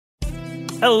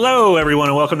Hello, everyone,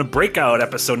 and welcome to Breakout,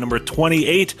 episode number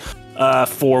 28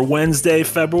 for Wednesday,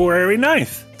 February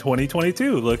 9th,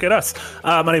 2022. Look at us.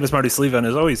 My name is Marty Sleva, and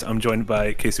as always, I'm joined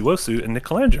by Casey Wosu and Nick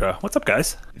Calandra. What's up,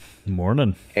 guys?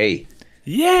 Morning. Hey.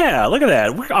 Yeah, look at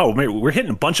that. We're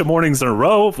hitting a bunch of mornings in a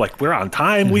row. Like, we're on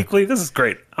time weekly. This is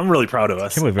great. I'm really proud of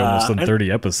us. I can't believe we've almost done 30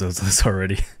 episodes of this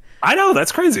already. I know,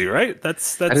 that's crazy, right? That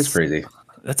is crazy.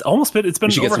 That's almost been, it's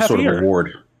been over half a year. We should get some sort of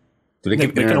award. Do they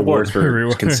give an award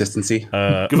for consistency?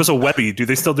 Give us a Webby. Do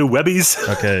they still do Webbies?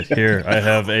 Okay, here. I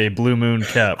have a Blue Moon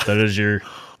cap. That is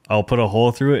I'll put a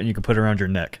hole through it and you can put it around your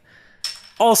neck.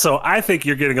 Also, I think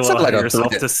you're getting a little ahead of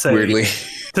yourself to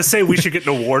say we should get an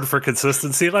award for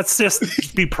consistency. Let's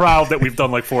just be proud that we've done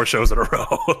like 4 shows in a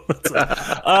row.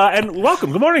 And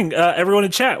welcome. Good morning, everyone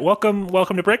in chat. Welcome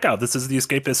to Breakout. This is the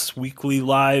Escapists weekly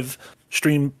live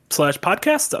stream /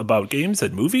 podcast about games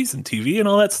and movies and TV and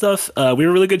all that stuff. We have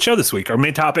a really good show this week. Our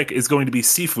main topic is going to be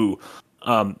Sifu.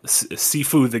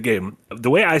 Sifu the game. The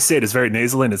way I say it is very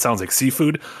nasally and it sounds like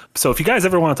seafood. So if you guys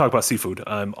ever want to talk about seafood,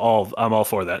 I'm all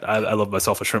for that. I love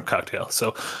myself a shrimp cocktail.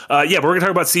 So but we're gonna talk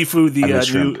about Sifu.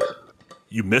 The new.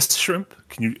 You missed shrimp?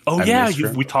 Can you? Oh yeah,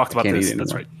 we talked about this.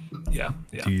 That's right. Yeah.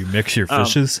 Do you mix your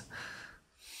fishes?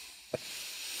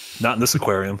 Not in this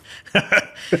aquarium.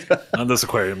 Not in this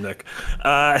aquarium, Nick.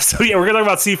 We're going to talk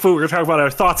about Sifu. We're going to talk about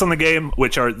our thoughts on the game,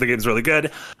 the game's really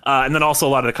good. And then also a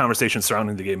lot of the conversation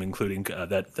surrounding the game, including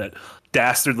that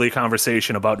dastardly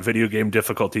conversation about video game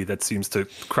difficulty that seems to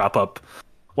crop up.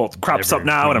 Well, it crops up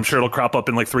now, and I'm sure it'll crop up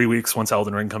in like 3 weeks once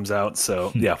Elden Ring comes out.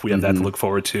 So, we have that to look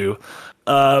forward to.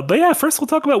 First we'll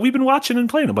talk about, we've been watching and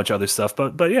playing a bunch of other stuff,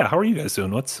 but how are you guys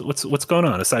doing? What's going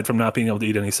on aside from not being able to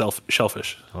eat any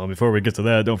shellfish? Well, before we get to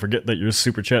that, don't forget that your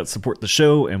super chats support the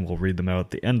show, and we'll read them out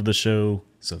at the end of the show.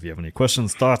 So if you have any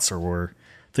questions, thoughts, or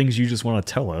things you just want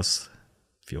to tell us,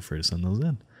 feel free to send those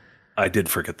in. I did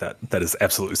forget that. That is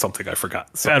absolutely something I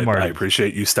forgot. So I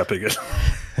appreciate you stepping in.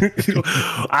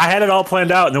 I had it all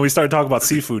planned out, and then we started talking about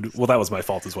seafood. Well, that was my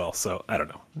fault as well. So I don't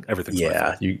know. Everything's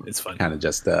fine. It's fun. Kind of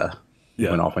just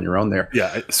went off on your own there.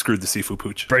 Yeah, I screwed the Sifu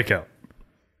pooch. Breakout.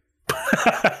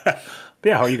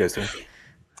 How are you guys doing?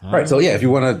 All right. So if you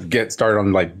want to get started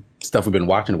on like stuff we've been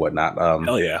watching and whatnot.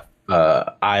 Hell yeah.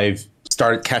 I've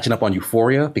started catching up on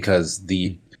Euphoria because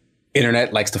the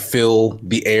internet likes to fill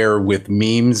the air with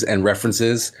memes and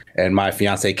references, and my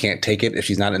fiance can't take it if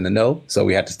she's not in the know. So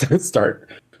we had to start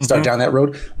down that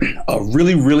road.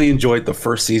 Really, really enjoyed the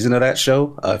first season of that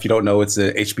show. If you don't know, it's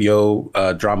a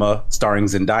HBO drama starring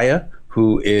Zendaya,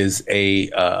 who is a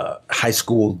high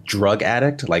school drug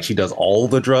addict. Like, she does all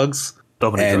the drugs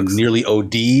nearly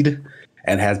OD'd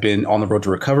and has been on the road to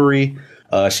recovery.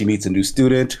 She meets a new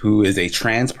student who is a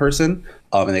trans person,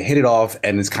 and they hit it off,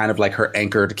 and it's kind of like her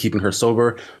anchor to keeping her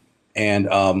sober. And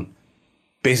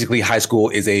basically, high school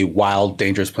is a wild,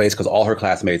 dangerous place because all her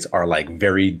classmates are like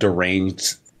very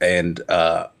deranged and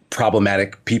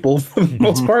problematic people for the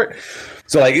most part.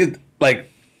 So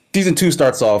season 2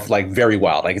 starts off like very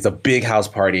wild. Like, it's a big house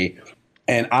party,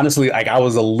 and honestly, like, I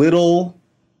was a little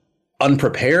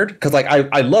unprepared because like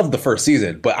I loved the first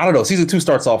season, but I don't know, season 2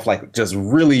 starts off like just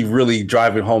really, really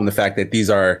driving home the fact that these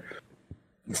are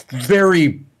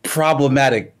very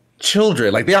problematic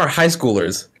children. Like, they are high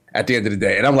schoolers at the end of the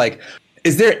day, and I'm like,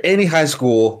 is there any high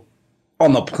school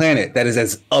on the planet that is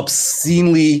as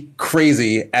obscenely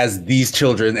crazy as these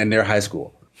children and their high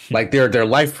school? Like, their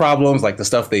life problems, like the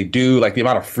stuff they do, like the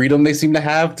amount of freedom they seem to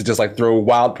have to just like throw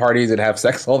wild parties and have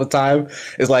sex all the time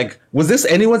is like, was this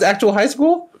anyone's actual high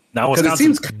school? Not Wisconsin. It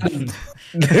seems kind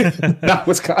of, not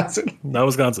Wisconsin. Not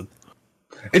Wisconsin.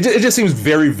 It just seems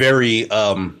very, very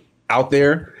out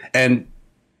there. And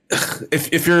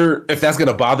if that's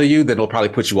gonna bother you, then it'll probably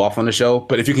put you off on the show.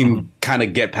 But if you can kind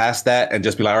of get past that and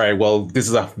just be like, all right, well, this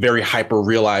is a very hyper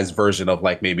realized version of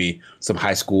like maybe some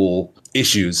high school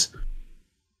issues,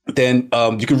 then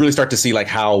you can really start to see like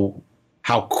how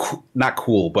not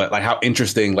cool, but like how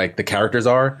interesting like the characters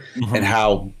are and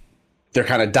how they're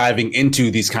kind of diving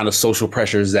into these kind of social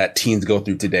pressures that teens go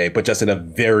through today, but just in a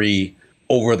very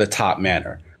over the top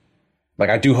manner. Like,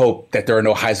 I do hope that there are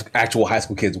no actual high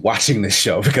school kids watching this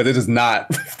show because it is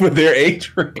not for their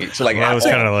age range. Like, that was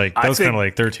kind of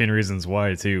like 13 Reasons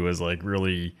Why too. Was like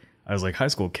really. I was like, high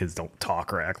school kids don't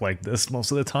talk or act like this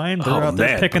most of the time. They're out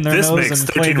there picking their nose and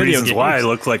playing 13 Reasons Why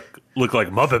look like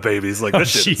Muppet Babies. Like, this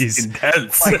shit is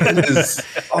intense. Like,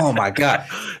 oh my god.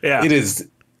 Yeah. It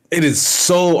is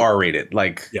so R-rated.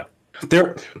 Like,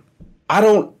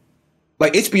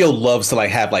 like, HBO loves to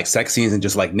like have like sex scenes and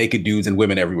just like naked dudes and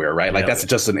women everywhere, right? Like, that's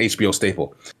just an HBO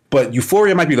staple. But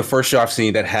Euphoria might be the first show I've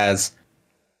seen that has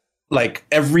like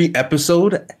every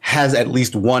episode has at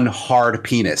least one hard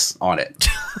penis on it.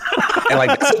 And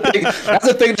like that's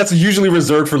a thing that's usually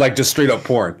reserved for like just straight up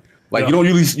porn. Like you don't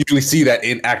usually see that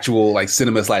in actual like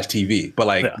cinema / TV, but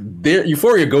like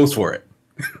Euphoria goes for it.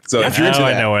 So if you're into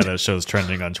that, I know why that show's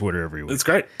trending on Twitter every week. It's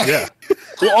great. Yeah.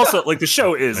 Well, also like the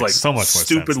show is like so much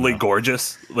stupidly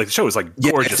gorgeous. Like the show is like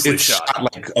gorgeously it's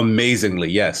shot like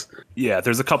amazingly. Yes. Yeah.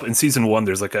 There's a couple in season 1.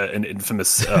 There's like an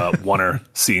infamous oneer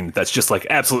scene that's just like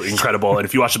absolutely incredible. And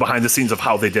if you watch the behind the scenes of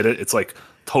how they did it, it's like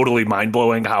totally mind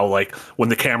blowing. How like when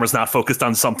the camera's not focused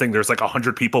on something, there's like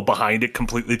 100 people behind it,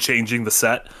 completely changing the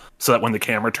set so that when the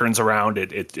camera turns around,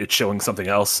 it's showing something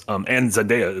else. And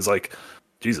Zendaya is like,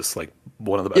 Jesus, like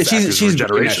one of the best actors of her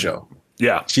generation. In that show.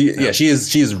 Yeah, she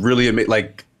is really amazing.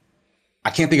 Like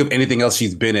I can't think of anything else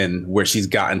she's been in where she's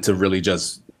gotten to really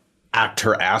just act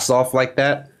her ass off like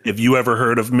that. Have you ever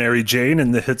heard of Mary Jane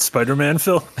in the hit Spider-Man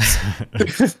film?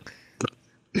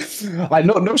 Like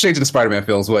no shade to the Spider-Man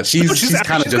films, but she's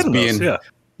kind of just being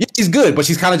she's good, but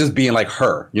she's kind of just being like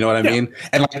her. You know what I mean?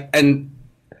 And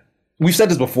we've said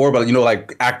this before, but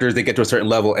like actors, they get to a certain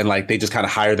level and like they just kind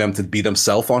of hire them to be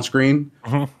themselves on screen.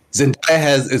 Mm-hmm.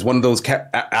 Zendaya is one of those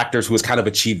actors who has kind of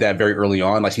achieved that very early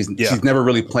on. Like she's never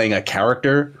really playing a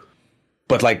character,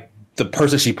 but like the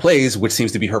person she plays, which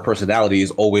seems to be her personality,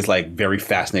 is always like very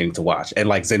fascinating to watch. And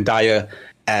like Zendaya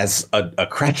as a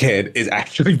crackhead is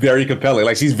actually very compelling.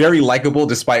 Like she's very likable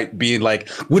despite being like,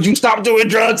 would you stop doing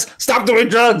drugs? Stop doing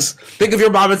drugs. Think of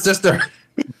your mom and sister.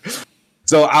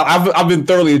 So I've been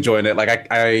thoroughly enjoying it. Like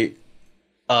I'm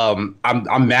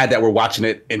mad that we're watching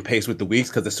it in pace with the weeks,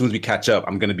 because as soon as we catch up,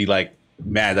 I'm gonna be like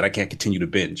mad that I can't continue to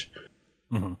binge.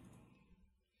 Mm-hmm.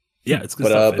 Yeah, it's good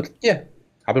stuff. But yeah,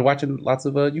 I've been watching lots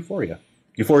of Euphoria.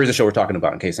 Euphoria is the show we're talking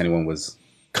about, in case anyone was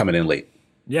coming in late.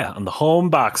 Yeah, on the home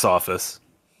box office.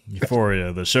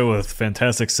 Euphoria, the show with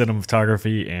fantastic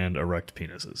cinematography and erect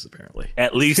penises, apparently.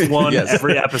 At least one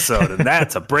every episode, and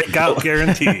that's a breakout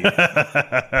guarantee.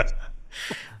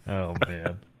 Oh,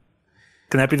 man.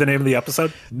 Can that be the name of the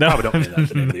episode? No. Probably don't name that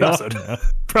the name of the episode. No.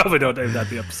 Probably don't name that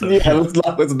the episode. Yeah,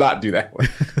 let's not do that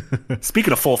one.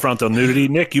 Speaking of full frontal nudity,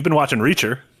 Nick, you've been watching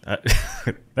Reacher.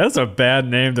 That's a bad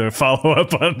name to follow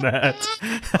up on that.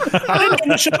 I didn't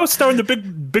know the show starring the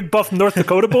big buff North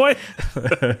Dakota boy.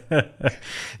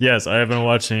 Yes, I have been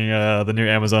watching the new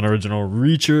Amazon original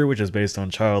Reacher, which is based on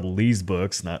Child Lee's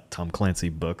books, not Tom Clancy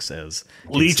books. As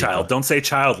Lee Child, don't say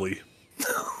Child Lee.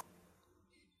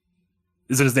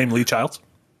 Is it his name Lee Childs?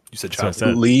 You said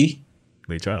Child. Lee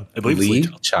Child. I believe Lee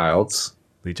it's Childs.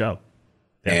 Lee Child.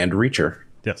 Yeah. And Reacher.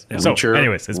 Yes. And so, Reacher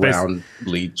anyways, it's based around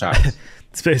Lee Childs.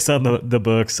 It's based on the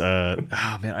books. Oh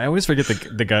man, I always forget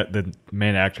the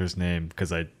main actor's name,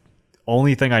 because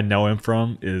only thing I know him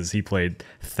from is he played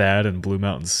Thad in Blue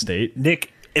Mountain State.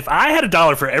 Nick, if I had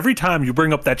 $1 for every time you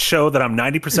bring up that show that I'm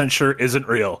 90% sure isn't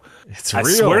real, it's real. I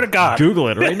swear to God. Google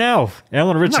it right now.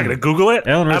 Alan Richardson. I'm not going to Google it.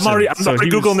 Alan I'm already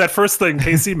Googling that first thing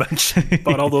Casey mentioned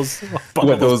about all those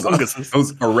funguses.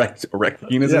 Those erect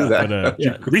penises.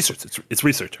 Yeah, research. It's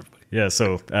research, everybody. Yeah,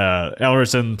 so Alan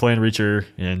Richardson playing Reacher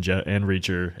and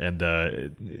Reacher, and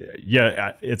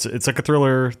it's like a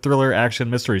thriller action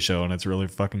mystery show, and it's really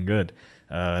fucking good.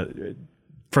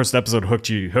 First episode hooked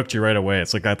you right away.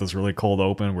 It's like got this really cold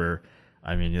open where,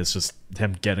 I mean, it's just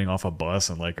him getting off a bus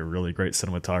and like a really great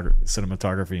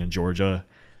cinematography in Georgia,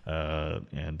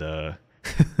 and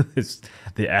it's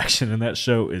the action in that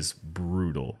show is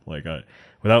brutal. Like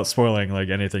without spoiling like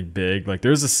anything big, like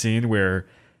there's a scene where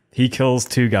he kills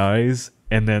 2 guys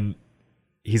and then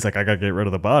he's like, I gotta get rid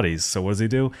of the bodies. So what does he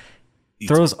do?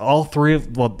 Throws all 3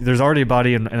 of, well, there's already a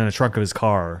body in the trunk of his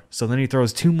car. So then he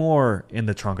throws 2 more in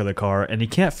the trunk of the car, and he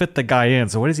can't fit the guy in.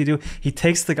 So what does he do? He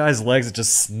takes the guy's legs and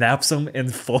just snaps them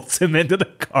and folds him into the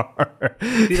car.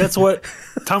 See, that's what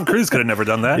Tom Cruise could have never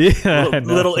done that. Yeah,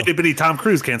 little itty bitty Tom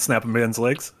Cruise can't snap a man's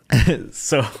legs.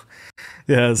 So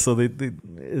they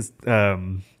it's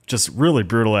just really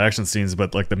brutal action scenes,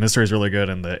 but like the mystery is really good,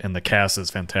 and the cast is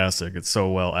fantastic. It's so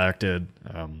well acted.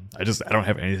 I don't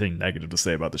have anything negative to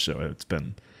say about the show. It's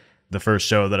been the first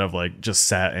show that I've like just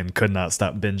sat and could not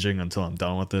stop binging until I'm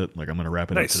done with it. Like I'm gonna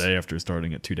wrap it up today after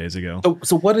starting it 2 days ago.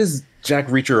 So what is Jack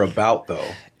Reacher about though?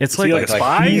 It's like a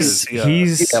spy.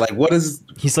 He's like, what is?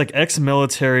 He's like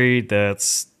ex-military.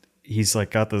 He's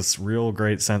like got this real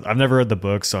great sense. I've never read the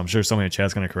book, so I'm sure somebody in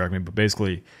chat's gonna correct me. But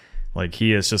basically, like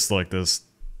he is just like this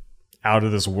out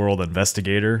of this world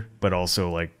investigator, but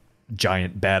also like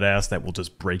giant badass that will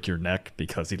just break your neck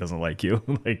because he doesn't like you.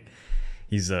 Like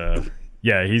he's I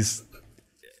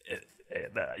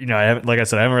haven't, like I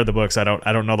said, I haven't read the books. I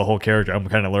don't know the whole character. I'm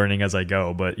kind of learning as I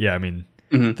go, but yeah, I mean,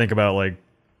 think about like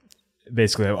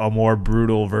basically a more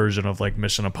brutal version of like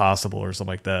Mission Impossible or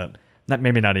something like that.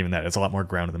 Maybe not even that. It's a lot more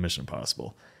grounded than Mission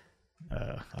Impossible.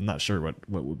 I'm not sure what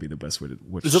would be the best way to.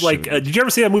 Is it like? Did you ever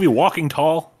see that movie Walking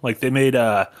Tall? Like they made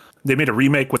a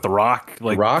remake with The Rock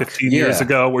 15 years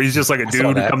ago, where he's just like a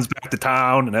dude who comes back to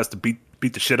town and has to beat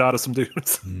the shit out of some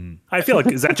dudes. I feel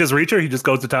like, is that just Reacher? He just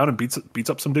goes to town and beats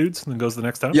up some dudes and then goes to the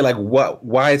next town. Yeah, like what?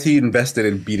 Why is he invested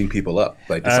in beating people up?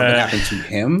 Like, did something happen to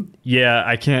him? Yeah,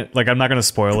 I can't. Like, I'm not going to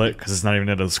spoil it because it's not even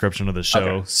in the description of the show.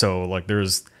 Okay. So like,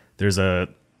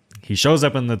 he shows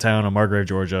up in the town of Margrave,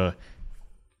 Georgia.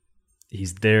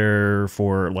 He's there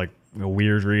for like a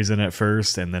weird reason at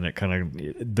first, and then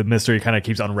the mystery kind of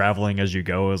keeps unraveling as you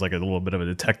go. It's like a little bit of a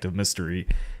detective mystery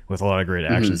with a lot of great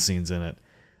action scenes in it.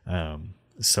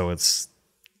 So it's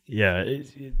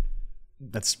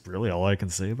that's really all I can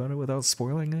say about it without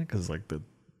spoiling it, because like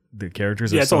the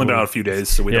characters. Yeah, it's only been out a few days,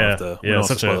 so we don't have to.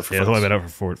 It's only been out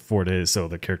for 4 days, so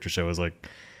the character show is like,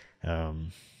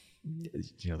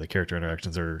 the character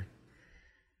interactions are.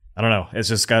 I don't know. It's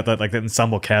just got that like the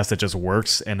ensemble cast that just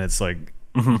works, and it's like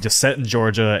just set in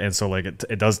Georgia, and so like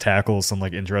it does tackle some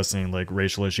like interesting like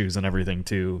racial issues and everything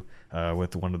too.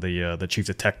 With one of the chief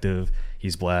detective,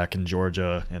 he's black in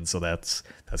Georgia, and so that's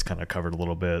kind of covered a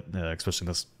little bit, especially in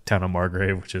this town of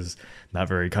Margrave, which is not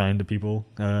very kind to people,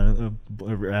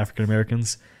 African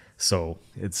Americans. So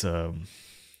it's I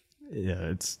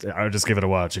would just give it a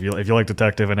watch if you like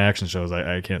detective and action shows.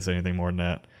 I can't say anything more than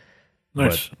that.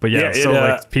 Nice. But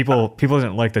like people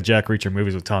didn't like the Jack Reacher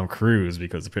movies with Tom Cruise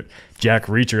because Jack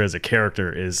Reacher as a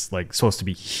character is like supposed to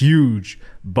be huge,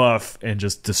 buff, and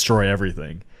just destroy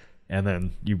everything. And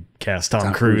then you cast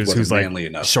Tom Cruise who's like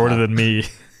shorter than me.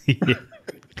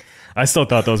 I still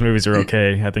thought those movies are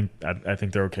okay. I think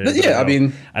they're okay. Yeah, I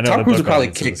mean, Tom Cruise would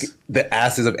probably kick the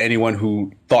asses of anyone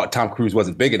who thought Tom Cruise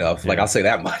wasn't big enough. Like, I'll say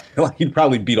that much. Like, he'd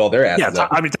probably beat all their asses up.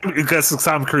 I mean, because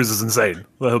Tom Cruise is insane.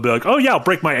 He'll be like, "Oh yeah, I'll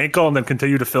break my ankle and then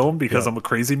continue to film because I'm a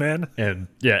crazy man." And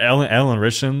Alan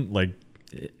Richardson, like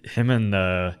him and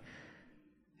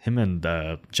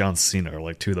John Cena are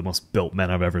like two of the most built men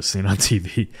I've ever seen on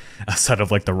TV, outside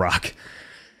of like The Rock.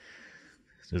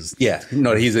 He's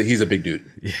a big dude.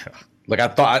 Yeah, like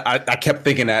I kept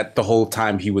thinking that the whole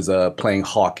time he was playing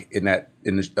Hawk in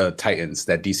the Titans,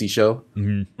 that DC show.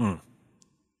 Mm-hmm.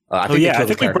 I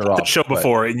think we brought the show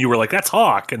before, and you were like, "That's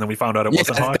Hawk," and then we found out it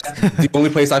wasn't Hawk. That's the only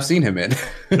place I've seen him in.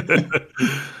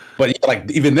 But like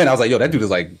even then, I was like, "Yo, that dude is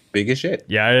like big as shit."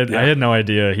 Yeah, I had no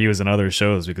idea he was in other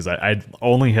shows because I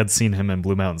only had seen him in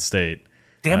Blue Mountain State.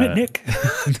 Damn it, Nick!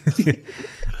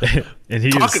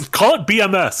 And call it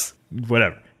BMS.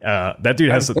 Whatever. That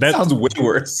dude has that sounds way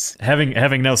worse.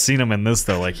 Having now seen him in this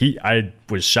though, like I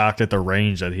was shocked at the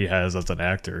range that he has as an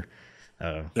actor.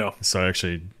 So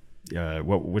actually,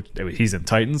 he's in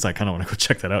Titans. I kind of want to go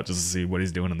check that out just to see what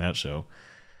he's doing in that show.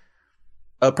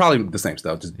 Probably the same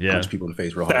stuff. Just punch people in the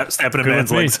face real hard. Snapping a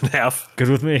man's legs in half. Good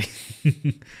with me.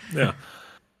 Yeah.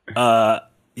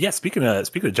 Speaking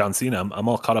of John Cena, I'm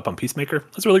all caught up on Peacemaker.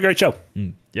 That's a really great show.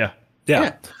 Yeah.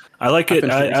 I like it.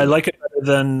 I like it better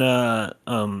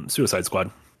than Suicide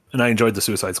Squad, and I enjoyed the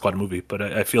Suicide Squad movie. But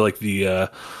I feel like the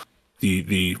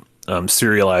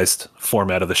serialized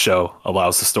format of the show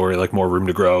allows the story like more room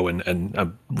to grow, and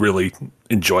I'm really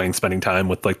enjoying spending time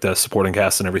with like the supporting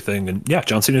cast and everything. And yeah,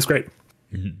 John Cena is great.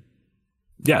 Mm-hmm.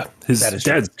 Yeah, his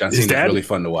dad really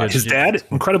fun to watch. His dad,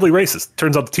 incredibly racist.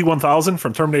 Turns out the T-1000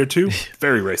 from Terminator 2,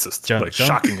 very racist,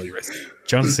 shockingly racist.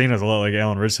 John Cena's a lot like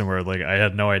Alan Richardson, where like I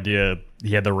had no idea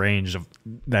he had the range of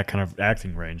that kind of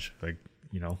acting range. Like,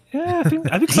 Yeah,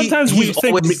 I think sometimes we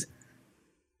think.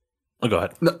 Go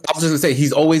ahead. No, I was just gonna say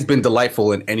he's always been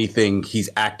delightful in anything he's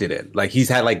acted in. Like he's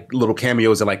had like little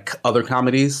cameos in like other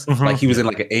comedies. Mm-hmm. Like he was in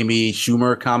like an Amy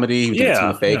Schumer comedy, he was in a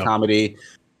Tina Fey comedy.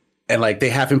 And like they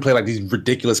have him play like these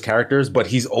ridiculous characters, but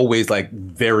he's always like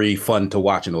very fun to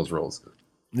watch in those roles.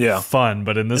 Yeah, fun.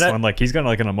 But in this one, like he's got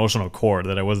like an emotional core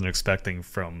that I wasn't expecting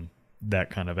from that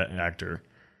kind of actor.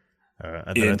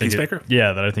 In Peacemaker?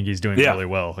 That I think he's doing really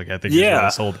well. Like I think he's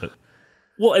really sold it.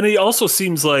 Well, and he also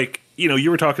seems like,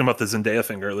 you were talking about the Zendaya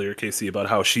thing earlier, Casey, about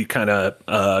how she kind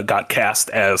of got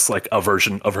cast as like a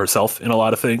version of herself in a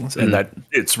lot of things, and that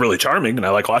it's really charming, and I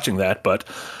like watching that. But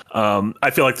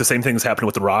I feel like the same thing is happening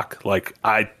with The Rock. Like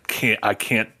I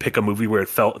can't pick a movie where it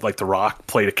felt like The Rock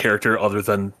played a character other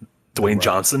than Dwayne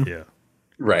Johnson. Yeah.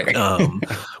 Right.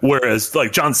 Whereas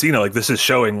like John Cena, like this is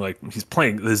showing like he's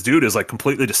playing this dude is like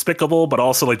completely despicable, but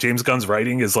also like James Gunn's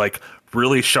writing is like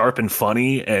really sharp and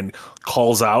funny and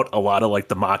calls out a lot of like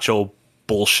the macho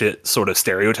bullshit sort of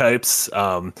stereotypes.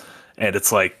 And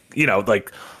it's like,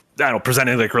 like I don't know,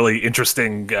 presenting like really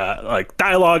interesting like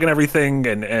dialogue and everything,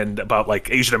 and about like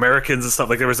Asian Americans and stuff.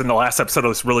 Like there was in the last episode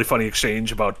this really funny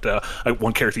exchange about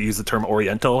one character used the term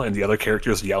Oriental, and the other character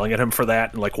was yelling at him for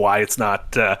that, and like why it's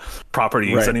not proper to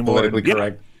use anymore. Politically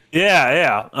correct.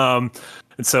 Yeah.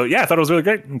 And so I thought it was really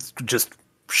great. It's just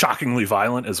shockingly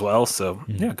violent as well. So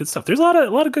yeah, good stuff. There's a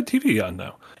lot of good TV on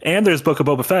now, and there's Book of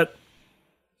Boba Fett.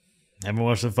 I haven't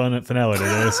watched the finale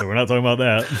today, so we're not talking about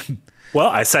that. Well,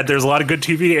 I said there's a lot of good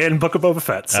TV and Book of Boba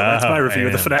Fett, so that's my review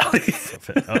of the finale.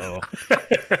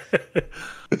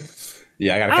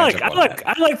 Yeah, I gotta catch up on that.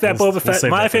 I like that Boba Fett.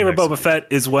 My favorite Boba Fett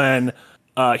is when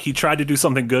he tried to do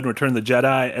something good in Return of the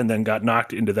Jedi and then got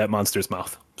knocked into that monster's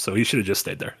mouth. So he should have just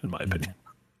stayed there, in my opinion.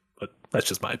 But that's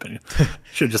just my opinion.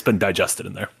 Should have just been digested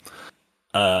in there.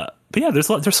 But yeah, there's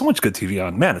so much good TV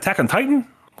on. Man, Attack on Titan,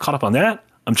 caught up on that.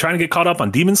 I'm trying to get caught up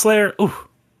on Demon Slayer. Ooh.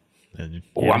 I'm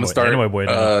gonna start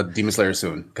Demon Slayer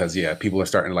soon because people are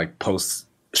starting to like post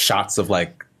shots of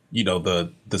like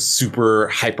the super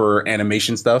hyper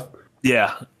animation stuff.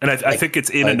 Yeah, and I think it's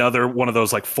in another one of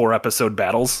those like 4-episode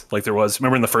battles. Like there was,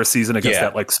 remember in the first season against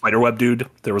that like spiderweb dude,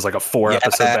 there was like a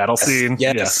 4-episode battle scene.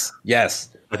 Yes.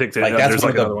 I think there's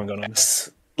like another one going on.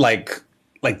 Like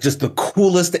just the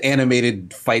coolest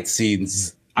animated fight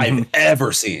scenes I've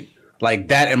ever seen. Like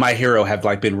that and My Hero have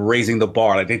like been raising the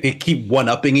bar. Like they keep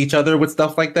one-upping each other with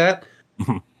stuff like that.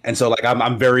 And so like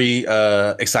I'm very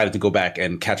excited to go back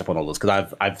and catch up on all those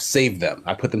because I've saved them.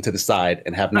 I put them to the side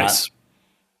and have not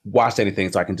watched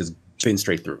anything, so I can just binge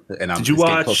straight through. And I'm getting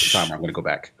close to time where I'm going to go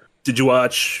back. Did you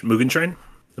watch Mugen Train,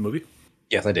 the movie?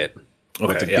 Yes, I did.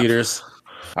 Went to theaters.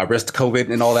 I risked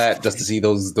COVID and all that just to see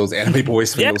those anime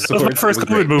boys. Yeah, it was my first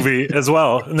COVID movie as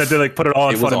well, and then they like put it all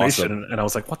in Funimation, awesome. And I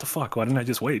was like, "What the fuck? Why didn't I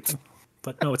just wait?"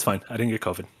 But no, it's fine. I didn't get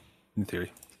COVID, in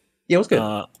theory. Yeah, it was good.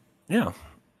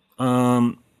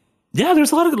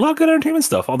 There's a lot of good entertainment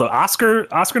stuff. All the Oscar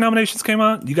nominations came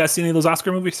out. You guys see any of those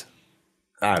Oscar movies?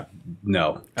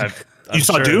 No. You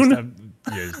saw Dune?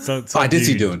 I did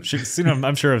see Dune.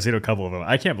 I'm sure I've seen a couple of them.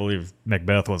 I can't believe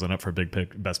Macbeth wasn't up for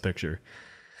Best Picture.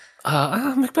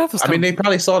 Macbeth was. I mean, they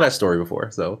probably saw that story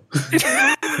before, so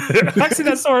I've seen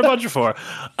that story a bunch before.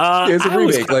 It's a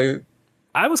remake.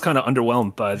 I was kind of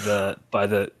underwhelmed by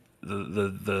the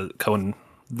Coen,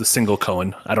 the single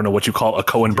Coen. I don't know what you call a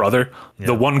Coen brother.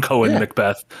 The one Coen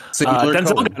Macbeth.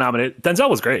 Denzel got nominated.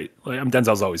 Denzel was great.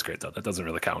 Denzel's always great though. That doesn't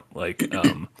really count.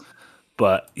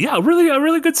 But yeah, a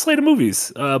really good slate of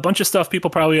movies. A bunch of stuff people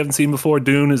probably haven't seen before.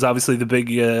 Dune is obviously the big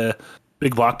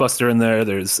blockbuster in there.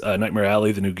 There's Nightmare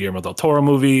Alley, the new Guillermo del Toro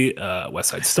movie, West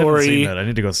Side Story. I haven't seen that. I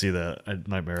need to go see that.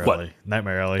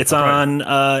 Nightmare Alley. It's on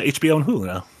HBO and Hulu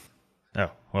now. Oh,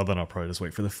 well then I'll probably just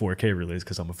wait for the 4K release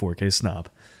because I'm a 4K snob.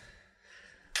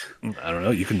 I don't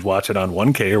know. You can watch it on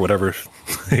 1K or whatever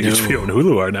HBO and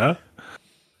Hulu are now.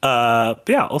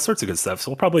 Yeah, all sorts of good stuff.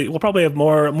 So we'll probably have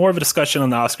more of a discussion on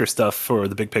the Oscar stuff for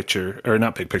the Big Picture, or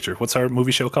not Big Picture. What's our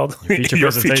movie show called?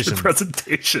 Your feature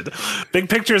presentation. Big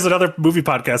Picture is another movie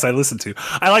podcast I listen to.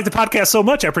 I like the podcast so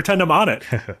much I pretend I'm on it.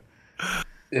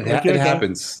 It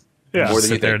happens. Yeah, you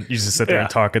just sit there and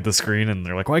talk at the screen, and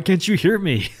they're like, "Why can't you hear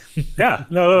me?" Yeah,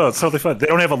 no, it's totally fun. They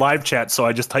don't have a live chat, so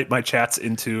I just type my chats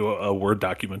into a Word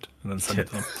document and then send it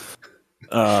to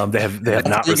them. They have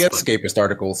not. You get escapist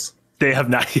articles. They have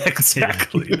not yet,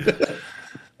 exactly.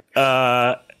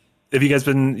 Have you guys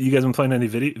been playing any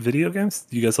video games?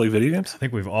 Do you guys like video games? I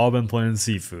think we've all been playing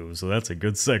Sifu, so that's a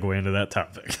good segue into that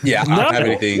topic. Yeah, I don't have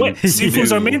anything.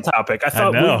 Sifu's our main topic. I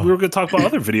thought we were going to talk about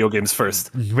other video games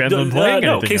first. We haven't been playing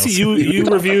anything Casey, else.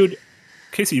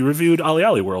 you reviewed Ali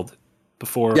Ali World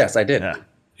before. Yes, I did.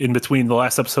 In between the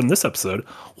last episode and this episode.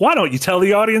 Why don't you tell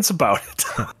the audience about it?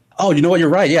 Oh, you know what? You're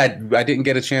right. Yeah, I didn't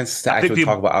get a chance to actually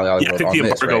talk about Ali Ali World. I think the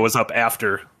embargo was up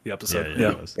after the episode.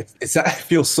 Yeah. It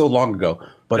feels so long ago.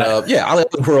 But Ali Ali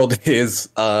World is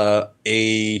a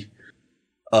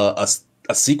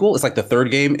sequel. It's like the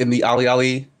third game in the Ali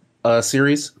Ali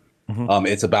series. Mm-hmm.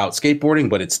 It's about skateboarding,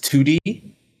 but it's 2D.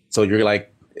 So you're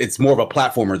like, it's more of a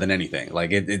platformer than anything.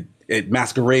 Like it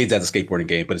masquerades as a skateboarding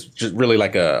game, but it's just really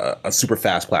like a super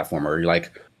fast platformer. You're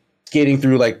like skating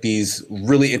through like these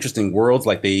really interesting worlds.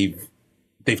 Like they've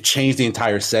changed the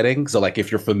entire setting. So like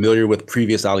if you're familiar with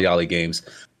previous Ali Ali games,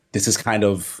 this is kind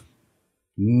of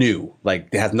new. Like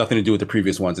it has nothing to do with the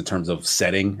previous ones in terms of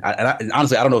setting. And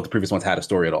honestly, I don't know if the previous ones had a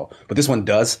story at all, but this one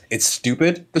does. It's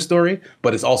stupid, the story,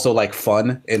 but it's also like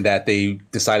fun in that they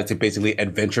decided to basically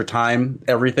Adventure Time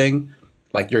everything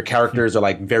like your characters are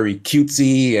like very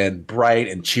cutesy and bright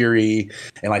and cheery,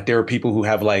 and like there are people who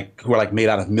are like made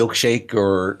out of milkshake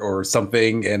or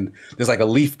something, and there's like a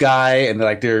leaf guy, and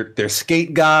they're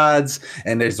skate gods,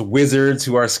 and there's wizards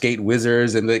who are skate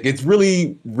wizards, and like, it's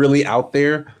really really out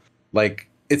there. Like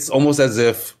it's almost as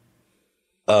if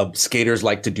skaters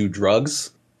like to do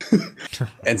drugs.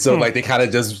 And so like they kind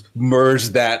of just merge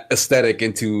that aesthetic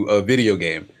into a video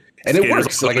game, and skaters, it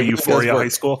works like a Euphoria High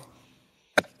School.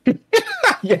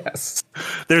 Yes,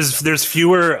 there's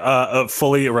fewer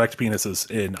fully erect penises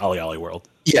in Ollie Ollie World.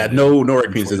 Yeah, no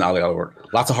erect penises in Ollie Ollie World.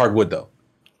 Lots of hardwood though.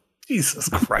 Jesus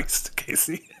Christ,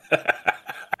 Casey.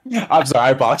 I'm sorry, I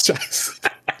apologize.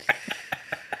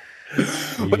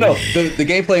 But no, the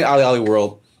gameplay in Ollie Ollie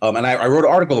World, and I wrote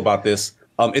an article about this.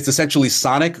 It's essentially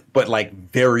Sonic, but like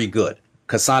very good.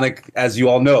 Because Sonic, as you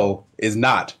all know, is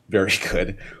not very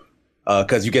good.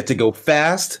 Because you get to go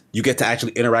fast, you get to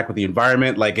actually interact with the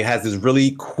environment. Like it has this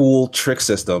really cool trick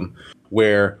system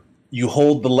where you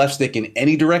hold the left stick in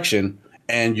any direction,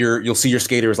 and you'll see your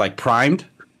skater is like primed,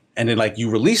 and then like you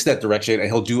release that direction, and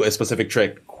he'll do a specific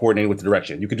trick coordinated with the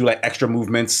direction. You could do like extra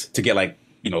movements to get like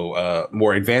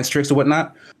more advanced tricks or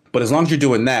whatnot. But as long as you're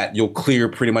doing that, you'll clear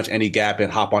pretty much any gap and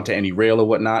hop onto any rail or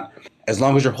whatnot. As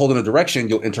long as you're holding a direction,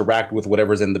 you'll interact with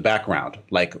whatever's in the background,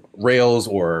 like rails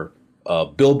or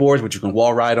billboards, which you can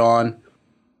wall ride on.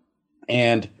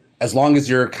 And as long as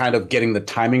you're kind of getting the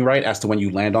timing right as to when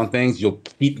you land on things, you'll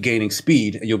keep gaining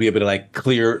speed, and you'll be able to like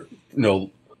clear,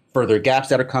 further gaps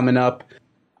that are coming up,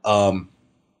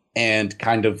 and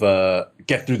kind of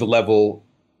get through the level's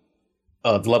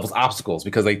obstacles,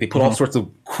 because like they put all sorts of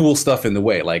cool stuff in the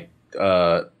way. Like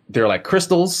there are like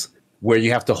crystals where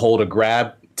you have to hold a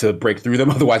grab to break through them,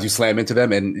 otherwise you slam into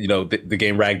them, and the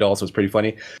game ragdoll, so it's pretty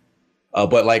funny.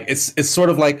 But like it's sort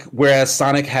of like, whereas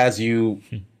Sonic has you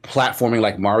platforming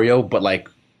like Mario, but like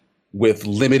with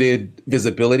limited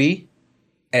visibility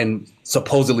and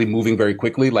supposedly moving very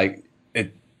quickly, like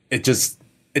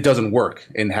it doesn't work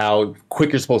in how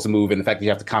quick you're supposed to move, and the fact that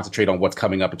you have to concentrate on what's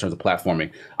coming up in terms of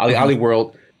platforming. Ollie Ollie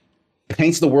World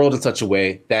paints the world in such a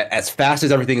way that as fast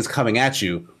as everything is coming at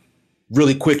you,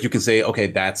 really quick you can say, okay,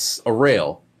 that's a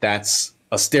rail, that's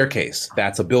a staircase,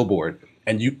 that's a billboard.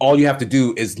 And all you have to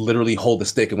do is literally hold the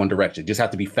stick in one direction. You just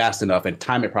have to be fast enough and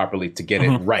time it properly to get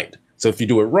it right. So if you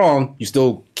do it wrong, you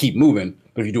still keep moving.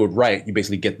 But if you do it right, you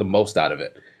basically get the most out of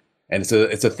it. And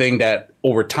it's a thing that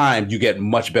over time you get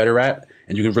much better at.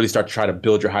 And you can really start to try to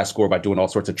build your high score by doing all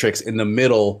sorts of tricks in the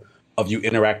middle of you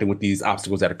interacting with these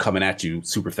obstacles that are coming at you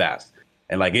super fast.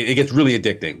 And like it gets really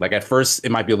addicting. Like at first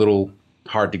it might be a little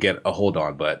hard to get a hold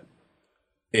on, but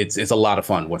it's a lot of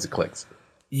fun once it clicks.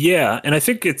 Yeah, and I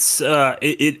think it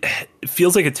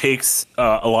feels like it takes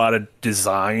a lot of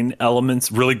design elements,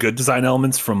 really good design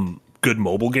elements from good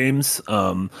mobile games.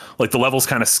 Like the levels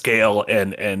kind of scale,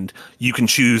 and you can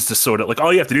choose to sort of like,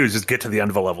 all you have to do is just get to the end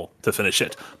of a level to finish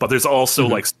it. But there's also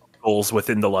like goals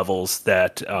within the levels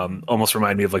that almost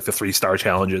remind me of like the 3-star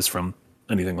challenges from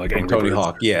anything like Angry Tony Birds.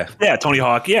 Hawk, yeah, Tony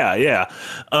Hawk, yeah.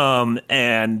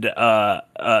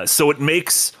 So it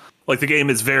makes like the game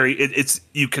is very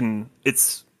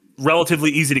it's relatively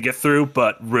easy to get through,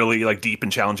 but really like deep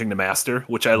and challenging to master,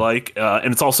 which I like.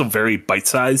 And it's also very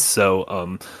bite-sized.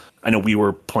 So I know we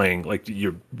were playing, like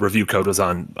your review code was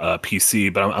on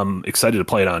PC, but I'm excited to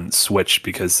play it on Switch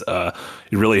because it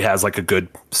really has like a good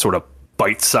sort of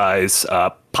bite-size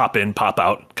pop in, pop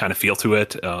out kind of feel to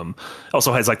it.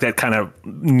 Also has like that kind of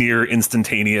near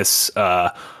instantaneous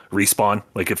respawn.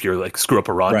 Like if you're like screw up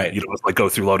a run, right, you don't have to like go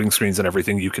through loading screens and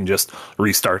everything. You can just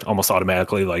restart almost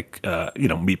automatically, like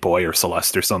Meat Boy or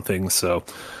Celeste or something. So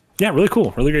yeah, really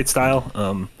cool, really great style.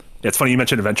 It's funny you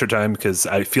mentioned Adventure Time, because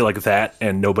I feel like that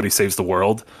and Nobody Saves the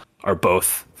World are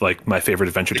both like my favorite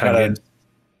Adventure Time games.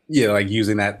 Yeah, like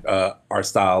using that art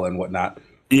style and whatnot.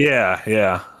 Yeah.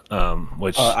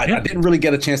 Which I didn't really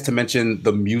get a chance to mention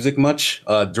the music much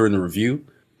during the review,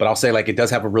 but I'll say like it does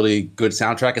have a really good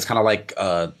soundtrack. It's kind of like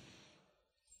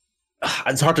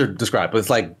it's hard to describe, but it's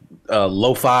like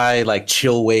lo-fi, like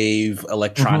chill wave,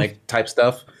 electronic type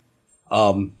stuff.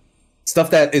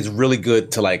 Stuff that is really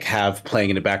good to like have playing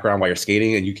in the background while you're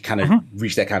skating, and you can kind of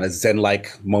reach that kind of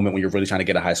zen-like moment when you're really trying to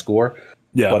get a high score.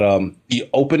 Yeah. But the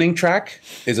opening track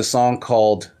is a song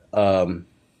called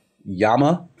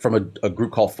Yama from a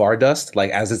group called Fardust.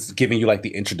 Like as it's giving you like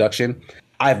the introduction,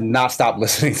 I have not stopped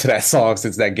listening to that song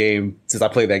since I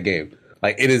played that game.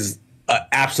 Like it is an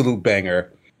absolute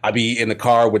banger. I be in the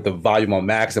car with the volume on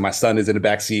max, and my son is in the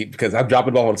back seat because I'm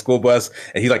dropping him off on the school bus,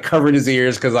 and he's like covering his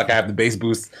ears because like I have the bass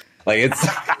boost. Like it's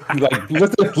like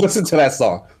listen to that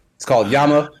song. It's called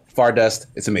Yama Fardust.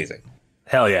 It's amazing.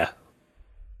 Hell yeah.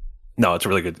 No, it's a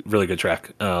really good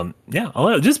track.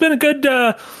 It's just been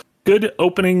a good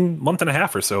opening month and a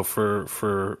half or so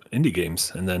for indie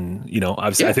games, and then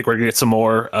obviously I think we're gonna get some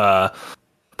more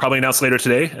probably announced later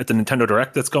today at the Nintendo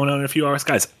Direct that's going on in a few hours.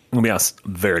 Guys, I'm gonna be honest,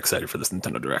 I'm very excited for this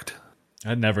Nintendo Direct.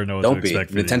 I never know what to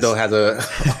expect. Nintendo has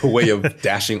a way of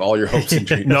dashing all your hopes and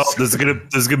dreams. No, this is gonna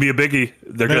be a biggie.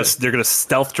 They're gonna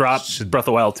stealth drop Breath of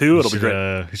the Wild 2. It'll be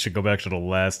great. We should go back to the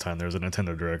last time there was a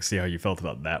Nintendo Direct. See how you felt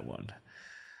about that one.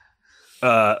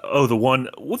 The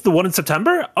one in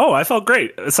September? Oh, I felt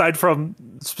great, aside from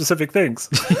specific things.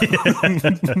 But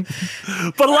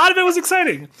a lot of it was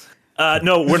exciting.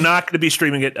 No, we're not going to be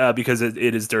streaming it because it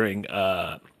is during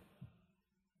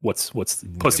what's post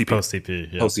CP. Post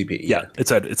CP. Post CP. Yeah,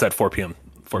 it's at 4 p.m.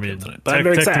 4 p.m. tonight. But I'm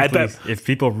very excited. I bet if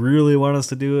people really want us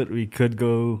to do it, we could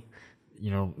go. I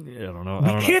don't know.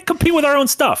 We can't compete with our own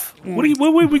stuff. What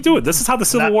are we doing? This is how the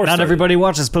Civil War started. Not everybody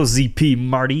watches post ZP,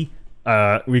 Marty.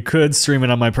 We could stream it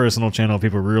on my personal channel.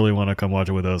 People really want to come watch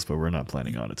it with us, but we're not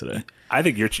planning on it today. I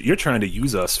think you're trying to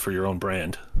use us for your own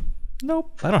brand.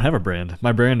 Nope, I don't have a brand.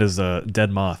 My brand is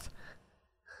Dead Moth.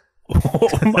 Oh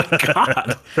my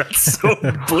god, that's so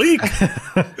bleak.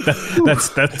 That's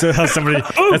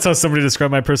how somebody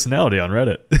described my personality on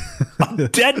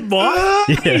Reddit. Dead Moth.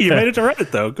 Yeah, you made it to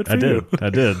Reddit though. Good for you. I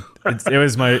did.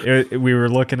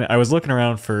 I was looking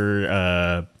around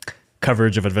for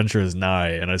coverage of Adventure is Nigh,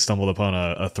 and I stumbled upon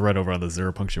a thread over on the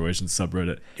Zero Punctuation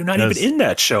subreddit. You're not even in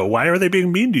that show. Why are they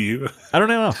being mean to you? I don't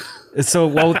know. So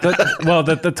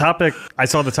the topic I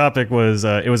saw, the topic was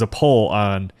it was a poll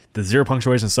on the Zero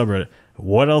Punctuation subreddit.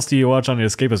 What else do you watch on the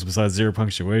Escapist besides Zero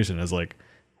Punctuation? It's like,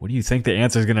 what do you think the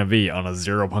answer is going to be on a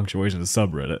Zero Punctuation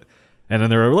subreddit? And then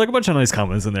there were like a bunch of nice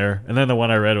comments in there. And then the one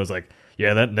I read was like,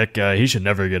 yeah, that Nick guy, he should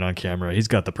never get on camera. He's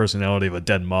got the personality of a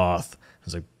dead moth. I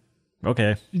was like,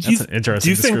 okay, that's an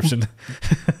interesting description.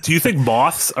 Do you think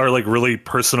moths are like really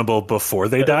personable before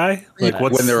they die? Like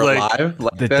when they're alive?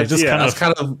 Like they just kind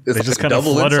of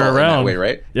flutter around. Way,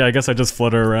 right? Yeah, I guess I just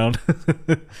flutter around.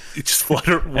 You just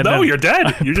flutter. No, you're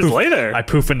dead. You just lay there. I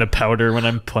poof into powder when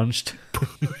I'm punched.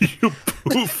 You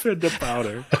poof into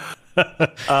powder.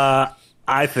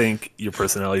 I think your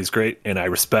personality is great, and I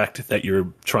respect that you're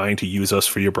trying to use us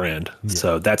for your brand. Yeah.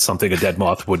 So that's something a dead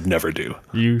moth would never do.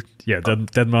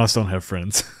 Dead moths don't have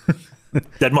friends.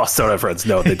 Dead moths don't have friends.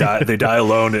 No, they die. They die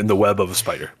alone in the web of a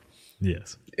spider.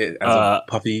 Yes, as a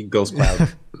puffy ghost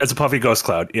cloud. As a puffy ghost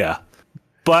cloud, yeah.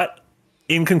 But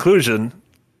in conclusion,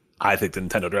 I think the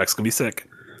Nintendo Direct's gonna be sick.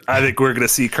 I think we're gonna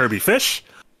see Kirby Fish.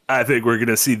 I think we're going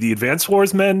to see the Advance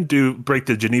Wars men break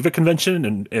the Geneva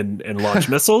Convention and launch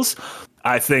missiles.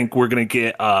 I think we're going to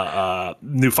get a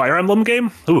new Fire Emblem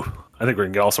game. Ooh, I think we're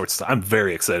going to get all sorts of stuff. I'm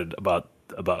very excited about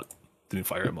the new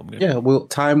Fire Emblem game. Yeah,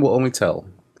 time will only tell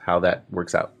how that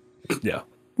works out. Yeah.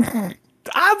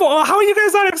 How are you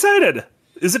guys not excited?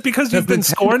 Is it because you've been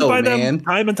scorned by them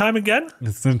time and time again?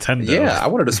 It's Nintendo. Yeah, I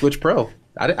wanted a Switch Pro.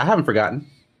 I haven't forgotten.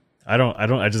 I don't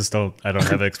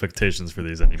have expectations for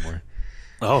these anymore.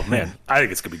 Oh man, I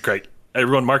think it's gonna be great.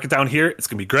 Everyone mark it down here. It's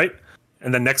gonna be great.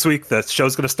 And then next week the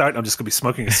show's gonna start. And I'm just gonna be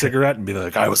smoking a cigarette and be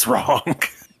like, I was wrong.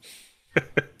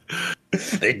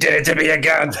 They did it to me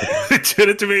again. They did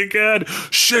it to me again.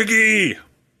 Shiggy.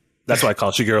 That's why I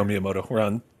call Shigeru Miyamoto. We're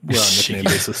on nickname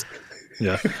basis.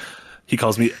 Yeah. He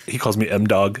calls me M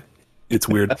Dog. It's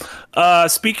weird.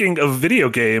 Speaking of video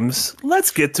games,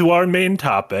 let's get to our main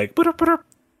topic.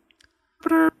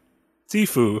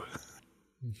 Sifu.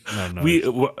 No.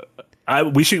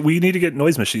 We need to get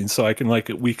noise machines so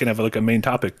we can have like a main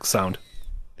topic sound.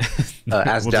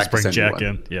 We'll just bring Jack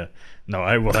in. Yeah. No,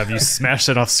 I will have you smash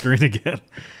it off screen again.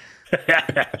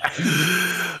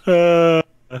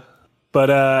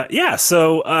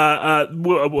 So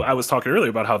I was talking earlier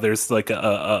about how there's like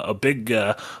a big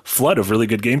flood of really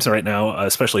good games right now,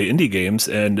 especially indie games,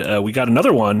 and we got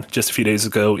another one just a few days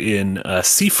ago in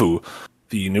Sifu,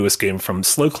 the newest game from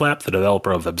Slowclap, the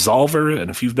developer of Absolver. And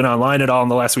if you've been online at all in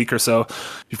the last week or so,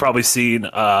 you've probably seen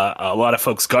a lot of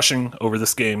folks gushing over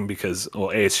this game because, well,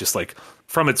 it's just like,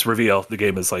 from its reveal, the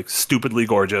game is like stupidly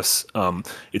gorgeous.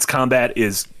 Its combat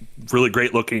is really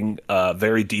great looking,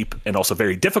 very deep, and also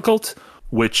very difficult,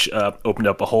 which opened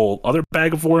up a whole other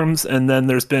bag of worms. And then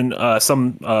there's been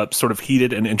some sort of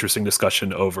heated and interesting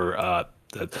discussion over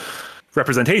the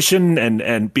representation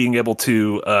and being able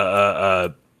to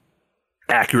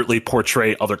accurately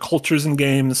portray other cultures in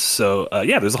games. So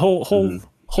there's a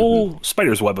whole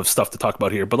spider's web of stuff to talk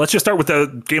about here. But let's just start with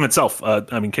the game itself.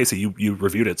 Casey, you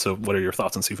reviewed it, so what are your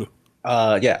thoughts on Sifu?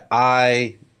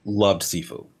 I loved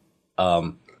Sifu.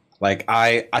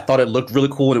 I thought it looked really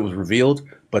cool when it was revealed,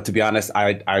 but to be honest,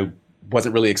 I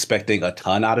wasn't really expecting a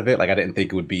ton out of it. Like, I didn't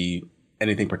think it would be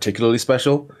anything particularly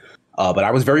special. But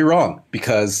I was very wrong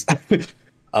because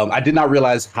I did not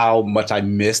realize how much I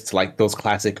missed like those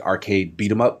classic arcade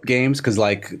beat 'em up games. Because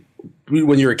like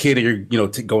when you're a kid and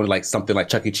you're going to like something like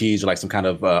Chuck E. Cheese or like some kind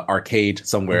of arcade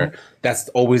somewhere, that's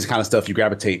always the kind of stuff you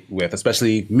gravitate with.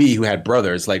 Especially me who had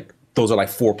brothers. Like those are like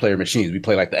 4-player machines. We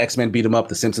play like the X-Men beat 'em up,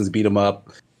 the Simpsons beat 'em up,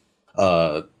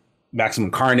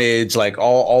 Maximum Carnage, like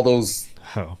all those.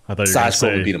 Oh, I thought you were going to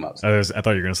say beat 'em ups. I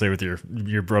thought you were going to say with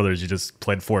your brothers, you just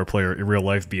played 4-player in real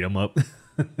life beat 'em up.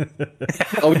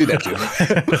 Oh, we do that too.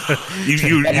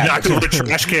 you knocked over the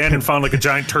trash can and found like a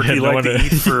giant turkey leg to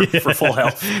eat for full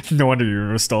health. No wonder you're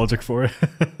nostalgic for it.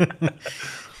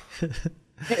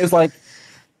 It's like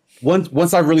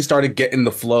once I really started getting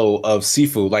the flow of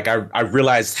Sifu, like I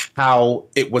realized how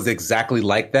it was exactly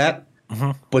like that,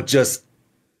 but just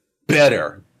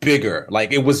better, bigger.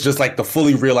 Like it was just like the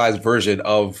fully realized version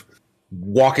of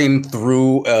walking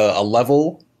through a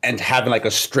level and having like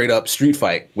a straight up street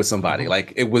fight with somebody.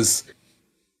 Like it was,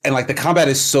 and like the combat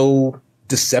is so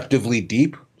deceptively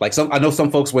deep. Like I know some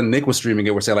folks when Nick was streaming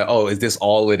it were saying like, oh, is this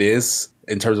all it is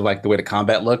in terms of like the way the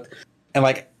combat looked? And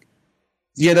like,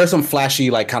 yeah, there's some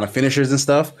flashy like kind of finishers and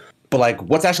stuff, but like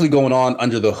what's actually going on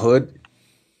under the hood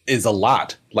is a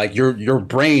lot. Like your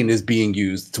brain is being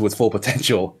used to its full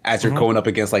potential as you're going up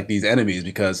against like these enemies,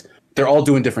 because they're all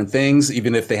doing different things,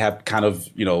 even if they have kind of,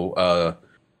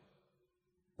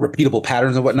 repeatable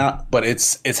patterns and whatnot, but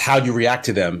it's how you react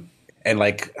to them and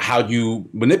like how you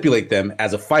manipulate them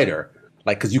as a fighter.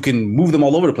 Like, cause you can move them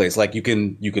all over the place. Like you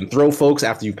can throw folks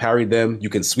after you've parried them.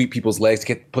 You can sweep people's legs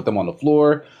to put them on the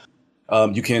floor.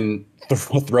 You can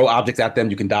throw objects at them.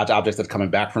 You can dodge objects that are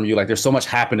coming back from you. Like there's so much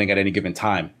happening at any given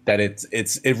time that it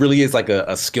really is like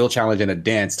a skill challenge and a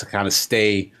dance to kind of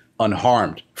stay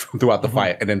unharmed throughout the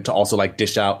fight. And then to also like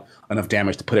dish out enough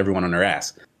damage to put everyone on their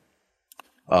ass.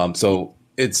 So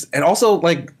and also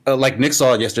like Nick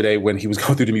saw yesterday when he was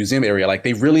going through the museum area, like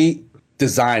they really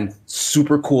designed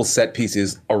super cool set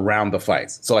pieces around the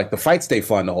fights. So like the fights stay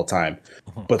fun the whole time,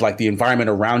 but like the environment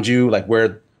around you, like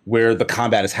where the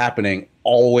combat is happening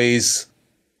always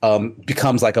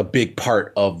becomes like a big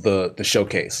part of the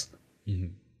showcase.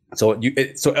 So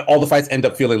all the fights end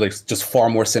up feeling like just far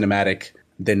more cinematic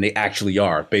than they actually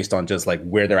are based on just like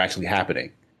where they're actually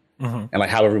happening. And like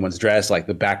how everyone's dressed, like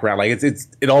the background, like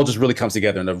it all just really comes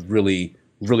together in a really,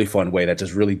 really fun way that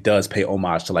just really does pay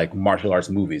homage to like martial arts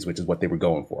movies, which is what they were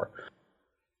going for.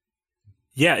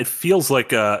 Yeah, it feels like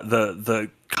the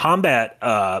combat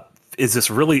is this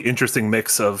really interesting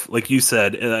mix of, like you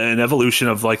said, an evolution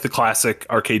of like the classic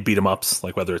arcade beat 'em ups,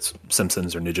 like whether it's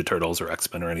Simpsons or Ninja Turtles or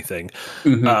X-Men or anything,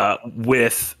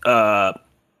 with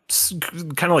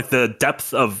kind of like the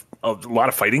depth of a lot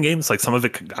of fighting games. Like some of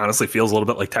it honestly feels a little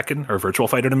bit like Tekken or Virtual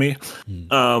Fighter to me.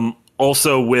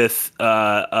 Also with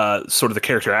sort of the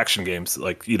character action games,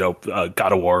 like,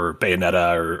 God of War or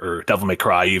Bayonetta or Devil May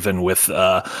Cry, even with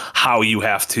how you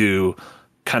have to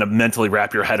kind of mentally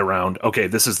wrap your head around, okay,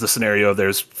 this is the scenario.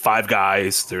 There's 5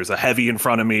 guys. There's a heavy in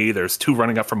front of me. There's 2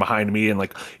 running up from behind me. And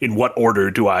like, in what order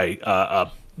do I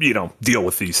deal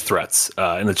with these threats?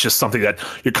 And it's just something that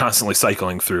you're constantly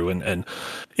cycling through. And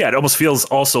yeah, it almost feels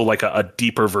also like a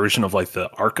deeper version of like the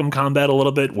Arkham combat a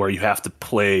little bit, where you have to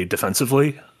play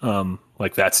defensively.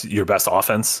 Like that's your best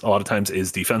offense a lot of times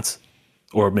is defense,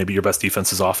 or maybe your best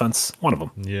defense is offense. One of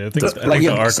them. Yeah, I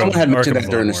think someone had mentioned that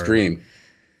during the stream.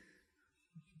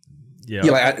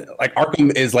 Yeah, like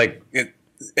Arkham is like it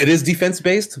is defense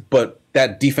based, but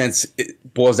that defense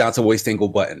boils down to a single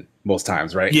button most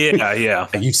times, right? Yeah.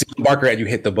 And you see the marker and you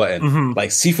hit the button.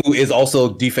 Like Sifu is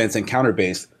also defense and counter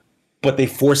based, but they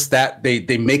force that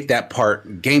they make that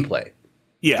part gameplay.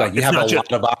 Yeah, like you have a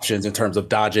lot of options in terms of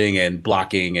dodging and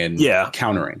blocking and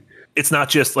countering. It's not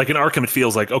just like in Arkham, it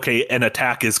feels like, okay, an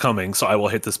attack is coming, so I will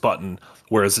hit this button.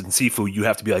 Whereas in Sifu, you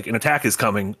have to be like, an attack is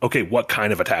coming. Okay, what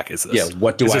kind of attack is this? Yeah,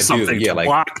 what do I do? Is this something to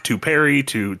block, to parry,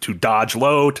 to dodge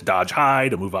low, to dodge high,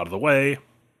 to move out of the way?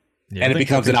 Yeah, and it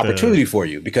becomes an opportunity for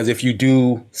you, because if you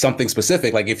do something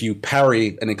specific, like if you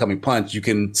parry an incoming punch, you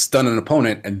can stun an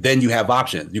opponent, and then you have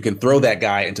options. You can throw that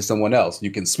guy into someone else.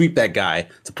 You can sweep that guy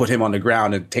to put him on the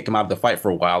ground and take him out of the fight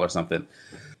for a while or something.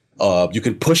 You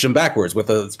can push him backwards with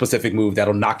a specific move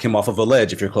that'll knock him off of a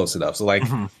ledge if you're close enough. So like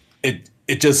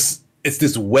it's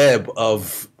this web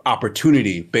of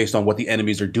opportunity based on what the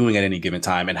enemies are doing at any given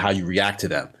time and how you react to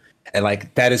them. And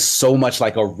like that is so much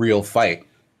like a real fight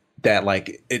that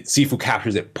like Sifu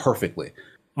captures it perfectly.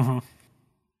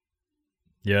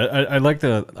 Yeah, I like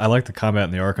the combat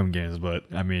in the Arkham games, but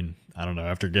I mean, I don't know,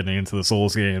 after getting into the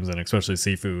Souls games and especially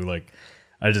Sifu, like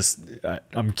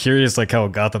I'm curious like how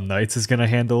Gotham Knights is going to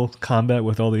handle combat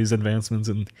with all these advancements,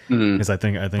 and because I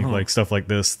think like stuff like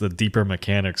this, the deeper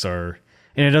mechanics are,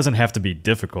 and it doesn't have to be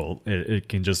difficult. It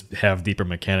can just have deeper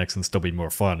mechanics and still be more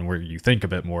fun, where you think a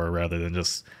bit more rather than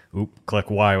just click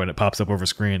Y when it pops up over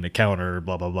screen to counter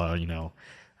blah blah blah.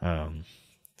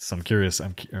 So I'm curious.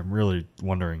 I'm really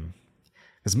wondering,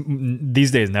 because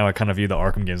these days now I kind of view the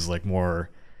Arkham games as like more.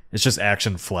 It's just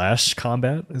action flash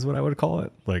combat is what I would call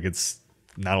it. Like it's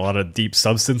not a lot of deep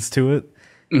substance to it.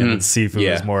 And then Sifu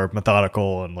is more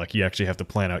methodical, and like you actually have to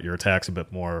plan out your attacks a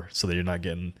bit more so that you're not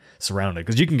getting surrounded.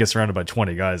 Because you can get surrounded by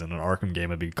 20 guys in an Arkham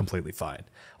game and be completely fine.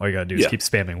 All you gotta do is keep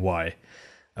spamming Y.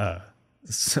 But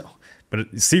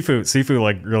Sifu,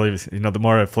 like really, the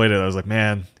more I played it, I was like,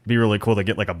 man, it'd be really cool to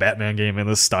get like a Batman game in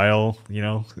this style,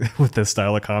 with this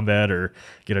style of combat, or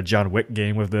get a John Wick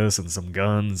game with this and some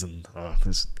guns, and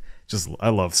I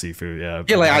love Sifu. Yeah,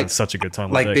 like I had such a good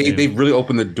time. Like they really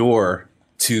opened the door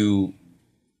to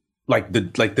like the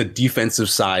defensive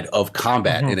side of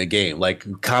combat in a game. Like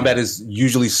combat is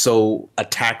usually so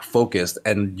attack focused,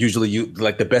 and usually you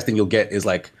like the best thing you'll get is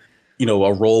like a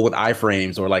roll with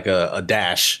iframes or like a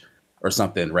dash or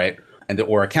something, right?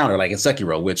 Or a counter like in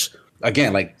Sekiro, which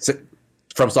again, like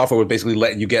From Software would basically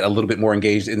let you get a little bit more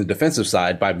engaged in the defensive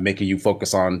side by making you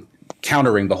focus on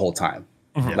countering the whole time.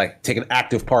 Like take an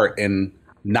active part in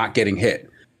not getting hit.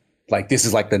 Like this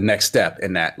is like the next step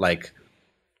in that. Like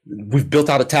we've built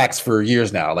out attacks for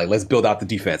years now. Like let's build out the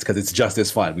defense because it's just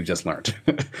as fun. We've just learned.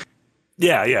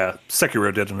 Yeah.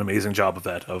 Sekiro did an amazing job of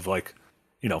that, of like,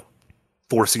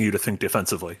 forcing you to think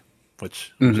defensively,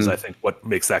 which is I think what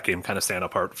makes that game kind of stand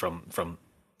apart from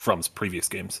previous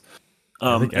games.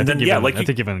 I think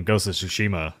even Ghost of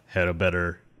Tsushima had a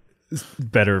better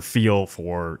feel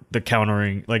for the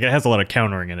countering. Like it has a lot of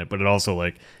countering in it, but it also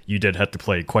like you did have to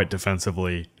play quite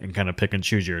defensively and kind of pick and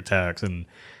choose your attacks, and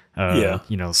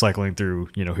cycling through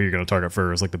who you're going to target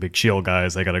first, like the big shield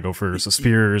guys, they got to go first. The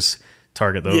spears,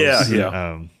 target those.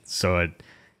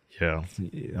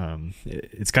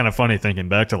 It's kind of funny thinking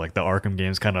back to like the Arkham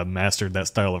games kind of mastered that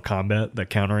style of combat, that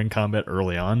countering combat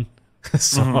early on.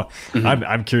 So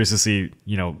I'm curious to see,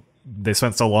 they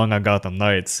spent so long on Gotham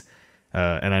Knights,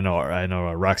 and I know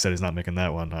Rocksteady is not making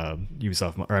that one.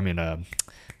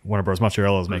 Warner Bros.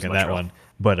 Montreal is making that one.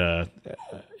 But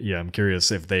I'm curious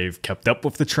if they've kept up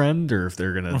with the trend, or if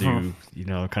they're gonna do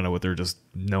kind of what they're just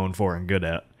known for and good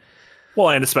at. Well,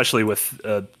 and especially with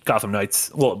Gotham Knights,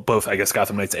 both I guess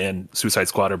Gotham Knights and Suicide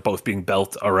Squad are both being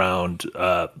built around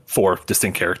 4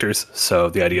 distinct characters. So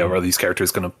the idea of are these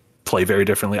characters going to play very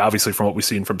differently? Obviously, from what we've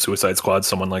seen from Suicide Squad,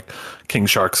 someone like King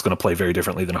Shark's going to play very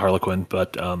differently than Harlequin.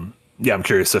 But I'm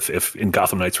curious if in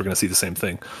Gotham Knights we're going to see the same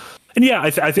thing. And I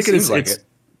think it is.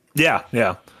 Yeah.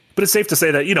 But it's safe to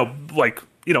say that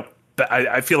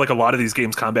I feel like a lot of these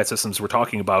games' combat systems we're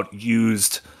talking about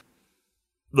used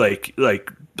like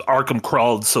Arkham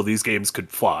crawled so these games could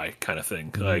fly, kind of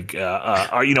thing.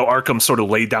 Arkham sort of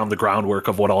laid down the groundwork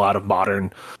of what a lot of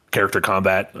modern character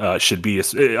combat should be,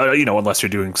 unless you're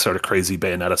doing sort of crazy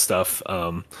Bayonetta stuff.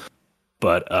 And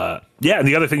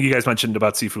the other thing you guys mentioned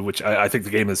about Sifu, which I think the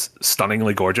game is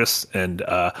stunningly gorgeous, and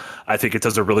I think it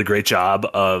does a really great job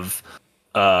of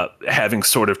having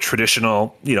sort of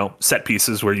traditional, set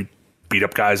pieces where you beat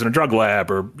up guys in a drug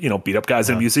lab, or beat up guys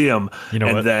in a museum,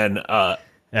 then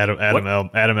Adam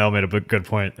L made a good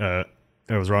point. I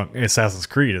was wrong. Assassin's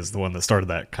Creed is the one that started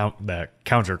that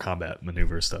counter combat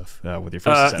maneuver stuff with your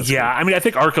first Assassin's Creed. I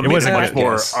think Arkham made it much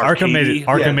more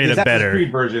Arkham made it better.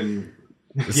 Creed version.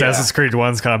 Assassin's Creed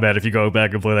 1's combat, if you go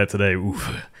back and play that today,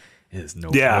 is no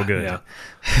good. Yeah,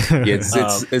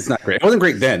 it's not great. It wasn't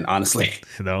great then, honestly.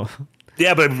 No.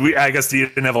 Yeah, but I guess you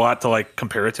didn't have a lot to like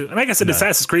compare it to. And I guess in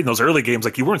Assassin's Creed in those early games,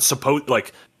 like you weren't supposed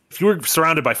if you were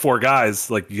surrounded by 4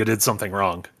 guys, like you did something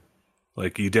wrong.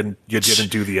 Like you didn't do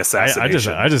the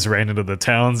assassination. I just ran into the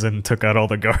towns and took out all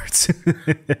the guards.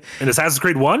 In Assassin's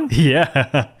Creed 1?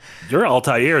 Yeah. Your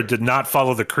Altair did not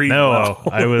follow the creed. No,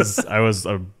 well. I was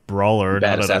a brawler,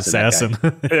 not an assassin.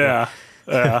 Yeah.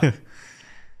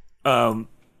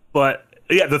 But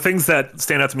yeah, the things that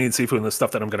stand out to me in Sifu, and the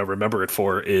stuff that I'm going to remember it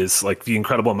for, is like the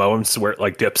incredible moments where it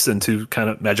like dips into kind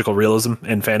of magical realism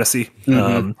and fantasy.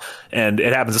 And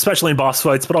it happens especially in boss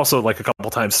fights, but also like a couple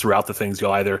times throughout the things.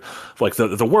 You'll either like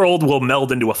the world will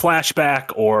meld into a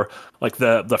flashback, or like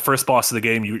the first boss of the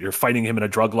game, you're fighting him in a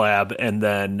drug lab, and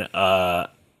then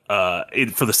for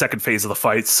the second phase of the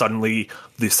fight, suddenly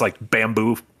this like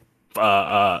bamboo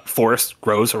forest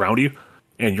grows around you,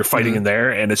 and you're fighting in there,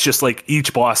 and it's just like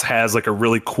each boss has like a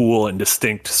really cool and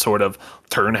distinct sort of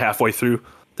turn halfway through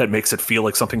that makes it feel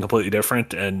like something completely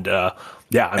different. And I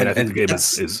think the game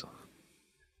is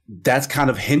that's kind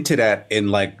of hinted at in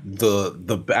like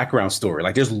the background story.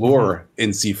 Like there's lore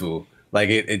in Sifu. Like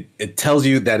it tells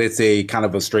you that it's a kind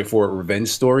of a straightforward revenge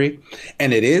story,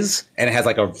 and it is, and it has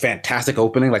like a fantastic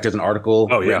opening. Like there's an article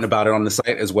written about it on the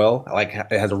site as well. Like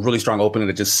it has a really strong opening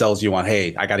that just sells you on,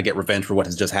 hey, I got to get revenge for what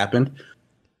has just happened.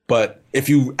 But if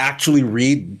you actually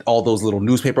read all those little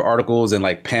newspaper articles and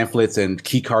like pamphlets and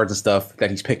key cards and stuff that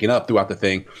he's picking up throughout the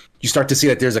thing, you start to see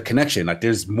that there's a connection. Like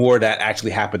there's more that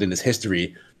actually happened in this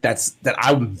history that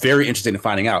I'm very interested in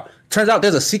finding out. Turns out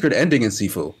there's a secret ending in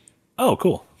Sifu. Oh,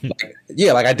 cool.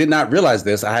 Like I did not realize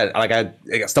this. I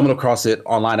stumbled across it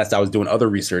online as I was doing other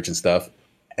research and stuff,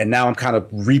 and now I'm kind of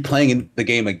replaying the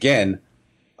game again.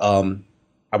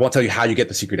 I won't tell you how you get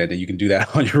the secret ending. You can do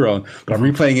that on your own. But I'm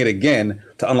replaying it again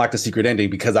to unlock the secret ending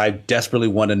because I desperately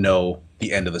want to know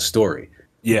the end of the story.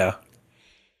 Yeah,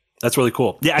 that's really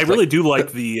cool. Yeah, I really do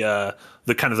like the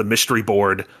kind of the mystery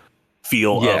board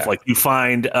feel of like you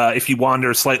find if you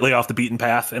wander slightly off the beaten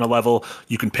path in a level,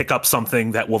 you can pick up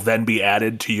something that will then be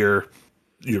added to your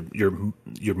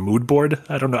mood board.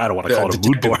 I don't know. I don't want to call it a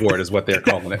mood board. Is what they're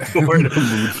calling it.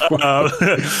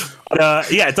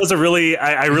 Yeah, it does a really.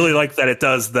 I really like that it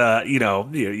does the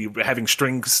you having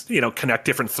strings connect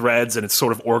different threads, and it's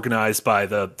sort of organized by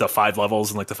the 5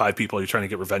 levels and like the 5 people you're trying to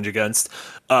get revenge against.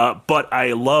 But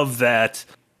I love that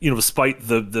despite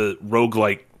the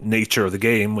roguelike nature of the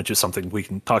game, which is something we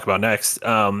can talk about next.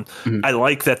 I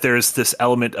like that there's this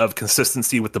element of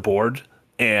consistency with the board.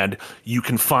 And you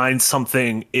can find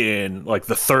something in like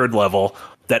the 3rd level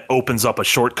that opens up a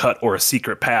shortcut or a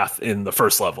secret path in the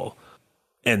 1st level.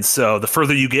 And so the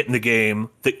further you get in the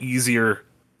game, the easier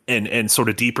and sort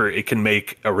of deeper it can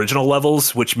make original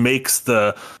levels, which makes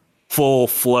the full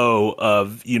flow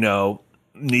of,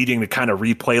 needing to kind of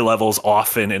replay levels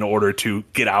often in order to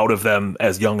get out of them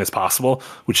as young as possible,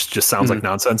 which just sounds like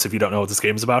nonsense if you don't know what this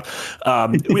game is about.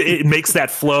 It makes that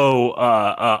flow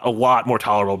a lot more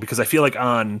tolerable, because I feel like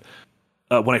when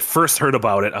I first heard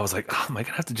about it, I was like, oh, am I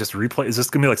gonna have to just replay? Is this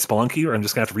gonna be like Spelunky, or I'm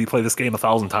just gonna have to replay this game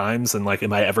 1,000 times? And like,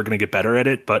 am I ever gonna get better at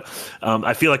it? But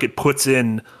I feel like it puts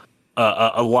in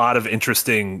a lot of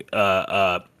interesting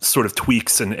sort of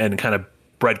tweaks and kind of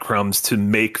breadcrumbs to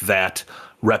make that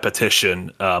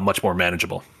repetition much more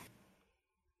manageable.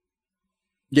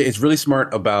 Yeah, it's really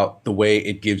smart about the way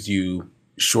it gives you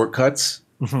shortcuts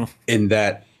in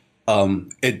that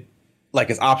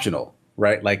it's optional,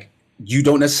 right? Like you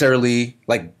don't necessarily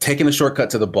like taking a shortcut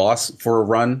to the boss for a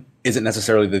run isn't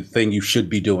necessarily the thing you should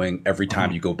be doing every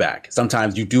time you go back.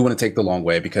 Sometimes you do want to take the long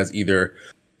way because either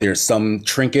there's some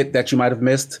trinket that you might have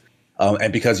missed,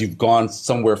 and because you've gone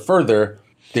somewhere further,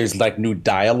 there's like new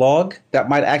dialogue that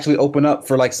might actually open up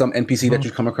for like some NPC that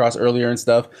you come across earlier and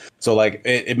stuff. So like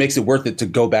it makes it worth it to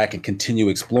go back and continue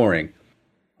exploring.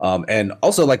 And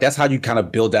also like that's how you kind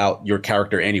of build out your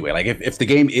character anyway. Like if the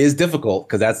game is difficult,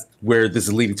 because that's where this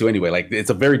is leading to anyway, like it's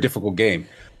a very difficult game.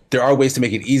 There are ways to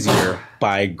make it easier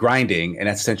by grinding, and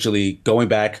that's essentially going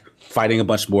back, fighting a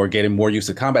bunch more, getting more used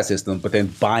to the combat system, but then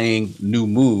buying new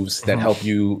moves that help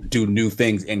you do new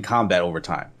things in combat over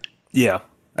time. Yeah.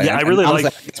 Yeah, I really like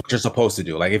that's what you're supposed to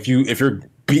do. Like if you're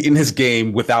beating this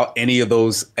game without any of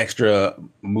those extra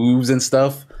moves and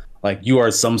stuff, like you are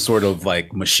some sort of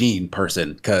like machine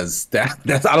person, because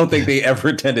that's I don't think they ever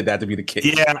intended that to be the case.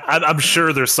 Yeah, I'm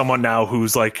sure there's someone now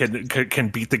who's like can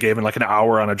beat the game in like an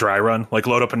hour on a dry run, like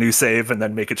load up a new save and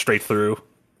then make it straight through.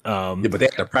 Yeah, but they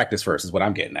have to practice first, is what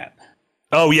I'm getting at.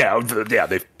 Oh yeah,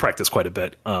 they've practiced quite a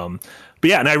bit. But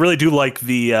yeah, and I really do like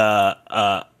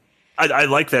the. I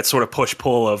like that sort of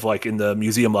push-pull of like in the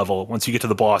museum level. Once you get to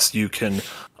the boss, you can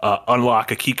unlock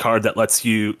a key card that lets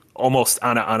you almost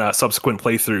on a subsequent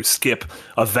playthrough skip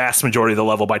a vast majority of the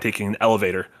level by taking an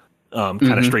elevator kind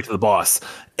of straight to the boss.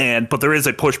 But there is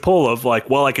a push-pull of like,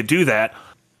 well, I could do that,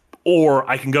 or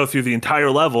I can go through the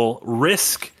entire level,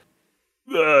 risk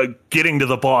getting to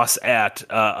the boss at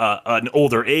an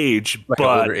older age.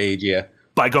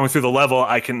 By going through the level,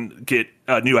 I can get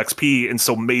new XP, and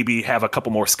so maybe have a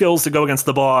couple more skills to go against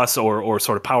the boss, or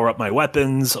sort of power up my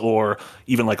weapons, or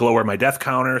even like lower my death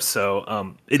counter.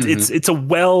 So it's a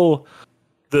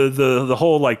the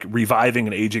whole like reviving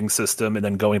and aging system, and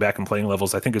then going back and playing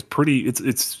levels, I think is pretty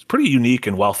unique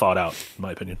and well thought out, in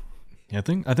my opinion. Yeah,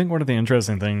 I think one of the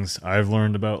interesting things I've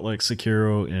learned about like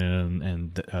Sekiro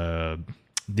and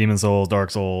Demon Souls,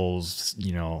 Dark Souls,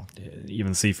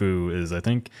 even Sifu is, I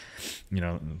think,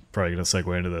 probably going to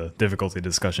segue into the difficulty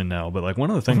discussion now, but like one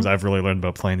of the things I've really learned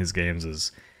about playing these games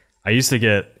is I used to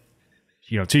get,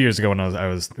 2 years ago when I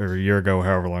was, or a year ago,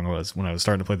 however long it was, when I was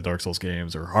starting to play the Dark Souls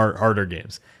games or harder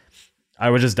games, I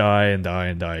would just die and die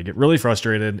and die, get really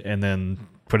frustrated, and then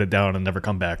put it down and never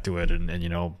come back to it. And you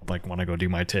know, like want to go do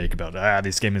my take about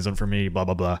this game isn't for me, blah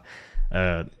blah blah.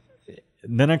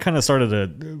 Then I kind of started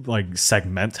to like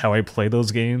segment how I play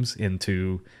those games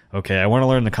into, okay, I want to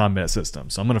learn the combat system,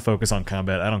 so I'm going to focus on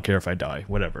combat. I don't care if I die,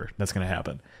 whatever, that's going to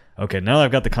happen. Okay, now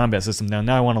I've got the combat system down.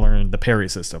 Now I want to learn the parry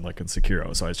system, like in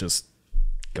Sekiro. So I just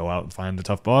go out and find the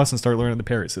tough boss and start learning the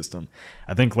parry system.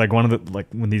 I think like one of the like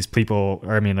when these people,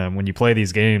 or I mean, when you play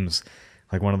these games,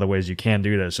 like one of the ways you can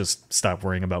do that is just stop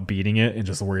worrying about beating it and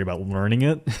just worry about learning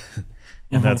it.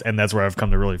 And that's where I've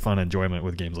come to really fun enjoyment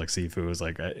with games like Sifu. Is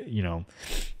like, you know,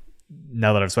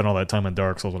 now that I've spent all that time in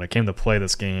Dark Souls, when I came to play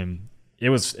this game, it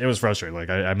was frustrating. Like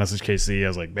I messaged KC, I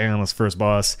was like, man, this first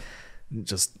boss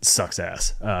just sucks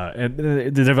ass. And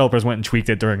the developers went and tweaked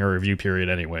it during a review period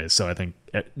anyway, so I think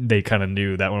they kind of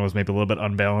knew that one was maybe a little bit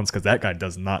unbalanced, because that guy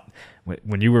does not.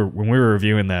 When we were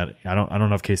reviewing that, I don't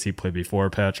know if KC played before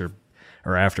patch or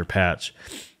after patch.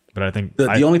 But I think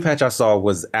the only patch I saw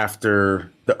was after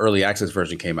the early access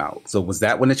version came out. So was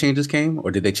that when the changes came,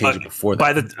 or did they change it before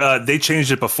that? They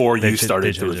changed it before you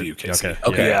started the review.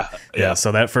 Okay. Yeah.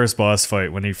 So that first boss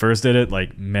fight, when he first did it,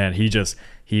 like, man,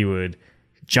 he would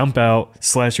jump out,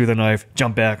 slash you with a knife,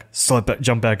 jump back,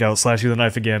 jump back out, slash you with a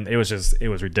knife again. It was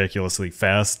ridiculously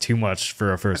fast, too much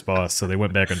for a first boss. So they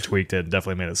went back and tweaked it, and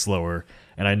definitely made it slower.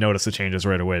 And I noticed the changes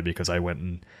right away because I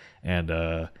went and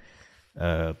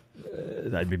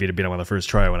I beat him on the first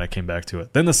try when I came back to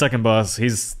it. Then the second boss,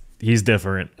 he's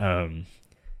different. And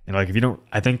like, if you don't,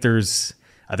 I think there's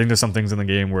some things in the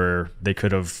game where they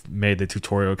could have made the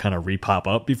tutorial kind of re-pop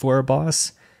up before a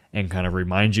boss and kind of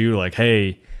remind you, like,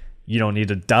 hey, you don't need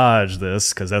to dodge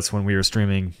this, because that's when we were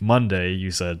streaming Monday.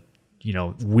 You said, you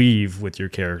know, weave with your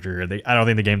character. I don't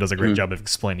think the game does a great job of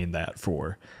explaining that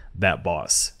for that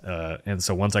boss. And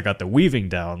so once I got the weaving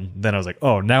down, then I was like,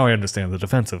 oh, now I understand the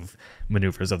defensive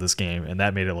maneuvers of this game, and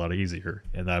that made it a lot easier.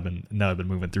 And I've been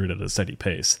moving through it at a steady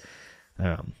pace.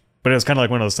 But it was kind of like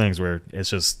one of those things where it's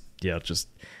just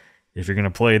if you're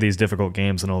gonna play these difficult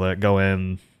games and all that, go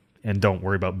in and don't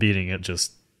worry about beating it.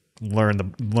 Just learn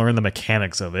the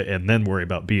mechanics of it, and then worry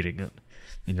about beating it.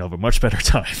 You'll have a much better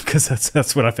time, because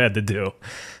that's what I've had to do.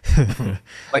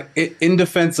 Like, in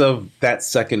defense of that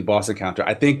second boss encounter,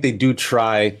 I think they do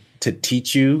try to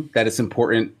teach you that it's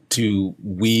important to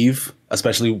weave,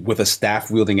 especially with a staff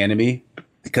wielding enemy,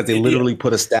 because they literally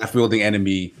put a staff wielding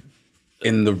enemy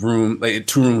in the room, like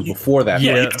 2 rooms before that.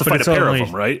 Yeah, you have to fight a pair of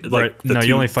them, right? Like, no,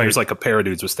 you only fight. There's like a pair of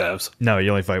dudes with staves. No, you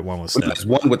only fight one with staff. There's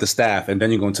one with the staff, and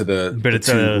then you go into the it's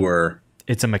two who are.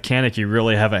 It's a mechanic you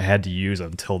really haven't had to use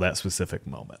until that specific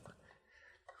moment.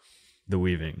 The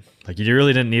weaving, like, you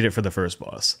really didn't need it for the first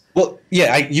boss. Well,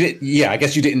 I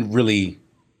guess you didn't really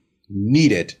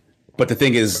need it, but the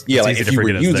thing is, like, if you were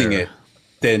using it,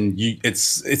 then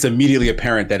it's immediately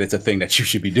apparent that it's a thing that you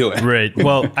should be doing. Right.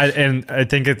 Well, I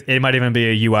think it might even be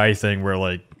a UI thing where,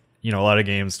 like, you know, a lot of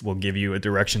games will give you a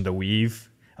direction to weave.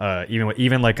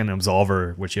 Even like an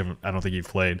Absolver, which I don't think you've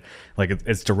played, like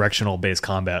it's directional based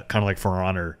combat, kind of like For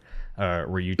Honor,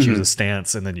 where you choose a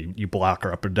stance and then you block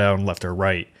or up or down, left or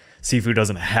right. Sifu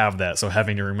doesn't have that, so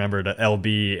having to remember to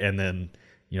LB, and then,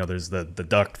 you know, there's the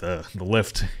duck, the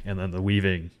lift, and then the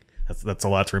weaving. That's a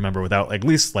lot to remember without at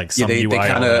least like some UI. They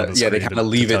kind of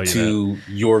leave it to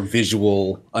your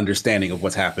visual understanding of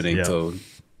what's happening. Yeah. So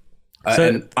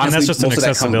and honestly, that's just an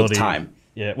accessibility time.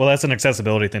 Yeah, well, that's an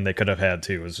accessibility thing they could have had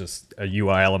too. Is just a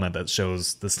UI element that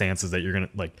shows the stances that you're gonna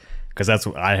like, because that's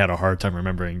what I had a hard time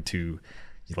remembering. You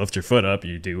lift your foot up,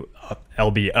 you do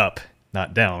LB up,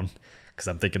 not down, because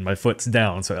I'm thinking my foot's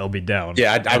down, so LB down.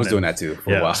 Yeah, I was doing that too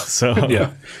for a while. So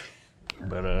yeah,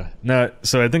 but no.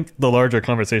 So I think the larger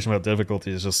conversation about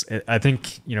difficulty is just, I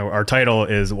think, you know, our title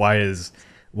is why is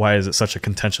it such a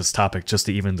contentious topic just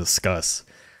to even discuss.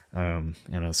 You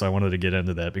know, so I wanted to get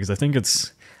into that because I think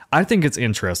it's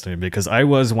interesting, because I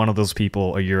was one of those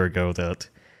people a year ago that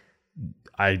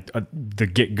the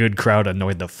get good crowd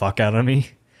annoyed the fuck out of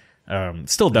me.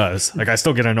 Still does. Like, I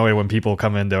still get annoyed when people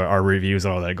come into our reviews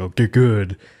and all that and go, get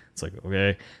good. It's like,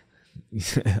 okay.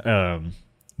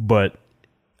 But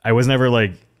I was never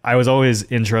like, I was always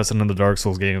interested in the Dark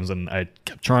Souls games, and I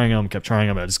kept trying them.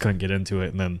 I just couldn't get into it.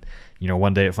 And then, you know,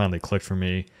 one day it finally clicked for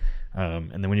me.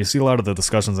 And then when you see a lot of the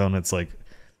discussions on it, it's like,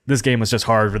 this game was just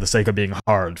hard for the sake of being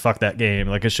hard. Fuck that game.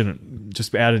 Like, it shouldn't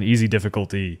just add an easy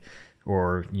difficulty,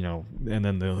 or, you know, and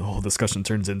then the whole discussion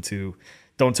turns into,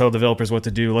 don't tell developers what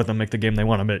to do, let them make the game they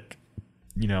want to make,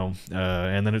 you know,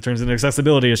 and then it turns into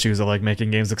accessibility issues of like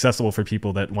making games accessible for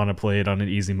people that want to play it on an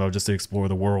easy mode just to explore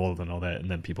the world and all that.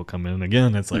 And then people come in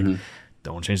again, it's like,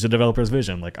 don't change the developer's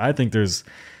vision. Like, I think there's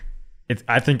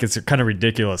I think it's kind of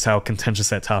ridiculous how contentious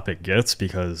that topic gets,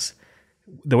 because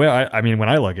the way I mean, when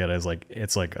I look at it, is like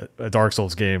it's like a Dark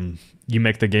Souls game. You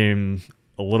make the game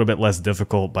a little bit less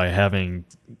difficult by having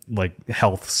like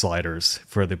health sliders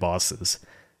for the bosses,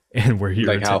 and where you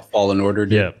like how Fallen Order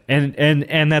did. Yeah,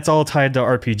 and that's all tied to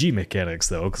RPG mechanics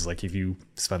though, because like if you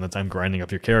spend the time grinding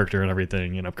up your character and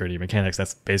everything and upgrading your mechanics,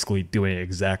 that's basically doing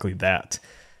exactly that.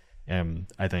 And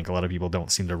I think a lot of people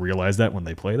don't seem to realize that when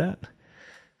they play that.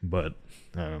 But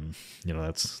you know,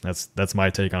 that's my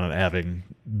take on it, having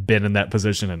been in that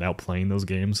position and now playing those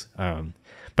games.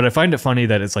 But I find it funny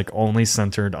that it's like only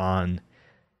centered on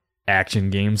action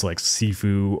games like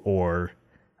Sifu or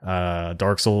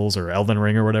Dark Souls or Elden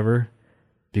Ring or whatever,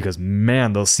 because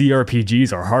man, those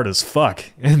CRPGs are hard as fuck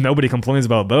and nobody complains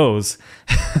about those.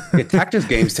 Tactics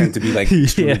games tend to be like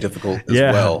extremely difficult as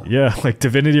well. Yeah, like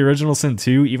Divinity Original Sin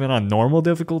 2, even on normal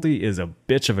difficulty, is a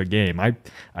bitch of a game.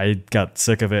 I got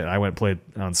sick of it. I went and played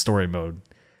on story mode,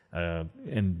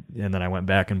 and then I went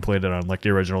back and played it on like the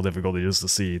original difficulty just to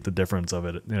see the difference of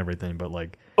it and everything.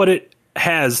 But it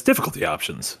has difficulty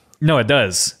options. No, it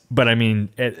does. But I mean,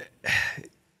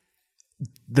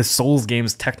 the Souls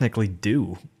games technically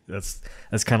do. That's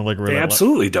kind of like they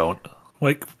absolutely don't.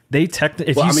 Like they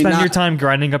if you spend your time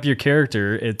grinding up your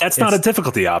character, that's not a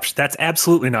difficulty option. That's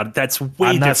absolutely not. That's way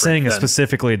different. I'm not saying it's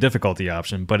specifically a difficulty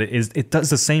option, but it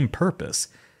does the same purpose.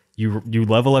 You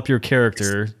level up your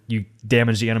character, you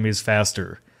damage the enemies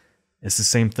faster. It's the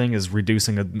same thing as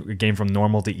reducing a game from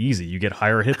normal to easy. You get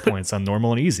higher hit points on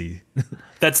normal and easy.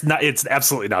 That's not. It's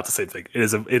absolutely not the same thing. It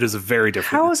is a very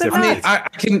different. How is it not? I mean, I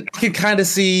can kind of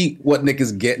see what Nick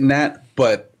is getting at,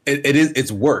 but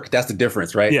it's work. That's the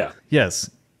difference, right? Yeah. Yes.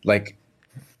 Like,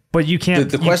 but you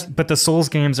can't. But the Souls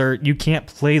games you can't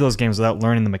play those games without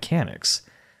learning the mechanics.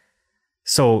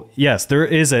 So yes, there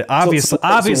is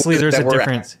obviously there's a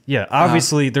difference. Yeah,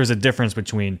 obviously there's a difference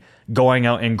between going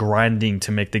out and grinding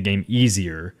to make the game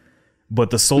easier,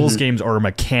 but the Souls games are a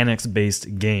mechanics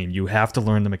based game. You have to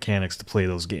learn the mechanics to play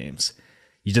those games.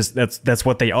 That's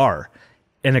what they are.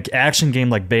 In an action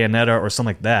game like Bayonetta or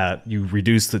something like that, you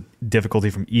reduce the difficulty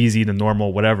from easy to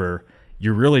normal, whatever.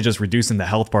 You're really just reducing the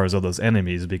health bars of those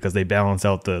enemies because they balance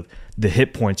out the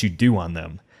hit points you do on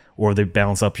them. Or they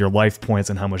balance up your life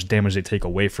points and how much damage they take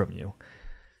away from you.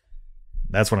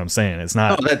 That's what I'm saying. It's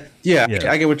not. I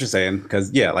get what you're saying,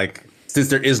 because like since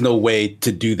there is no way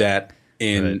to do that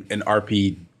in an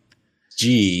RPG.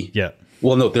 Yeah.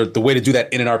 Well, no, the way to do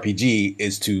that in an RPG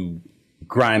is to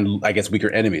grind, I guess,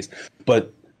 weaker enemies.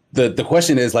 But the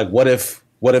question is like, what if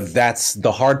that's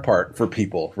the hard part for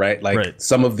people, right? Like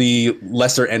some of the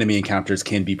lesser enemy encounters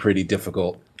can be pretty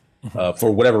difficult. For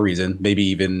whatever reason, maybe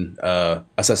even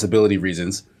accessibility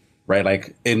reasons, right?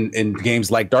 Like in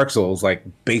games like Dark Souls, like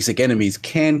basic enemies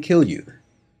can kill you,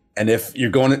 and if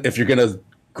you're gonna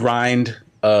grind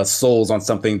souls on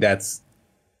something that's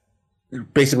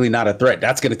basically not a threat,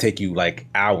 that's gonna take you like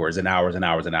hours and hours and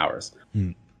hours and hours,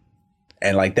 and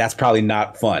like that's probably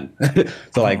not fun.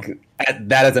 So like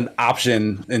that is an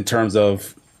option in terms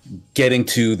of getting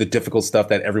to the difficult stuff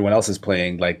that everyone else is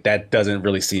playing. Like that doesn't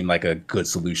really seem like a good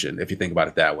solution if you think about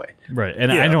it that way. Right.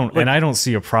 And I don't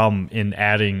see a problem in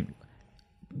adding,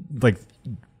 like,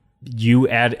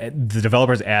 the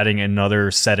developers adding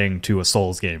another setting to a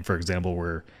Souls game, for example,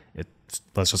 where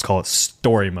let's just call it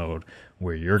story mode,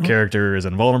 where your character is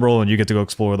invulnerable and you get to go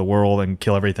explore the world and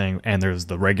kill everything, and there's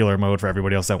the regular mode for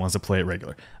everybody else that wants to play it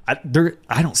regular. I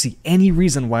don't see any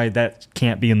reason why that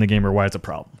can't be in the game or why it's a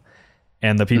problem.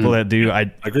 And the people that do,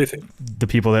 I agree with you. The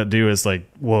people that do is like,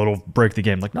 well, it'll break the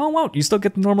game. Like, no, it won't. You still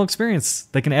get the normal experience.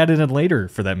 They can add it in later,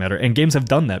 for that matter. And games have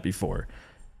done that before.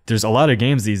 There's a lot of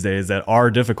games these days that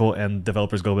are difficult, and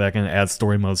developers go back and add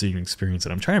story modes so you can experience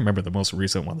it. I'm trying to remember the most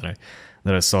recent one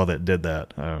that I saw that did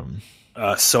that.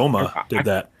 Soma did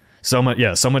that. Soma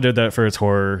did that for its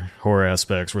horror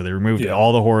aspects, where they removed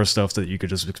all the horror stuff so that you could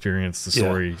just experience the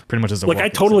story pretty much as a like. I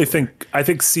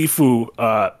think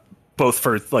Sifu. Both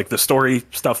for like the story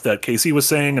stuff that Casey was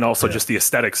saying, and also just the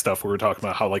aesthetic stuff where we're talking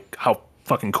about how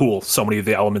fucking cool so many of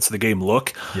the elements of the game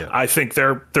look. Yeah. I think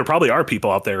there probably are people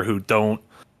out there who don't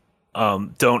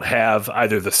have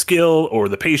either the skill or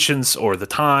the patience or the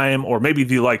time or maybe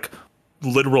the like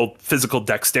literal physical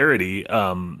dexterity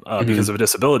because of a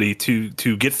disability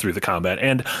to get through the combat.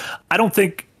 And I don't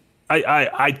think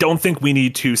we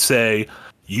need to say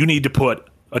you need to put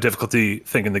a difficulty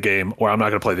thing in the game, or I'm not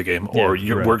going to play the game, or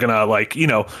we're going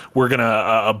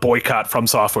to boycott From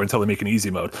Software until they make an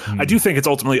easy mode. I do think it's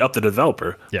ultimately up to the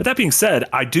developer. But that being said,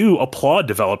 I do applaud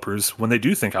developers when they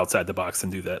do think outside the box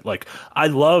and do that. Like, I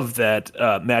love that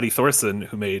Maddie Thorson,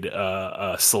 who made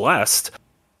Celeste,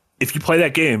 if you play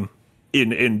that game,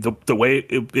 in the way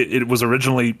it was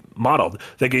originally modeled.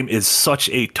 That game is such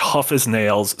a tough as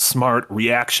nails, smart,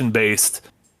 reaction based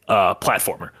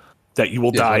platformer that you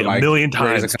will die a million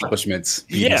times. Accomplishments.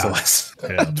 Yeah.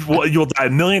 Well, you'll die a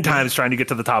million times trying to get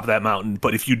to the top of that mountain.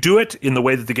 But if you do it in the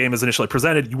way that the game is initially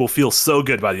presented, you will feel so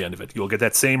good by the end of it. You'll get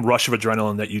that same rush of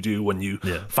adrenaline that you do when you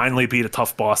finally beat a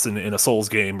tough boss in a Souls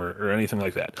game or anything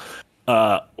like that.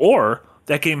 Or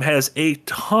that game has a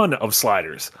ton of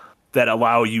sliders that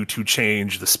allow you to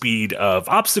change the speed of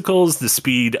obstacles, the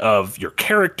speed of your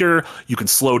character. You can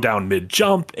slow down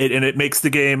mid-jump, and it makes the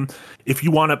game, if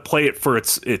you want to play it for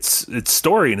its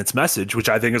story and its message, which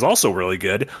I think is also really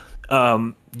good,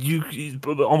 you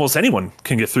almost anyone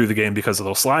can get through the game because of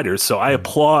those sliders. So I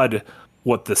applaud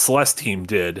what the Celeste team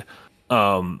did.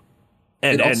 And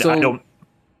I don't...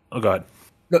 Oh, go ahead.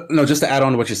 No, just to add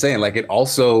on to what you're saying, like it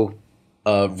also,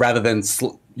 rather than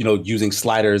using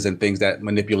sliders and things that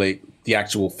manipulate the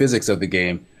actual physics of the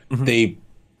game, they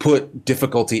put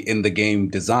difficulty in the game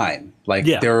design. Like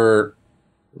there's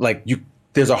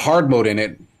a hard mode in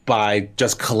it by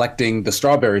just collecting the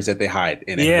strawberries that they hide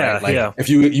in it. Right? Like if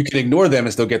you can ignore them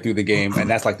and still get through the game, and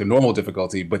that's like the normal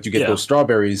difficulty, but you get those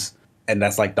strawberries, and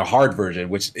that's like the hard version,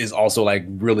 which is also like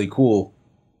really cool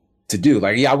to do.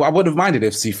 Like, I wouldn't have minded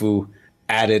if Sifu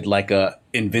added like a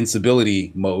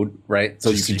invincibility mode, right?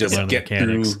 So you can just get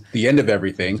through the end of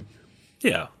everything.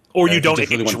 Yeah. Or you don't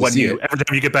age every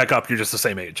time you get back up, you're just the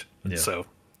same age. Yeah. So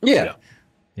yeah,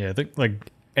 I think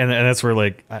like, and that's where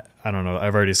like I don't know.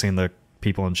 I've already seen the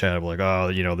people in chat like,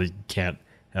 oh, they can't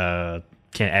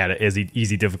add an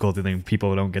easy difficulty thing.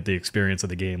 People don't get the experience of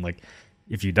the game. Like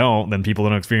if you don't, then people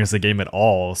don't experience the game at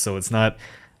all. So it's not.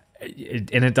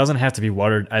 And it doesn't have to be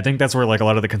watered. I think that's where like a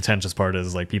lot of the contentious part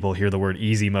is, like people hear the word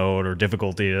easy mode or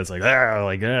difficulty. It's like,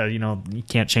 you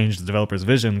can't change the developer's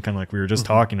vision, kind of like we were just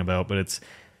talking about. But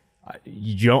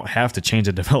you don't have to change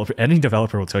the developer. Any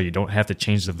developer will tell you don't have to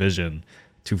change the vision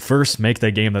to first make the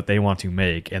game that they want to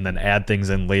make and then add things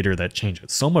in later that change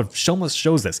it. Soma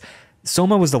shows this.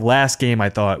 Soma was the last game I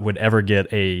thought would ever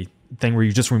get a thing where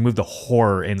you just remove the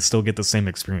horror and still get the same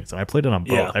experience. And I played it on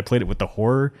both. Yeah. I played it with the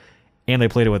horror and I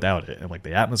played it without it, and like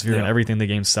the atmosphere and everything the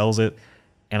game sells it.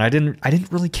 And I didn't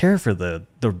really care for the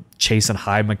chase and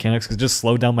hide mechanics because it just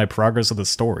slowed down my progress of the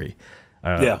story.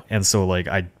 And so like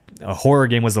a horror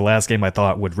game was the last game I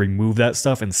thought would remove that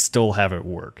stuff and still have it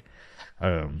work.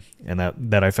 And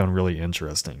that I found really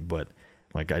interesting. But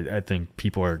like I think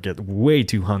people get way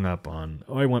too hung up on,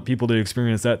 I want people to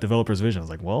experience that developer's vision. I was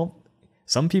like, well,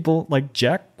 some people, like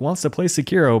Jack, wants to play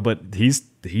Sekiro, but he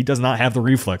does not have the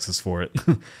reflexes for it.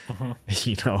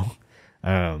 And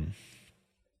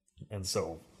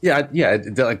so like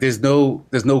there's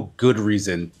no good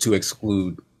reason to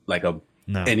exclude like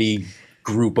any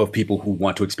group of people who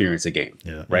want to experience a game.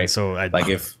 Yeah, right. And so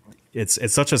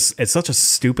it's such a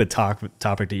stupid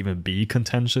topic to even be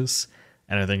contentious,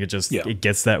 and I think it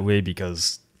gets that way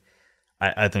because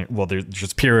I think, well, there's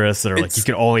just purists that are like, you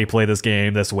can only play this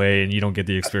game this way and you don't get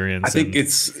the experience. I think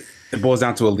it boils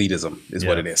down to elitism is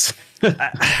what it is.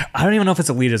 I don't even know if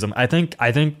it's elitism. I think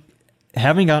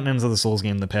having gotten into the Souls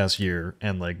game the past year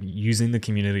and like using the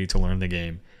community to learn the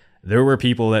game, there were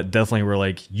people that definitely were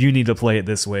like, you need to play it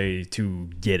this way to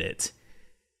get it.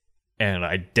 And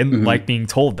I didn't like being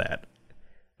told that.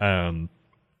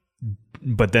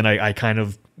 But then I kind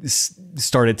of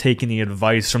started taking the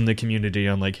advice from the community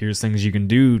on like, here's things you can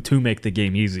do to make the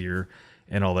game easier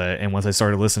and all that. And once I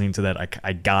started listening to that,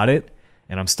 I got it.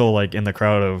 And I'm still like in the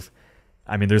crowd of,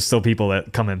 I mean, there's still people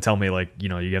that come and tell me like,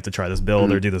 you have to try this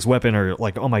build or do this weapon, or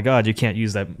like, oh my God, you can't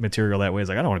use that material that way. It's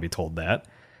like, I don't want to be told that.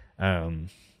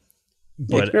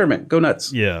 But experiment, go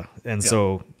nuts. Yeah. And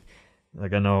so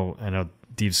like, I know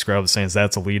Deep Scrub is saying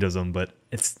that's elitism, but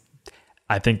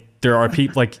I think there are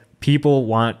people like, people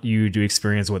want you to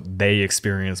experience what they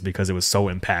experience because it was so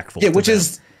impactful. Yeah, which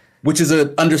is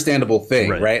an understandable thing,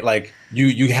 right? Like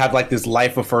you have like this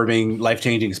life-affirming,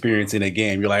 life-changing experience in a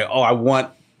game. You're like, oh, I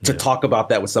want to talk about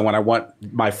that with someone. I want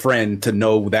my friend to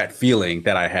know that feeling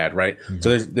that I had, right? Mm-hmm.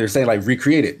 So they're saying like,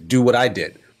 recreate it, do what I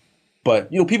did.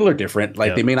 But people are different.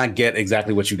 Like they may not get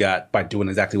exactly what you got by doing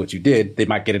exactly what you did. They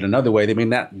might get it another way. They may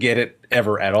not get it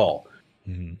ever at all.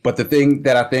 Mm-hmm. But the thing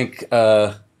that I think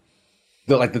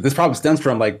this problem stems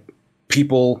from, like,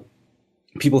 people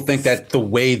think that the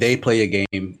way they play a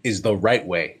game is the right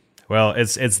way. Well,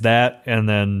 it's that, and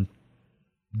then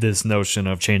this notion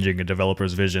of changing a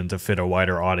developer's vision to fit a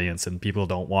wider audience, and people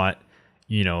don't want,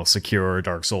 Sekiro or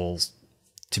Dark Souls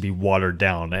to be watered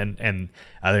down, and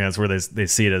I think that's where they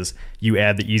see it as, you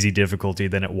add the easy difficulty,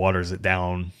 then it waters it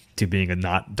down to being a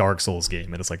not Dark Souls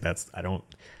game, and it's like, I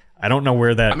I don't know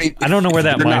where that. I don't know where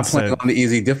that mindset. Not playing on the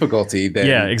easy difficulty. Then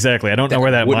yeah, exactly. I don't know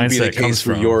where that mindset comes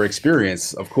from. Your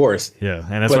experience, of course. Yeah,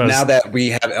 and that's but now that we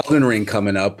have Elden Ring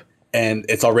coming up, and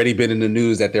it's already been in the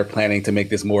news that they're planning to make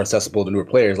this more accessible to newer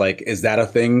players. Like, is that a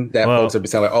thing that folks have been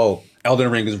saying? Like, oh,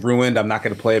 Elden Ring is ruined. I'm not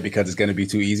going to play it because it's going to be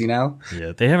too easy now.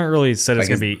 Yeah, they haven't really said it's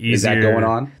going to be easier. Is that going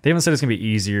on? They haven't said it's going to be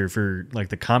easier for like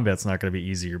the combat's not going to be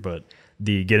easier, but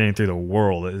the getting through the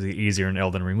world is easier in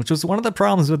Elden Ring, which was one of the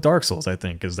problems with Dark Souls. I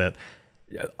think is that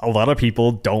a lot of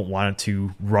people don't want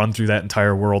to run through that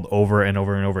entire world over and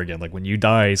over and over again. Like when you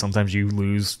die, sometimes you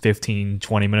lose 15,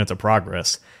 20 minutes of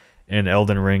progress. In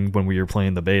Elden Ring, when we were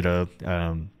playing the beta,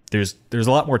 there's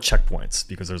a lot more checkpoints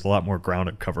because there's a lot more ground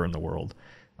to cover in the world.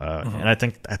 And I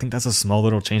think that's a small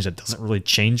little change that doesn't really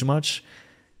change much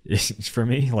for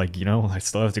me. Like, you know, I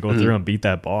still have to go through and beat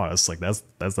that boss. Like that's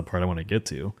the part I want to get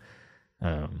to.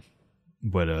 Yeah,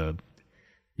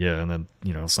 and then,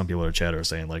 you know, some people in chat are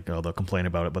saying like, oh, they'll complain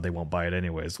about it, but they won't buy it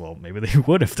anyways. Well, maybe they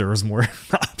would if there was more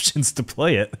options to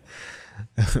play it.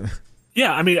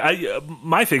 Yeah, I mean,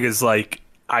 my thing is like,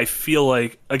 I feel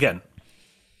like, again,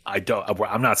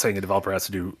 I'm not saying a developer has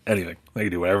to do anything. They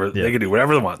can do whatever. Yeah. They can do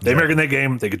whatever they want. They make their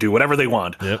game. They could do whatever they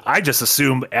want. Yep. I just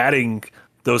assume adding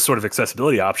those sort of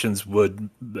accessibility options would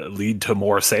lead to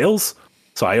more sales.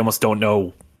 So I almost don't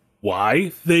know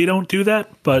why they don't do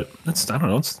that. But I don't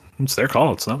know. It's their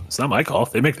call. It's not my call.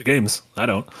 They make the games. I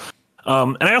don't.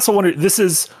 And I also wonder,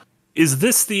 is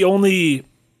this the only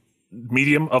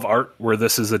medium of art where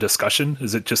this is a discussion?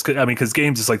 Is it just, I mean, because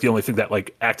games is like the only thing that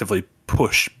like actively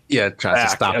push tries to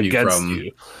stop you from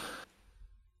you.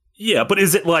 Yeah, but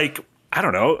is it like, I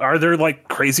don't know, are there like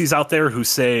crazies out there who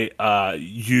say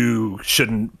you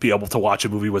shouldn't be able to watch a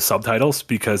movie with subtitles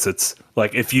because it's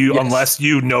like unless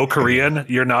you know Korean,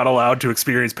 you're not allowed to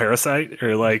experience Parasite,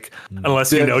 or like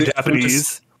unless you know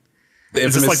Japanese? The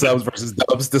infamous like subs versus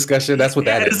dubs discussion. That's what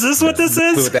that is. Is this what this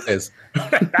is? What that is.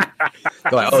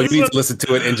 They're like, oh, you need to listen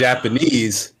to it in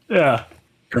Japanese. Yeah.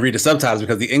 And read the subtitles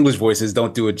because the English voices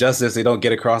don't do it justice. They don't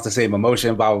get across the same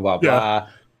emotion, blah, blah, blah, blah.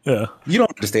 Yeah. You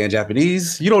don't understand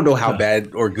Japanese. You don't know how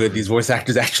bad or good these voice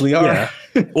actors actually are.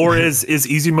 Yeah. Or is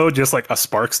easy mode just like a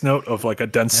Sparks note of like a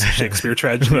dense Shakespeare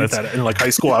tragedy that in like high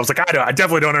school I was like, I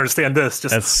definitely don't understand this.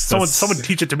 Just someone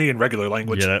teach it to me in regular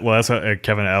language. Yeah, well, that's what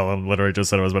Kevin Allen literally just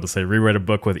said. I was about to say, rewrite a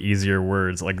book with easier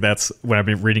words. Like that's when I've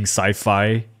been reading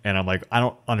sci-fi and I'm like, I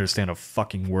don't understand a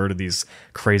fucking word of these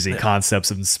crazy concepts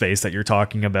in space that you're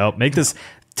talking about. Make this,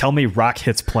 tell me rock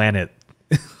hits planet.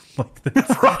 Like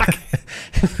this. Rock.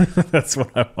 That's what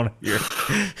I want to hear.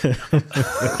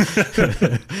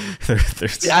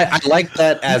 I like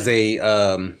that as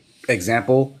a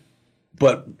example,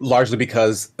 but largely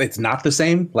because it's not the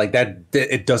same. Like that,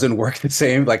 it doesn't work the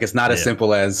same. Like it's not as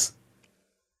simple as,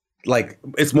 like,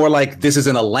 it's more like this is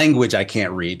in a language I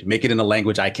can't read. Make it in a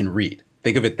language I can read.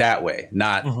 Think of it that way.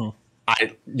 Not, you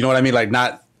know what I mean? Like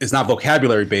it's not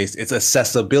vocabulary based. It's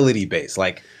accessibility based.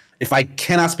 Like if I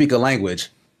cannot speak a language,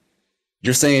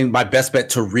 you're saying my best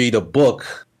bet to read a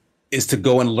book is to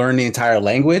go and learn the entire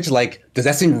language? Like, does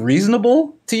that seem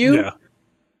reasonable to you? Yeah.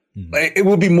 Like, it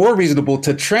would be more reasonable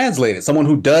to translate it. Someone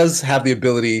who does have the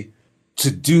ability to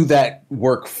do that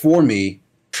work for me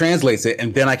translates it,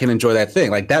 and then I can enjoy that thing.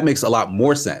 Like, that makes a lot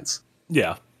more sense.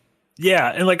 Yeah. Yeah,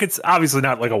 and like it's obviously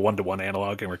not like a one-to-one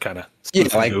analog, and we're kind of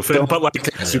goofing, but like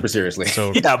take it super seriously.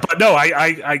 So yeah, but no,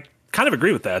 I kind of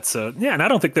agree with that. So yeah, and I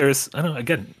don't think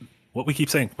again, what we keep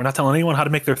saying, we're not telling anyone how to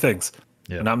make their things.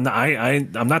 Yeah. And I'm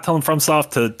not telling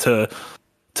FromSoft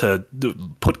to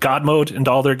put God mode into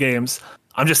all their games.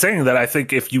 I'm just saying that I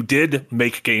think if you did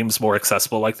make games more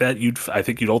accessible like that, I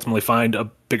think you'd ultimately find a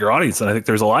bigger audience. And I think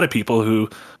there's a lot of people who,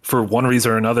 for one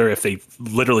reason or another, if they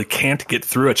literally can't get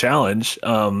through a challenge,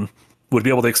 would be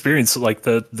able to experience like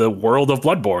the world of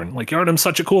Bloodborne. Like Yharnam's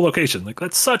such a cool location. Like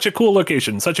that's such a cool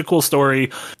location, such a cool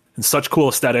story, and such cool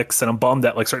aesthetics. And I'm bummed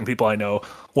that like certain people I know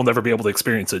will never be able to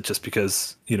experience it just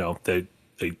because, you know, they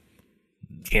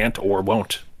can't or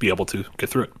won't be able to get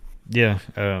through it. Yeah.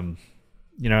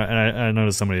 You know, and I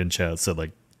noticed somebody in chat said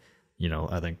like, you know,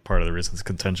 I think part of the reason it's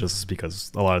contentious is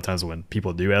because a lot of times when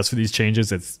people do ask for these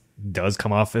changes, it does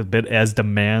come off a bit as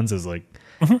demands, as like,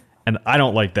 and I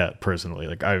don't like that personally.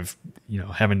 Like I've, you know,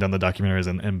 having done the documentaries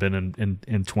and been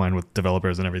entwined with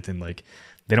developers and everything, like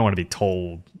they don't want to be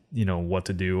told, you know, what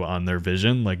to do on their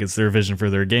vision. Like it's their vision for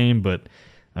their game, but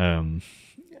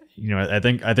you know, I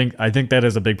think that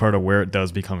is a big part of where it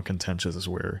does become contentious, is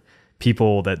where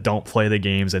people that don't play the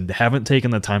games and haven't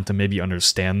taken the time to maybe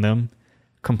understand them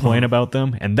complain about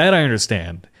them, and that I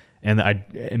understand. And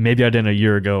maybe I didn't a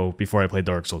year ago before I played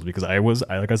Dark Souls, because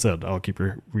like I said, I'll keep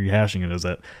rehashing it, is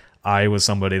that I was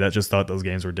somebody that just thought those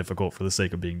games were difficult for the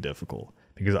sake of being difficult,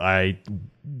 because I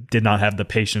did not have the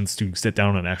patience to sit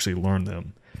down and actually learn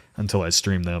them until I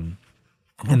streamed them,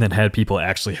 and then had people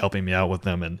actually helping me out with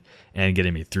them and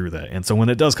getting me through that. And so when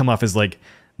it does come off as like,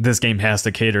 this game has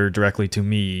to cater directly to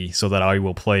me so that I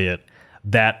will play it,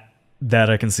 that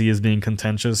I can see as being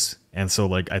contentious. And so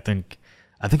like I think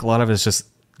a lot of it's just,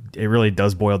 it really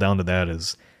does boil down to that,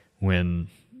 is when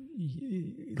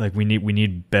like we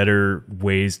need better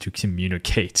ways to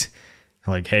communicate.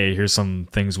 Like, hey, here's some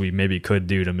things we maybe could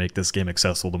do to make this game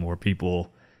accessible to more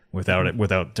people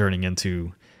without turning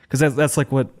into, because that's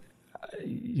like what,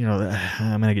 you know,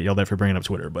 I'm gonna get yelled at for bringing up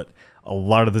Twitter, but a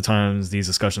lot of the times these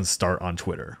discussions start on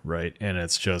Twitter, right? And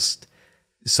it's just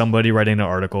somebody writing an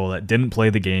article that didn't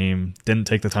play the game, didn't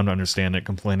take the time to understand it,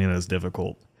 complaining that it's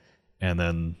difficult, and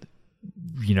then,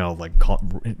 you know, like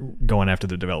going after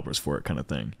the developers for it, kind of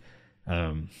thing.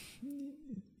 Yeah.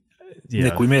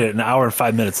 Nick, we made it an hour and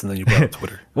 5 minutes, and then you brought up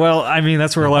Twitter. Well, I mean,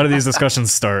 that's where a lot of these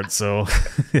discussions start. So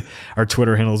our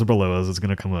Twitter handles are below us. It's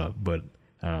going to come up, but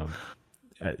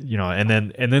you know, and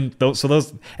then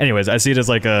those. Anyways, I see it as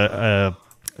like a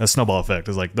snowball effect.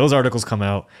 It's like those articles come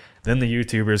out, then the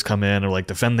YouTubers come in or like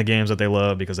defend the games that they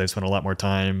love because they've spent a lot more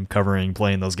time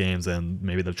playing those games than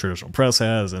maybe the traditional press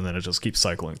has, and then it just keeps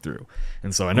cycling through.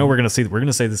 And so I know we're gonna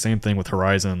say the same thing with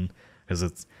Horizon, because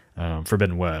it's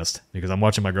Forbidden West, because I'm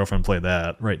watching my girlfriend play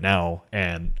that right now,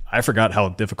 and I forgot how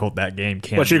difficult that game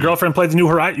can be. Your girlfriend played the new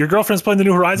Horizon? Your girlfriend's playing the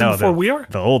new Horizon before we are?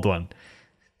 The old one.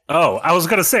 Oh, I was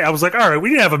gonna say, I was like, all right, we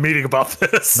didn't have a meeting about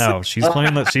this. No, she's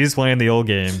playing the old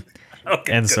game.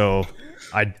 Okay, and good. So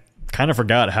I kind of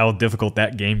forgot how difficult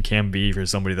that game can be for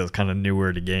somebody that's kind of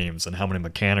newer to games, and how many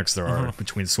mechanics there are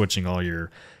between switching all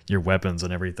your weapons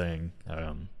and everything.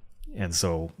 And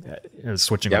so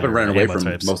switching. Yeah, I've been running away from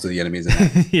most of the enemies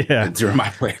in that, during my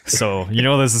play. So you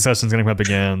know this discussion's gonna come up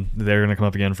again. They're gonna come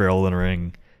up again for Elden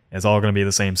Ring. It's all gonna be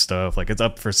the same stuff. Like, it's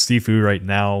up for Sifu right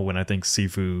now, when I think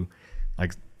Sifu,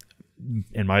 like,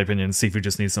 in my opinion, Sifu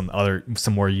just needs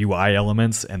some more UI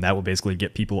elements, and that will basically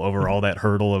get people over all that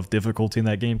hurdle of difficulty in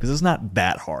that game, because it's not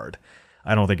that hard.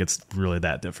 I don't think it's really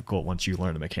that difficult once you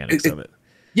learn the mechanics of it.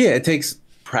 Yeah, it takes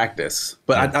practice,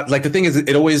 but I like, the thing is,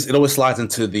 it always slides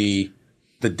into the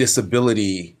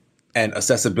disability and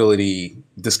accessibility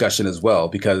discussion as well,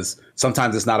 because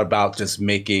sometimes it's not about just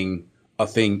making a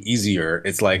thing easier.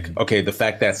 It's like, okay, the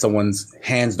fact that someone's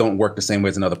hands don't work the same way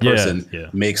as another person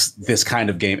makes this kind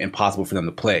of game impossible for them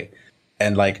to play.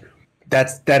 And like,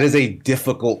 that is a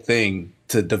difficult thing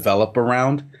to develop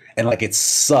around, and like, it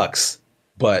sucks,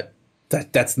 but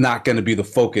that's not going to be the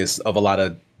focus of a lot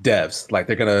of devs. Like,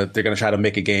 they're gonna try to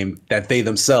make a game that they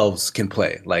themselves can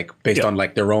play, like, based on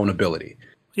like their own ability.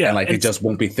 Yeah, and like, they just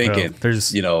won't be thinking,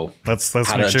 you know, let's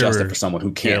how to adjust it for someone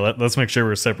who can't. Yeah, let's make sure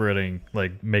we're separating,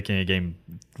 like, making a game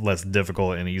less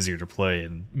difficult and easier to play,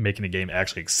 and making a game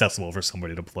actually accessible for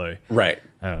somebody to play. Right.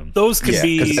 Those can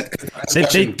be.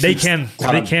 They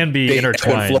can be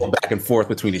intertwined. Flow back and forth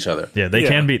between each other. Yeah, they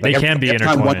can be. They can be intertwined.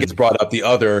 Every time one gets brought up, the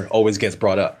other always gets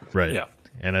brought up. Right. Yeah.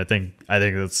 And I think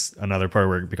that's another part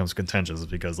where it becomes contentious, is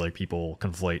because like, people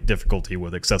conflate difficulty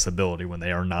with accessibility when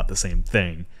they are not the same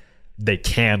thing. They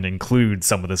can include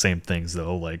some of the same things,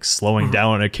 though, like slowing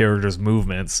down a character's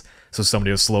movements so somebody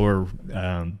with slower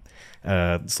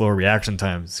reaction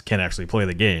times can actually play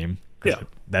the game. Yeah,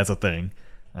 that's a thing.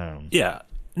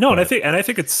 No, and I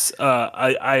think it's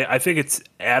I think it's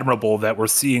admirable that we're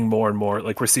seeing more and more,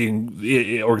 like, we're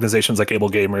seeing organizations like Able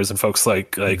Gamers and folks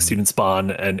like Steven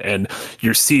Spahn, and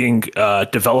you're seeing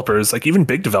developers, like even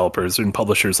big developers and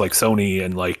publishers like Sony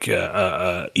and like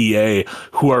EA,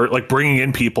 who are like bringing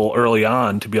in people early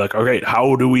on to be like, okay,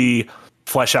 how do we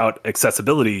flesh out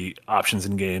accessibility options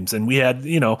in games? And we had,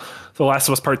 you know, The Last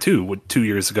of Us Part 2 2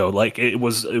 years ago. Like, it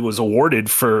was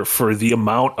awarded for the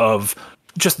amount of,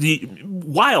 just the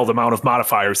wild amount of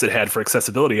modifiers it had for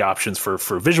accessibility options for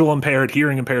visual impaired,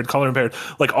 hearing impaired, color impaired,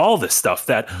 like all this stuff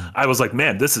that I was like,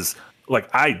 man, this is like,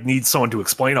 I need someone to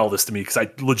explain all this to me, because I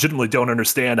legitimately don't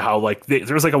understand how, like,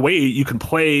 there's like a way you can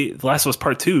play The Last of Us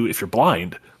Part 2 if you're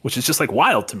blind, which is just like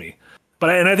wild to me. But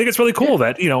I think it's really cool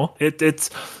that, you know, it's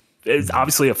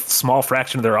obviously a small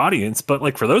fraction of their audience, but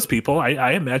like, for those people,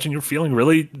 I imagine you're feeling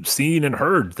really seen and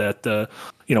heard, that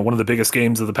you know, one of the biggest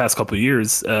games of the past couple of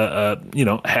years, you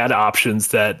know, had options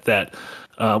that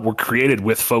were created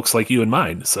with folks like you in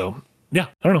mind. So yeah,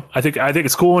 I don't know. I think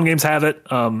it's cool when games have it.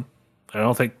 I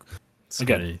don't think.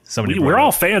 Again, we're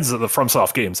all fans of the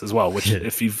FromSoft games as well, which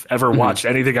if you've ever watched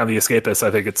anything on The Escapist,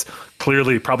 I think it's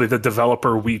clearly probably the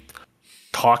developer we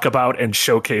talk about and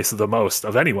showcase the most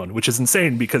of anyone, which is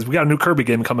insane because we got a new Kirby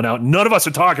game coming out. None of us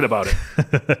are talking about it.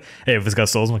 Hey, if it's got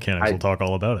Souls mechanics, we'll talk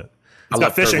all about it. It's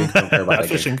got fishing.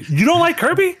 Fishing. You don't like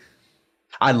Kirby?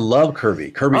 I love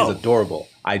Kirby. Kirby is adorable.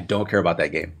 I don't care about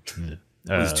that game.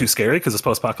 It's too scary because it's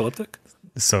post-apocalyptic.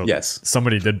 So yes,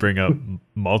 somebody did bring up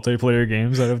multiplayer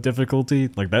games that have difficulty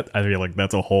like that. I feel like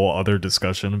that's a whole other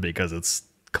discussion because it's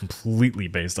completely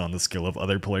based on the skill of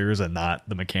other players and not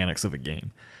the mechanics of a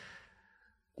game.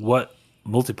 What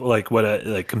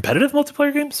competitive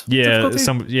multiplayer games?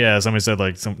 Yeah, somebody said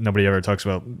like nobody ever talks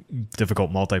about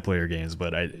difficult multiplayer games,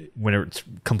 but when it's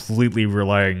completely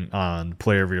relying on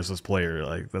player versus player,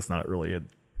 like that's not really a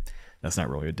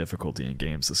difficulty in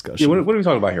games discussion. Yeah, what are we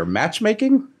talking about here?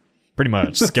 Matchmaking? Pretty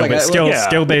much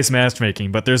skill-based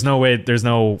matchmaking, but there's no way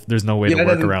to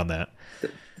work around that.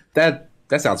 That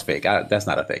sounds fake. That's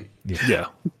not a thing. Yeah.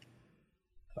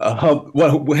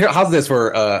 How's this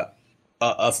for a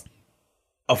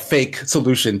fake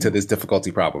solution to this difficulty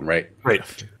problem? Right.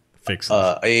 Fake.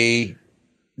 The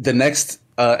next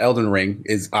Elden Ring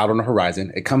is out on the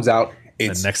horizon. It comes out.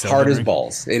 It's hard as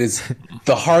balls. It is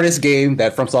the hardest game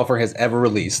that From Software has ever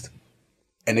released,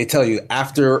 and they tell you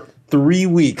after 3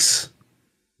 weeks,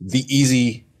 the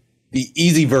easy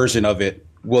version of it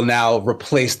will now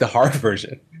replace the hard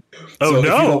version. Oh, so no! If you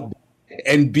don't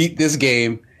and beat this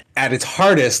game at its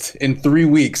hardest in 3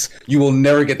 weeks, you will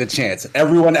never get the chance.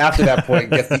 Everyone after that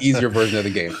point gets the easier version of the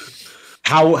game.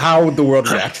 How would the world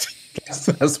react?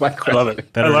 That's my question. I love it.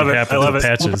 I love it.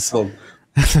 Patches.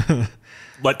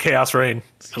 Let chaos reign.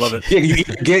 I love it. Yeah, you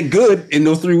either get good in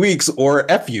those 3 weeks or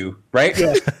F you, right?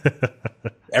 Yeah.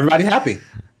 Everybody's happy.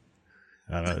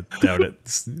 I doubt it.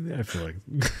 I feel like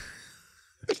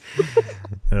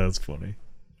that's funny.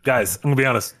 Guys, I'm gonna be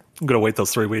honest. I'm gonna wait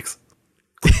those 3 weeks.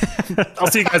 I'll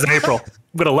see you guys in April.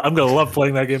 I'm gonna love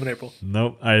playing that game in April.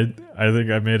 Nope. I think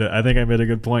I made a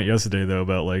good point yesterday though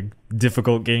about like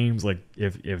difficult games. Like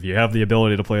if you have the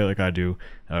ability to play it like I do,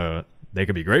 they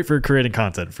could be great for creating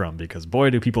content from, because boy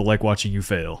do people like watching you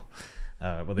fail.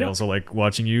 But they also like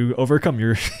watching you overcome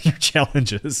your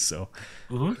challenges. So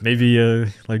maybe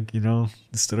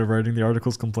instead of writing the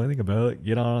articles complaining about it,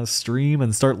 get on a stream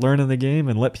and start learning the game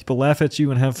and let people laugh at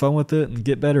you and have fun with it and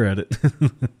get better at it.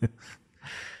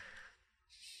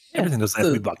 Everything doesn't have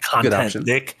to be about content,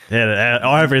 Nick. Yeah,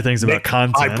 everything's about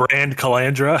content. My brand,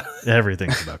 Calandra.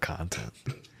 Everything's about content.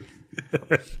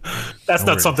 That's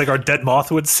not something our dead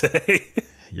moth would say.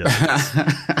 Yes.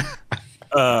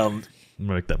 I'm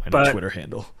gonna make that my new Twitter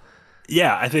handle.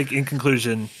 Yeah, I think in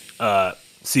conclusion,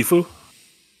 Sifu,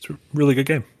 it's a really good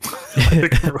game. I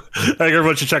think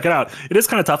everyone should check it out. It is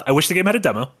kind of tough. I wish the game had a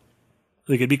demo. I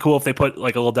think it'd be cool if they put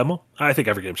like a little demo. I think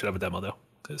every game should have a demo though,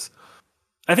 because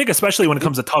I think especially when it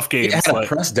comes to tough games, it had a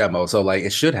press demo, so like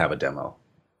it should have a demo.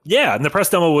 Yeah, and the press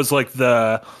demo was like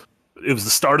it was the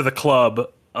start of the club,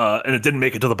 and it didn't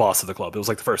make it to the boss of the club. It was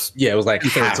like the first. Yeah, it was like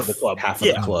half of the club. Half of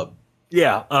the club.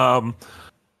 Yeah.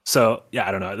 So yeah,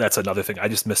 I don't know. That's another thing. I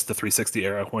just missed the 360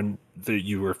 era when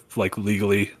you were like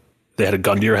legally, they had a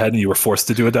gun to your head and you were forced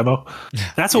to do a demo.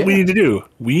 That's what we need to do.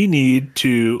 We need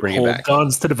to hold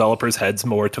guns to developers' heads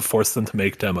more to force them to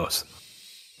make demos.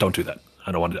 Don't do that.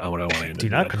 I don't want to do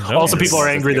that. Also, people are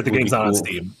angry that the game's not on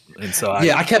Steam, and so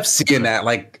I kept seeing that.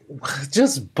 Like,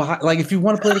 just buy. Like, if you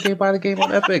want to play the game, buy the game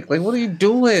on Epic. Like, what are you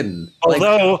doing?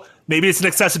 Although maybe it's an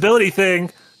accessibility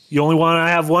thing. You only want to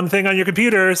have one thing on your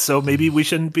computer, so maybe we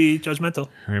shouldn't be judgmental.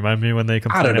 Remind me when they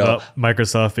complain about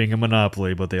Microsoft being a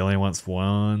monopoly, but they only want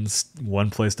one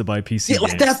place to buy PC games.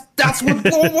 Like that's what's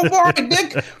going on,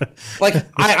 Nick. Like,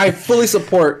 I fully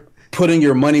support putting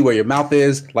your money where your mouth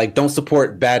is. Like, don't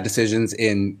support bad decisions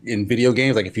in video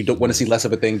games. Like, if you don't want to see less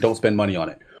of a thing, don't spend money on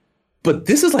it. But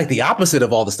this is like the opposite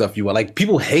of all the stuff you want. Like,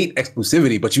 people hate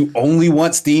exclusivity, but you only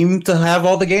want Steam to have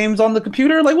all the games on the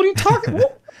computer. Like, what are you talking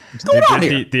about? What's going on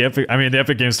here? The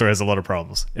Epic Game Store has a lot of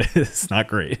problems. It's not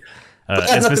great.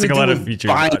 It's missing a lot of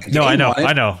features. No, I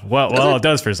know. Well, it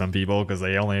does for some people because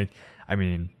they only. I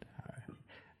mean,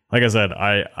 like I said,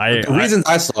 the reasons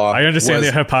I saw. I understand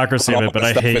the hypocrisy of it, but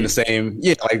I hate the same.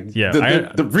 Yeah,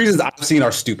 the reasons I've seen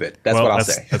are stupid. That's what I'll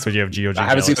say. That's what you have. GOG. I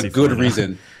haven't seen a good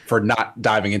reason for not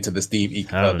diving into the Steam,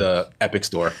 the Epic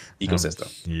Store ecosystem.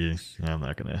 I'm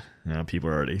not gonna. People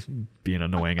are already being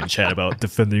annoying in chat about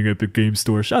defending Epic Game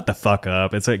Store. Shut the fuck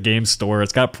up! It's a game store.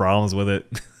 It's got problems with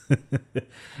it.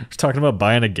 Talking about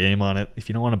buying a game on it. If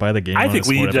you don't want to buy the game, I think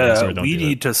we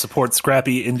need to support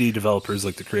scrappy indie developers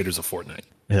like the creators of Fortnite.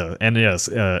 Yeah, and yes,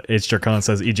 H. Khan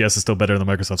says EGS is still better than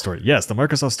the Microsoft Store. Yes, the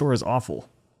Microsoft Store is awful.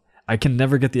 I can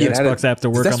never get the Xbox app to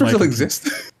work on my computer. Exist?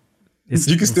 It's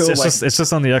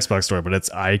just on the Xbox store,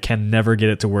 but I can never get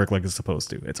it to work like it's supposed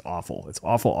to. It's awful. It's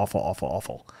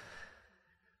awful.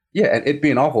 Yeah, and it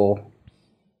being awful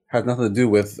has nothing to do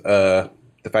with the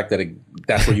fact that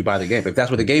that's where you buy the game. If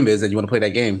that's what the game is and you want to play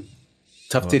that game,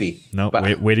 tough titty. No,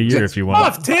 wait a year if you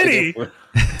want. Tough titty.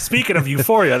 Speaking of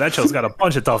Euphoria, that show's got a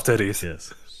bunch of tough titties.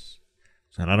 Yes.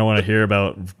 And I don't want to hear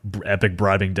about Epic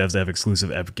bribing devs to have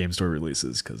exclusive Epic Game Store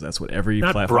releases, because that's what every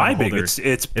platform bribing. Holder,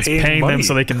 it's paying them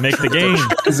so they can make the game.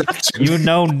 You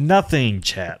know nothing,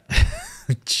 chat.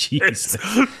 Jesus.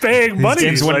 It's paying money. These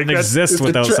games wouldn't exist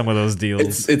without some of those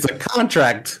deals. It's a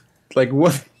contract. Like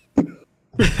what?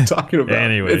 Talking about.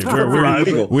 Anyway,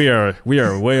 we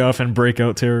are way off in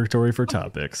breakout territory for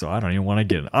topics, so I don't even want to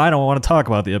get. I don't want to talk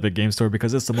about the Epic Game Store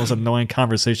because it's the most annoying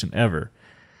conversation ever.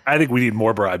 I think we need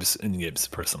more bribes in games.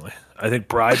 Personally, I think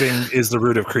bribing is the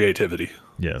root of creativity.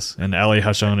 Yes, and Ali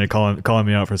Hashone calling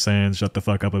me out for saying shut the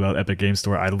fuck up about Epic Game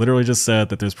Store. I literally just said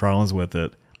that there's problems with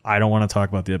it. I don't want to talk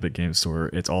about the Epic Game Store.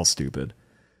 It's all stupid.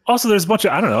 Also, there's a bunch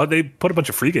of, I don't know, they put a bunch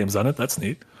of free games on it. That's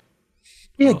neat.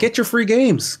 Yeah, get your free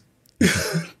games.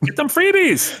 Get them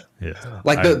freebies. Yeah.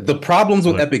 Like the problems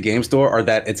with Epic Game Store are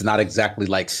that it's not exactly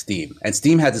like Steam, and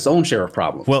Steam has its own share of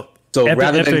problems. Well, so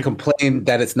rather than complain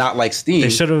that it's not like Steam,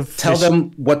 tell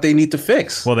them what they need to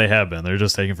fix. Well, they have been. They're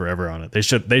just taking forever on it. They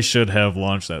should have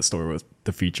launched that store with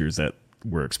the features that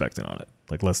we're expecting on it.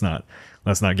 Like let's not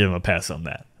give them a pass on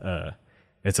that.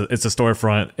 It's a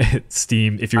storefront. It's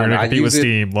Steam. If you're going to compete with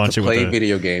Steam, launch it with play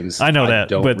video games. I know that,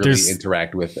 don't but really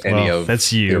interact with any of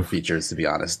their features, to be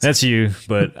honest. That's you,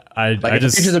 but I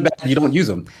just features are bad. You don't use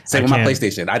them. Same with my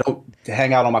PlayStation. I don't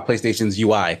hang out on my PlayStation's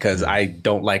UI because I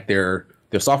don't like their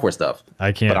software stuff.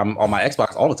 I can't. But I'm on my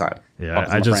Xbox all the time. Yeah,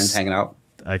 I just friends hanging out.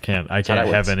 I can't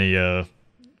have any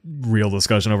real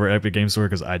discussion over Epic Game Store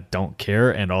because I don't care,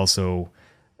 and also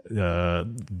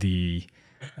the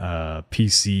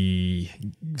PC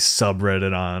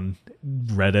subreddit on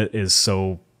Reddit is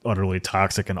so utterly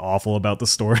toxic and awful about the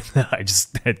store that I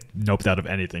just had noped out of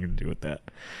anything to do with that.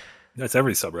 That's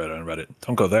every subreddit on Reddit.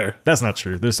 Don't go there. That's not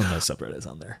true. There's some nice subreddits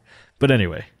on there. But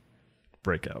anyway,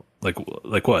 Breakout.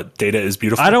 Like what? Data is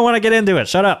beautiful. I don't want to get into it.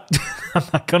 Shut up. I'm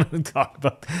not going to talk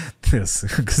about this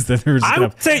because then I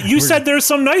would say you said there's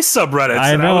some nice subreddits.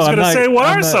 I know. I was going to say what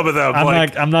are some of them?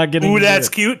 I'm not getting.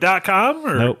 Ooh-that's-cute.com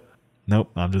or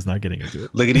Nope, I'm just not getting into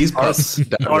it. Look at these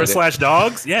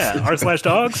r/dogs. Yeah,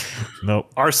 r/dogs.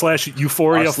 Nope.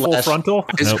 r/Euphoria full frontal.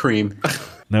 Ice cream.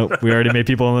 Nope. We already made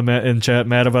people in chat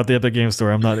mad about the Epic Game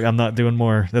Store. I'm not doing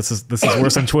more. This is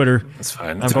worse than Twitter. That's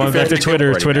fine. I'm going back to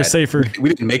Twitter. Twitter's safer. We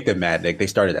didn't make them mad, Nick. They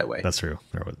started that way. That's true.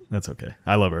 That's okay.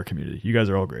 I love our community. You guys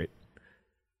are all great.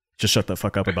 Just shut the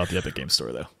fuck up about the Epic Game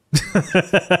Store, though.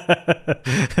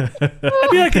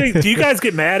 Do you guys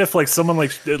get mad if someone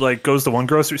goes to one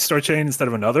grocery store chain instead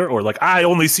of another, or I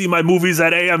only see my movies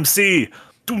at AMC?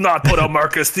 Do not put a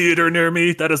Marcus Theater near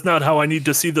me. That is not how I need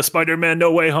to see the Spider-Man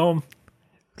No Way Home.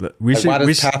 Why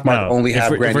does Pathmark only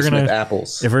have Granny Smith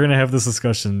apples? If we're gonna have this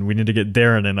discussion, we need to get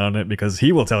Darren in on it because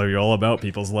he will tell you all about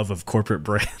people's love of corporate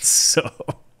brands. So.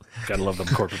 Gotta love them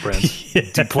corporate brands. Yeah.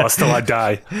 D+ till I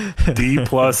die. D+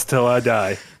 till I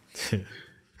die.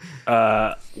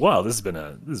 Well, this has been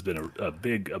a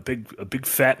big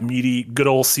fat meaty good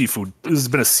old seafood. This has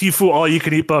been a Sifu all you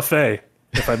can eat buffet,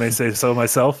 if I may say so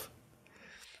myself.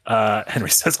 Henry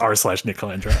says r/Nick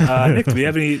Calandra. Nick, do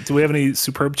we have any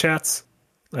superb chats?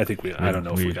 I think I don't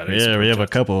know if we got any. Yeah, we have chats.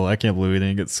 a couple. I can't believe we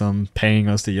didn't get some paying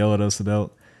us to yell at us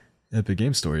about Epic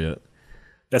Game Store yet.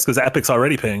 That's because Epic's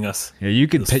already paying us. Yeah, you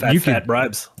could fat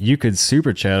bribes. You could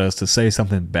super chat us to say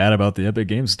something bad about the Epic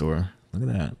Game Store. Look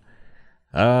at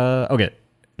that. Okay.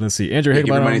 Let's see. Andrew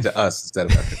Higginbottom. Give money to us instead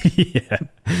of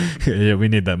Epic. Yeah, we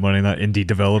need that money, not indie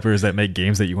developers that make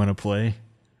games that you want to play.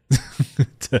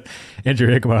 Andrew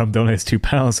Higginbottom donates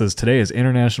 £2. Says today is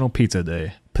International Pizza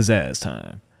Day. Pizzazz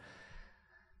time.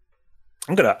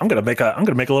 I'm gonna make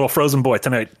a little frozen boy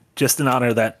tonight, just in honor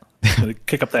of that. I'm gonna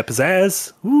kick up that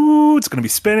pizzazz. Ooh, it's gonna be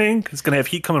spinning. It's gonna have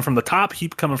heat coming from the top,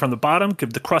 heat coming from the bottom.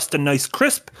 Give the crust a nice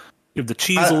crisp. Give the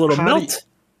cheese a little melt.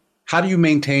 How do you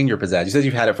maintain your pizzazz? You said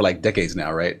you've had it for decades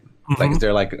now, right? Mm-hmm. Is there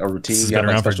a routine? You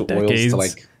have special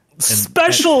oils to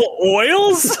special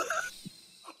oils?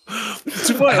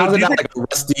 How's it not a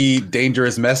rusty,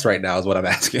 dangerous mess right now? Is what I'm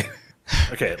asking.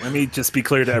 Okay, let me just be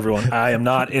clear to everyone. I am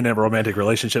not in a romantic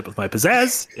relationship with my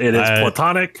pizzazz. It is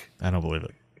platonic. I don't believe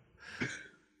it.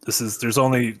 There's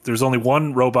only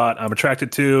one robot I'm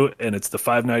attracted to, and it's the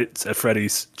Five Nights at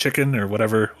Freddy's chicken or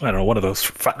whatever. I don't know, one of those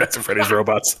Five Nights at Freddy's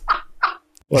robots.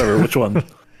 Whatever, which one?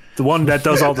 The one that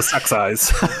does all the sex eyes.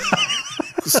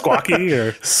 Squawky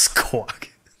or Squawk.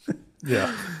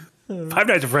 Yeah. Five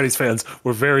Nights at Freddy's fans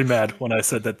were very mad when I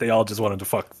said that they all just wanted to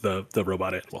fuck the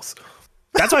robot animals.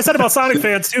 That's what I said about Sonic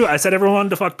fans too. I said everyone wanted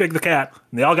to fuck Big the Cat,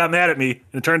 and they all got mad at me,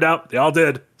 and it turned out they all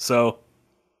did. So,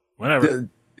 whatever.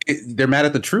 They're mad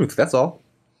at the truth. That's all.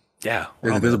 Yeah,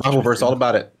 there's a Bible verse all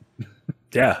about it.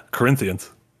 Yeah, Corinthians.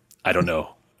 I don't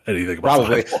know anything about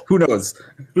Probably. Who knows?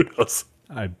 Who knows?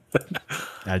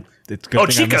 It's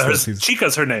good.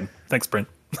 Chica's her name. Thanks, Brent.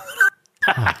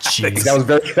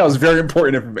 That was very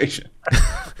important information.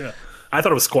 Yeah. I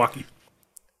thought it was Squawky.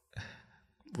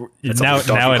 Now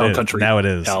it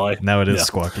is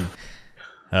Squawky.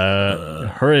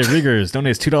 Hooray Riggers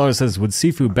donates $2, says, would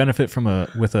Sifu benefit from a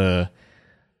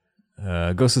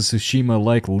Ghost of Tsushima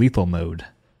like lethal mode?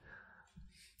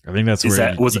 I think that's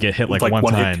where you get hit like one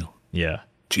time. Hit? Yeah.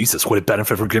 Jesus, would it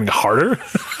benefit from getting harder?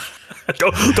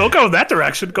 don't go in that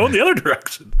direction. Go in the other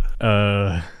direction.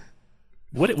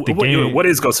 What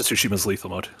is Ghost of Tsushima's lethal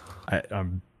mode?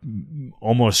 I'm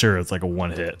almost sure it's like a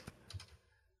one hit.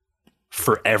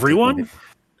 For everyone?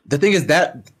 The thing is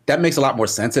that makes a lot more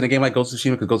sense in a game like Ghost of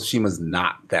Tsushima because Ghost of Tsushima is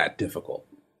not that difficult.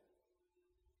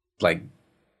 Like,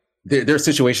 there are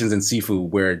situations in Sifu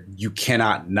where you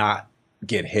cannot not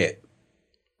get hit.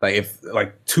 Like, if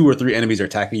like 2 or 3 enemies are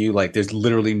attacking you, like there's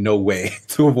literally no way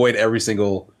to avoid every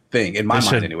single thing in my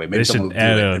mind anyway. Maybe someone will do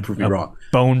it and prove me wrong.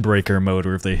 Bone breaker mode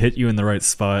where if they hit you in the right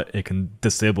spot, it can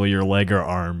disable your leg or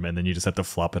arm, and then you just have to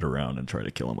flop it around and try to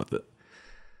kill them with it.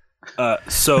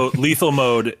 So lethal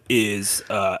mode is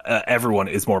everyone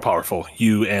is more powerful,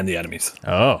 you and the enemies.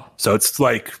 Oh, so it's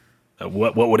like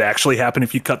what would actually happen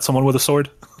if you cut someone with a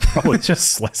sword? Probably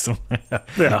just slice them.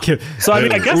 Yeah. So I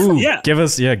mean, I guess give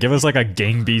us like a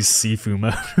Gang Beast Sifu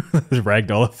mode with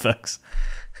ragdoll effects.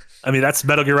 I mean, that's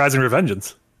Metal Gear Rising: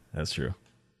 Revengeance. That's true.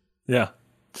 Yeah,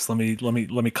 just let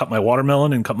me cut my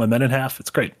watermelon and cut my men in half. It's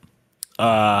great.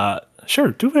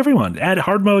 Sure, do whatever you want. Add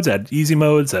hard modes, add easy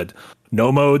modes, add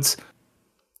no modes.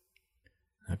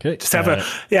 Okay. Just have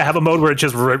a mode where it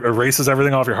just erases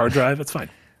everything off your hard drive. It's fine.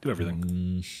 Do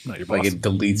everything. Not your boss. Like it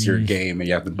deletes your game and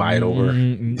you have to buy it over.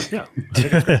 Yeah.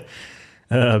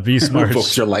 B Smart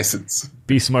revokes your license.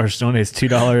 B Smart donates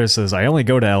 $2. Says I only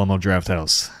go to Alamo Draft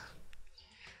House.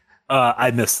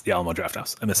 I miss the Alamo Draft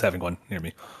House. I miss having one near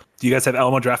me. Do you guys have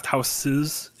Alamo Draft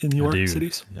Houses in your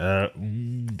cities?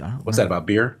 What's that about?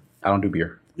 Beer? I don't do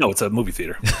beer. No, it's a movie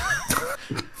theater.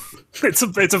 It's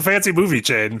a fancy movie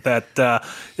chain that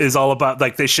is all about,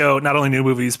 like, they show not only new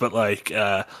movies, but like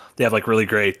they have like really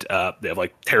great. They have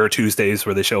like Terror Tuesdays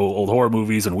where they show old horror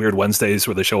movies, and Weird Wednesdays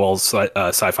where they show all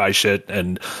sci-fi shit.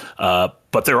 And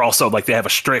but they're also like they have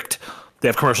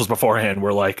commercials beforehand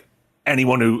where like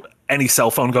any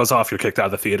cell phone goes off, you're kicked out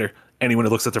of the theater. Anyone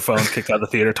who looks at their phone, kicked out of the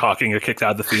theater. Talking, you're kicked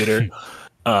out of the theater.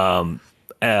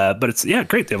 But it's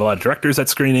great. They have a lot of directors at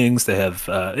screenings. They have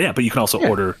but you can also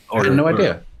order. I had no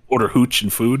idea. Order hooch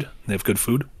and food. They have good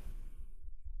food.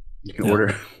 You can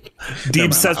order.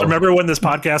 Deeb says, remember when this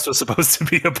podcast was supposed to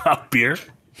be about beer?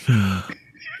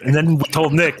 And then we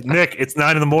told Nick, it's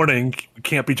 9 a.m. We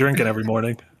can't be drinking every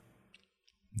morning.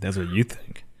 That's what you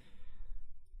think.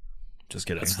 Just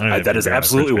kidding. That is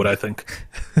absolutely what I think.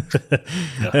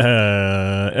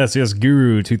 SES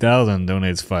Guru 2000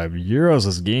 donates €5.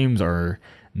 As games are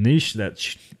niche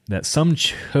that some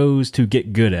chose to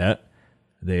get good at.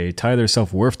 They tie their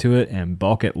self-worth to it and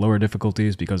balk at lower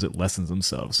difficulties because it lessens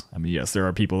themselves. I mean, yes, there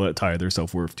are people that tie their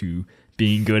self-worth to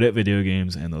being good at video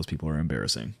games, and those people are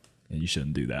embarrassing, and you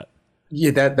shouldn't do that.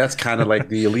 Yeah, that's kind of like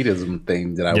the elitism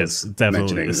thing that I was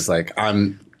mentioning. It's like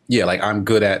I'm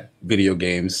good at video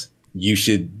games. You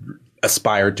should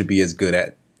aspire to be as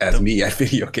good as me at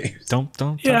video games. Don't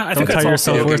tie your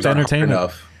self-worth to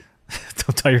entertainment.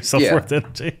 Don't tie yourself worth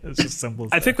entertainment. It's just simple.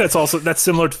 I think that's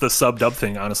similar to the sub-dub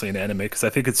thing, honestly, in anime, because I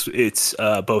think it's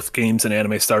both games and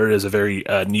anime started as a very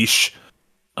niche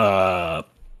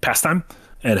pastime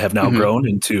and have now grown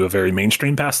into a very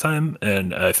mainstream pastime.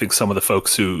 And I think some of the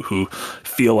folks who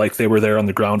feel like they were there on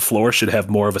the ground floor should have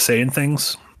more of a say in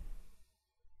things.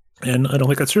 And I don't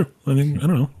think that's true. I mean, I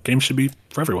don't know. Games should be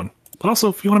for everyone. But also,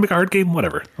 if you want to make a hard game,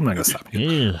 whatever. I'm not going to stop you.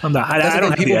 Yeah. I'm not. I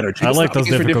don't have the energy. I like those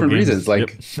for different games. reasons.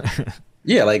 Like,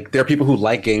 like there are people who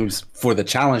like games for the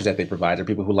challenge that they provide. There are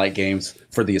people who like games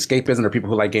for the escapism. There are people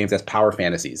who like games as power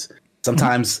fantasies.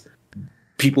 Sometimes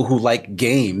people who like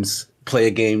games play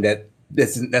a game that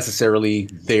isn't necessarily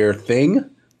their thing,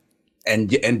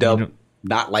 and you end up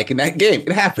not liking that game.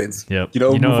 It happens. Yep.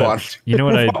 Move on. You know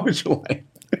what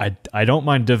I don't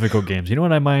mind difficult games. You know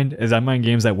what I mind is I mind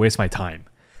games that waste my time.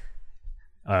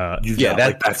 You do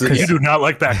not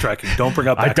like backtracking. Don't bring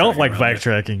up backtracking. I don't like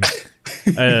backtracking.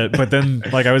 But then,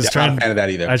 like, I was trying. I'm not a fan of that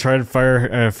either. I tried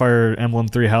Fire Emblem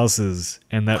Three Houses,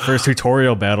 and that first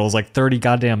tutorial battle is like 30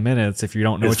 goddamn minutes if you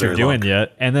don't know what you're doing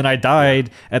yet. And then I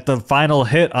died at the final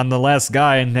hit on the last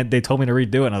guy, and they told me to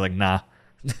redo it. And I was like, nah,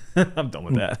 I'm done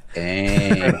with that.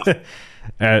 Dang.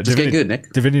 Just get good,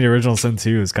 Nick. Divinity Original Sin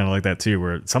 2 is kind of like that too,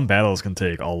 where some battles can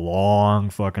take a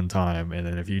long fucking time, and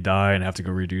then if you die and have to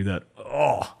go redo that,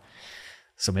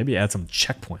 so maybe add some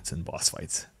checkpoints in boss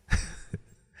fights.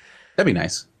 That'd be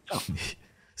nice.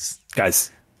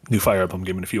 Guys, new Fire Emblem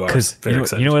game in a few hours.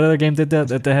 You know what other game did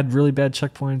that had really bad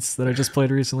checkpoints that I just played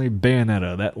recently?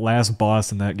 Bayonetta, that last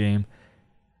boss in that game.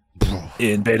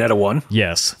 In Bayonetta 1?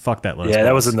 Yes. Fuck that last boss. Yeah,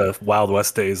 that was in the Wild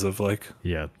West days of like,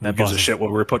 that gives a shit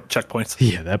when we were putting checkpoints.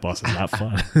 Yeah, that boss is not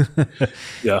fun.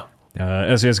 Yeah.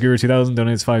 SES Guru 2000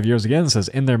 donates 5 years again, says,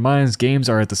 in their minds, games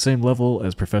are at the same level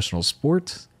as professional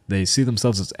sport. They see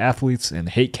themselves as athletes and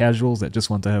hate casuals that just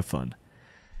want to have fun.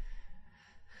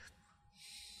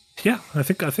 Yeah, I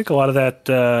think a lot of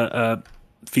that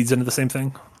feeds into the same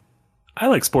thing. I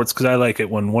like sports because I like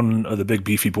it when one of the big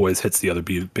beefy boys hits the other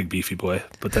big beefy boy,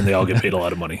 but then they all get paid a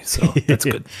lot of money, so that's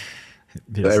good.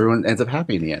 Yes. So everyone ends up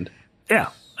happy in the end. Yeah,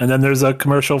 and then there's a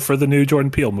commercial for the new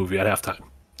Jordan Peele movie at halftime,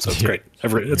 so it's great.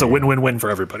 It's a win-win-win for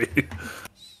everybody.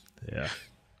 Yeah.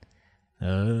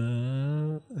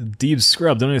 Deep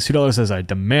Scrub donates $2, says, I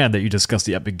demand that you discuss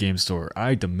the Epic Game Store.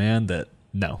 I demand that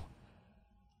no.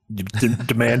 You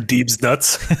demand Deeb's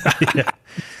nuts.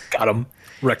 Got him.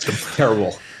 Wrecked him.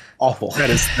 Terrible. Awful. That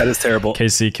is terrible.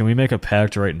 Casey, can we make a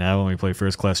pact right now when we play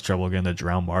First Class Trouble again to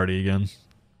drown Marty again?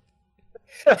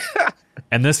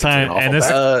 And this time,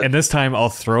 this time, I'll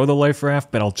throw the life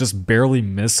raft, but I'll just barely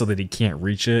miss so that he can't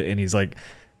reach it, and he's like,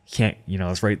 can't,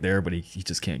 it's right there, but he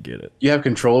just can't get it. You have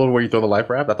control over where you throw the life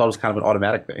raft? I thought it was kind of an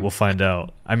automatic thing. We'll find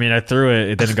out. I mean, I threw it;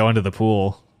 it didn't go into the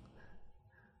pool.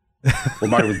 Well,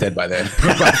 Marty was dead by then.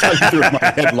 I thought you threw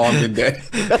my head long been dead.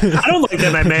 I don't like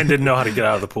that my man didn't know how to get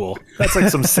out of the pool. That's like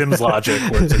some Sims logic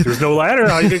where it's like, there's no ladder,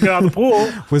 how you can get out of the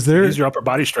pool? Was there? Use your upper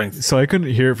body strength. So I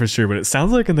couldn't hear it for sure, but it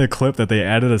sounds like in the clip that they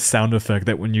added a sound effect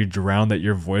that when you drown, that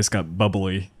your voice got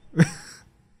bubbly. I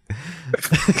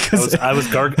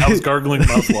was gargling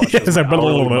mouthwash. Yes, I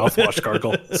mouthwash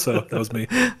gargle. So that was me.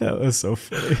 That was so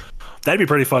funny. That'd be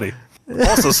pretty funny.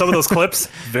 Also, some of those clips,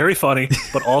 very funny,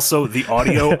 but also the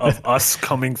audio of us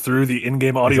coming through the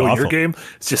in-game audio in your game,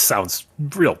 it just sounds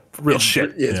real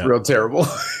shit. It's real terrible.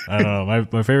 I don't know.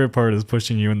 My favorite part is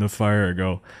pushing you in the fire and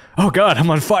go, oh God, I'm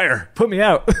on fire. Put me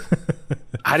out.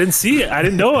 I didn't see it. I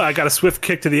didn't know I got a swift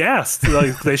kick to the ass.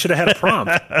 Like, they should have had a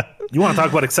prompt. You want to talk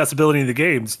about accessibility in the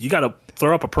games, you got to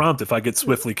throw up a prompt if I get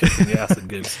swiftly kicked in the ass in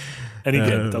games. Any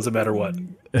game, it doesn't matter what.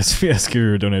 SPS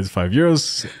Guru donates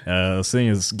 €5. Saying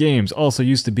as games also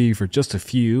used to be for just a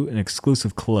few, an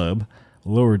exclusive club.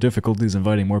 Lower difficulties,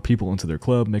 inviting more people into their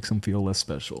club makes them feel less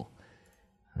special.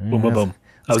 Boom, boom, boom.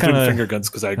 I was doing finger guns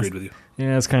because I agreed with you.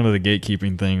 Yeah, it's kind of the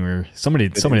gatekeeping thing where somebody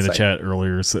in the chat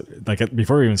earlier, like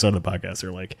before we even started the podcast,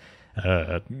 they're like,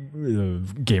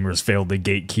 gamers failed to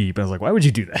gatekeep. I was like, why would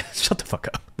you do that? Shut the fuck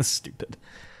up. That's stupid.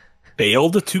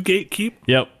 Failed to gatekeep?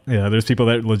 Yep. Yeah, there's people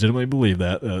that legitimately believe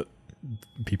that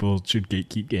people should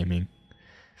gatekeep gaming.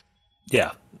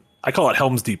 Yeah. I call it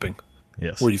Helm's Deeping.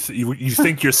 Yes. Where you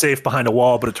think you're safe behind a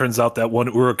wall, but it turns out that one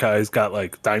Urukai's got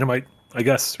like dynamite, I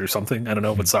guess, or something. I don't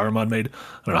know what Saruman made.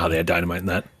 I don't know how they had dynamite in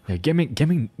that. Yeah,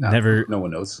 gaming never... No one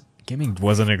knows. Gaming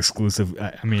wasn't exclusive.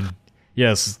 I mean,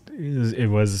 yes, it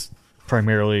was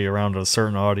primarily around a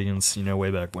certain audience,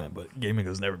 way back when, but gaming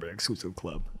has never been an exclusive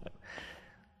club.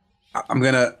 I'm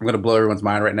gonna blow everyone's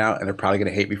mind right now, and they're probably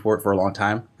gonna hate me for it for a long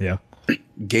time. Yeah.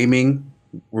 Gaming.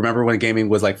 Remember when gaming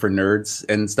was like for nerds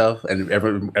and stuff, and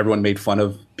everyone made fun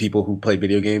of people who play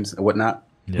video games and whatnot?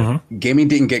 Yeah. Mm-hmm. Gaming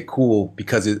didn't get cool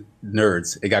because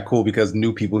nerds. It got cool because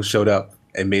new people showed up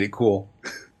and made it cool.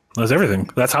 That's everything.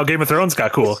 That's how Game of Thrones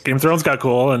got cool. Game of Thrones got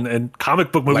cool, and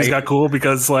comic book movies got cool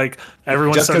because like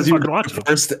everyone started fucking watching them.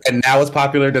 First, and now it's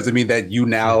popular doesn't mean that you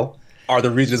now are the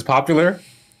reason it's popular.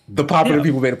 The popular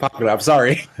people made it popular. I'm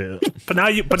sorry. Yeah. But now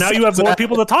you have more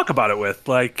people to talk about it with.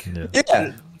 Like,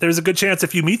 there's a good chance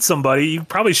if you meet somebody, you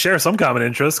probably share some common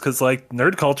interest because like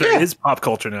nerd culture is pop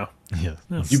culture now. Yeah.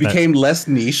 You became less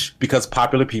niche because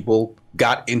popular people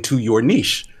got into your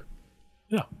niche.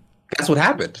 Yeah. That's what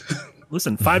happened.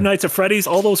 Listen, Five Nights at Freddy's,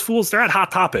 all those fools, they're at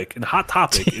Hot Topic. And Hot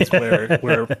Topic is where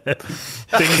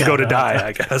things go to die,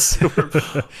 I guess.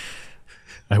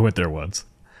 I went there once.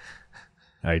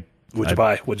 What'd you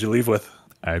buy? What'd you leave with?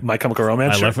 My Chemical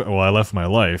Romance? I left my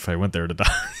life. I went there to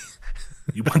die.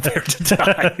 You went there to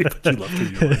die, but you left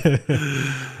your life.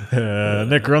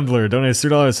 Nick Grundler donates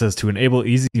 $3, says to enable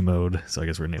easy mode. So I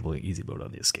guess we're enabling easy mode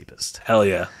on the Escapist. Hell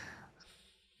yeah.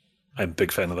 I'm a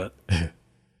big fan of that.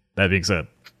 That being said,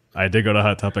 I did go to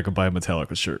Hot Topic and buy a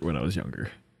Metallica shirt when I was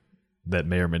younger. That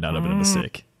may or may not have been a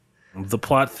mistake. The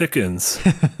plot thickens.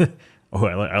 Oh,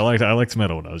 I liked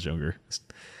metal when I was younger.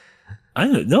 I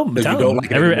know Metallica. Don't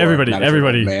like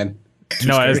everybody, man.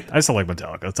 No, I still like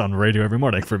Metallica. It's on the radio every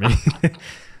morning for me.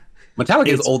 Metallica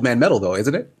is old man metal, though,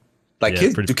 isn't it? Like, Yeah,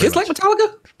 do kids like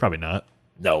Metallica? Probably not.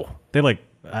 No. They like...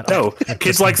 No,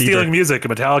 kids like stealing music,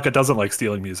 and Metallica doesn't like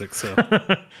stealing music, so...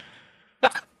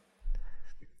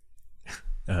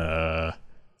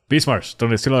 Beast Marsh,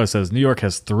 donates $2, says, New York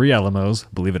has 3 Alamos,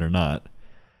 believe it or not.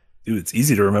 Dude, it's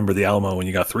easy to remember the Alamo when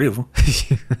you got 3 of them.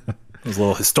 It was a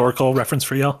little historical reference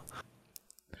for y'all.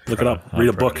 Look it up. Read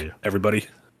a book, everybody.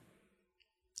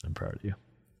 I'm proud of you.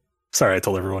 Sorry, I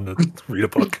told everyone to read a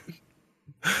book.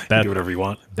 You do whatever you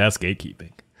want. That's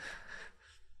gatekeeping.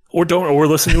 Or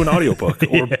listen to an audiobook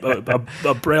or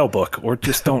a Braille book, or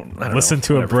just don't listen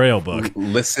to a Braille book.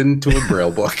 Listen to a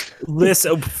Braille book.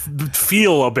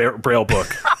 Feel a Braille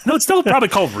book. No, it's still probably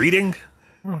called reading.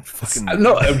 No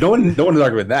one is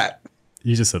arguing with that.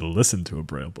 You just said listen to a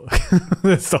Braille book.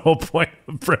 That's the whole point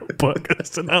of a Braille book, is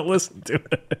to not listen to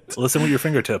it. Listen with your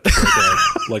fingertips,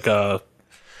 like a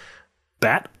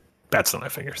bat. Bats don't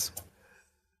have fingers.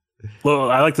 Well,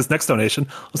 I like this next donation.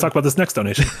 Let's talk about this next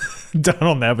donation.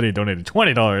 Donald Nabity donated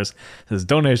 $20. His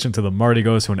donation to the Marty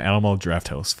Goes to an Animal Draft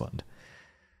House Fund.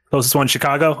 Closest one,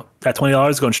 Chicago. That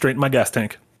 $20 going straight in my gas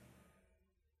tank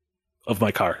of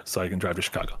my car, so I can drive to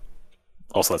Chicago.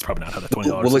 Also, that's probably not how that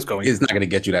 $20 is going. It's not going to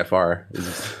get you that far.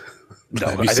 No,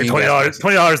 I think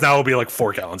 $20 now will be like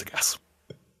 4 gallons of gas.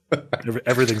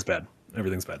 Everything's bad.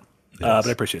 Everything's bad. But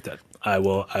I appreciate that. I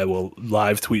will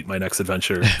live tweet my next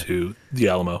adventure to the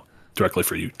Alamo directly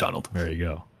for you, Donald. There you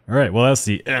go. All right. Well, that's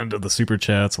the end of the super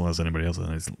chats, unless anybody else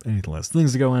has any last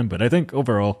things to go in. But I think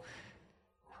overall,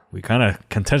 we kind of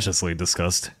contentiously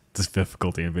discussed this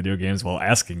difficulty in video games while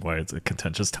asking why it's a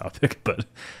contentious topic. But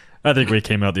I think we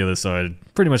came out the other side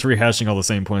pretty much rehashing all the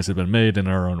same points that have been made in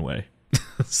our own way.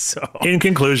 So, in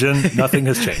conclusion, nothing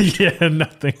has changed. Yeah,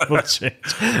 nothing will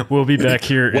change. We'll be back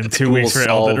here in 2 weeks for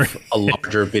Elden Ring. A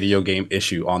larger video game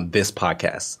issue on this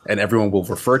podcast, and everyone will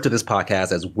refer to this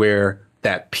podcast as where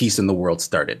that peace in the world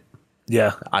started.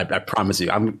 Yeah, I promise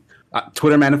you. I'm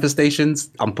Twitter manifestations.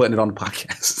 I'm putting it on the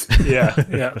podcast. Yeah.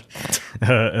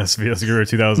 SBS Guru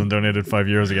 2000 donated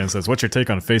 €5 again. Says, "What's your take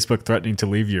on Facebook threatening to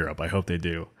leave Europe? I hope they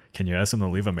do. Can you ask them to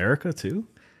leave America too?"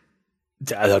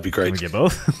 Yeah, that'd be great. Can we get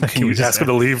both? Can you ask him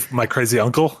to leave my crazy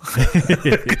uncle?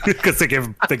 Because they gave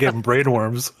him brain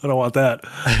worms. I don't want that.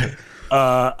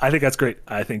 I think that's great.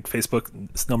 I think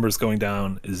Facebook's numbers going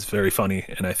down is very funny,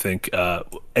 and I think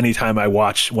anytime I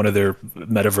watch one of their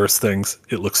metaverse things,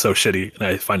 it looks so shitty, and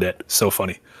I find it so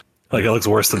funny. Like, it looks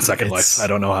worse than Second Life. I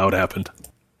don't know how it happened.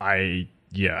 I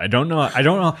don't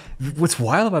know. What's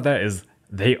wild about that is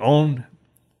they own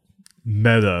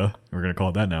Meta. We're gonna call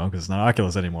it that now because it's not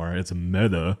Oculus anymore. It's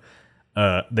Meta.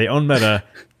 They own Meta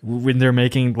when they're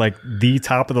making like the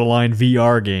top of the line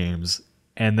VR games,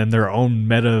 and then their own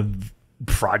Meta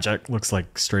project looks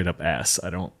like straight up ass. I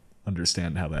don't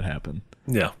understand how that happened.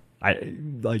 Yeah. I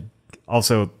like.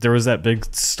 Also, there was that big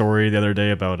story the other day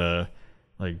about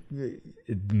like the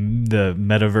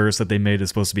metaverse that they made is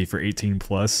supposed to be for 18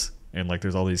 plus, and like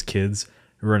there's all these kids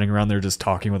running around there just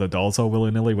talking with adults all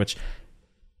willy nilly, which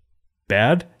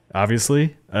bad,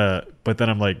 obviously. But then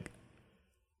I'm like,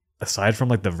 aside from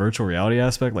like the virtual reality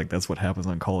aspect, like that's what happens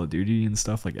on Call of Duty and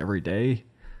stuff like every day.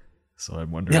 So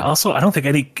I'm wondering. Yeah. Also, I don't think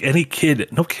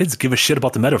no kids give a shit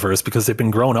about the metaverse because they've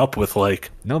been grown up with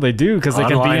like. No, they do because they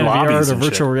can be in VR or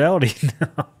virtual reality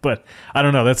now. But I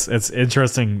don't know. That's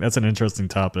interesting. That's an interesting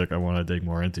topic I want to dig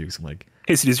more into. So I'm like,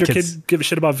 Casey, does your kid give a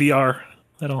shit about VR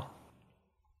at all?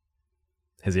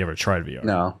 Has he ever tried VR?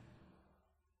 No.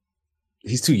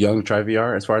 He's too young to try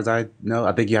VR, as far as I know.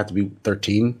 I think you have to be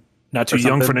 13. Not too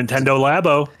young for Nintendo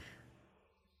Labo.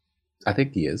 I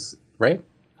think he is, right?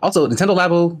 Also, Nintendo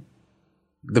Labo,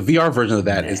 the VR version of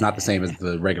that is not the same as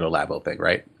the regular Labo thing,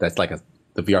 right? That's like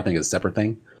the VR thing is a separate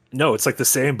thing. No, it's like the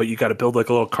same, but you got to build like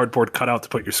a little cardboard cutout to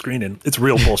put your screen in. It's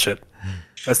real bullshit.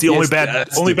 That's the only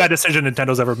bad decision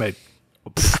Nintendo's ever made.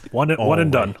 One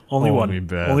and done. Only one.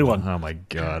 Oh my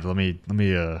god. Let me.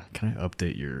 Can I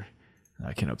update your?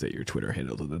 I can update your Twitter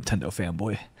handle to Nintendo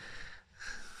fanboy.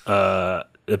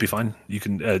 That'd be fine. You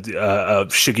can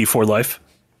Shiggy for life.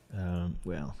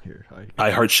 Well, here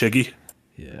I heart Shiggy.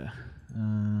 Yeah.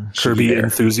 Kirby Shiggy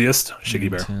enthusiast.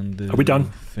 Shiggy Nintendo Bear. Are we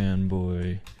done?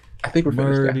 Fanboy. I think we're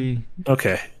finished. Yeah.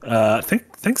 Okay.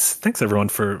 Thanks everyone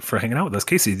for hanging out with us.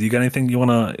 Casey, do you got anything you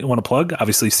wanna plug?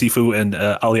 Obviously, Sifu and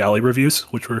Ali reviews,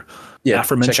 which were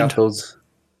aforementioned. Check out those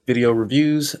video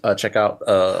reviews, check out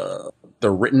the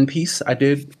written piece I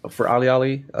did for Ali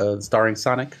Ali, starring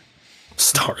Sonic.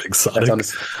 Starring Sonic.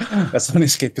 That's on the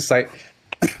Escapist site.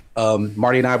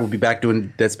 Marty and I will be back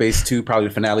doing Dead Space 2, probably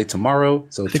the finale tomorrow.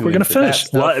 So I think we're gonna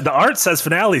finish. Well, the art says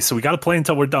finale, so we got to play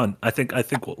until we're done. I think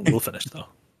we'll finish though.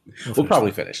 We'll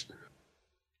probably finish.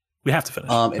 We have to finish.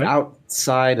 Right? And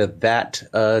outside of that,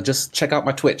 just check out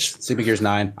my Twitch, Sleeping Gears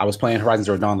 9. I was playing Horizon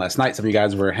Zero Dawn last night. Some of you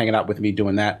guys were hanging out with me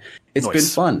doing that. It's been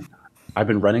fun. I've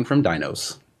been running from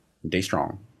dinos. Day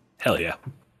strong. Hell yeah.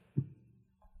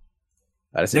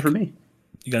 That's it for me.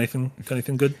 You got anything?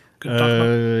 Good?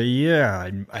 Yeah,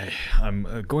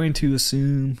 I'm going to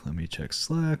assume. Let me check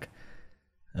Slack.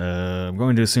 I'm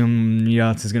going to assume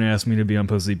Yachts is going to ask me to be on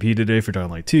Post EP today for Dying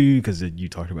Light 2 because you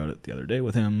talked about it the other day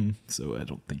with him. So I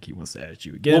don't think he wants to ask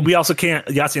you again. Well, we also can't.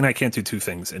 Yahtzee and I can't do two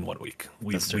things in 1 week.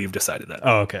 We've decided that.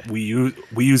 Oh, okay. We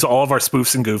use all of our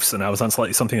spoofs and goofs, and I was on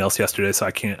slightly something else yesterday, so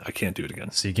I can't do it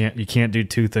again. So you can't do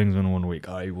two things in 1 week.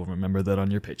 I will remember that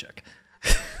on your paycheck.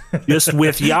 Just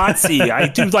with Yahtzee, I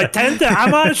do like 10.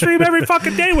 I'm on a stream every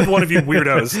fucking day with one of you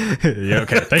weirdos. Yeah,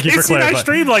 okay. Thank you for clarifying. I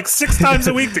stream like 6 times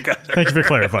a week together. Thank you for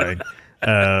clarifying.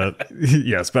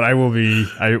 Yes, but I will be.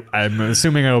 I'm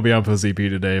assuming I will be on Post EP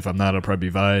today. If I'm not, I'll probably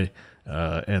be Vi.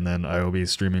 And then I will be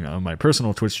streaming on my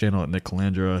personal Twitch channel at Nick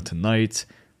Calandra tonight.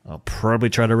 I'll probably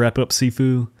try to wrap up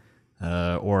Sifu.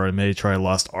 Or I may try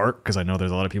Lost Ark because I know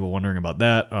there's a lot of people wondering about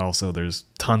that. Also, there's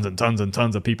tons and tons and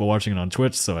tons of people watching it on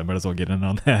Twitch, so I might as well get in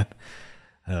on that.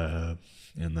 And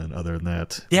then other than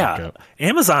that,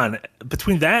 Amazon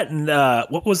between that and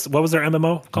what was their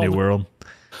MMO called? New World.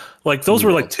 Like those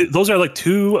were like those are like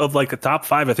two of like the top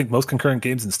 5 I think most concurrent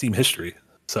games in Steam history.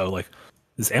 So like,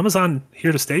 is Amazon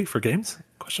here to stay for games?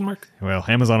 Question mark. Well,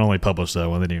 Amazon only published that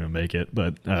one; they didn't even make it,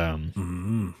 but.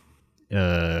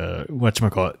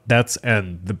 Whatchamacallit, that's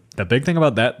and the big thing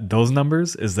about those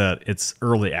numbers is that it's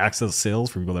early access sales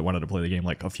for people that wanted to play the game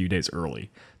like a few days early.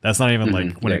 That's not even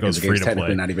like when it goes free to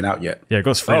play. Not even out yet. Yeah, it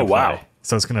goes free to play. Wow.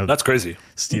 So that's crazy.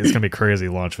 It's gonna be crazy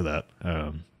launch for that.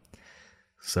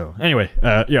 So anyway,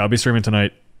 I'll be streaming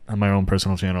tonight on my own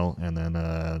personal channel, and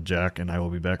then Jack and I will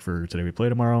be back for Today We Play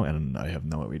tomorrow, and I have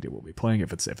no idea what we'll be playing.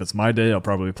 If it's my day, I'll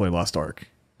probably play Lost Ark.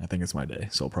 I think it's my day,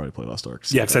 so I'll probably play Lost Ark.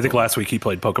 Yeah, because I think last week he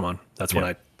played Pokemon. That's when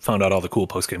I found out all the cool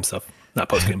post-game stuff. Not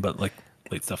post-game, but like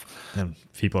late stuff. And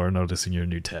people are noticing your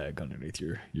new tag underneath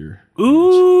your.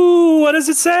 Ooh, what does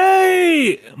it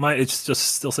say? It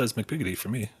just still says McPiggity for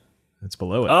me. It's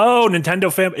below it. Oh,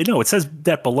 Nintendo fan. No, it says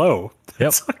that below. Yep.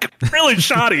 It's like really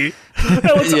shoddy.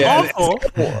 That looks awful.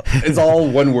 It's all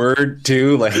one word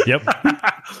too. Like yep.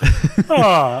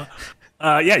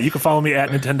 You can follow me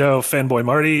at Nintendo Fanboy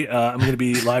Marty. I'm going to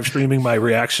be live streaming my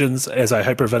reactions as I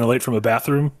hyperventilate from a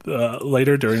bathroom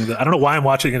later during the. I don't know why I'm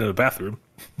watching it in a bathroom.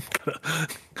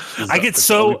 I get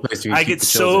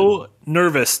so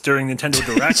nervous during Nintendo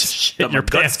Directs that my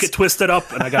guts get twisted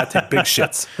up and I got to take big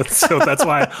shits. So that's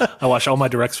why I watch all my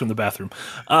directs from the bathroom.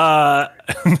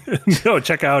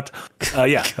 Check out,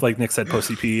 like Nick said, Post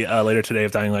EP later today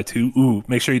of Dying Light 2. Ooh,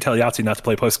 make sure you tell Yahtzee not to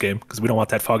play post game because we don't want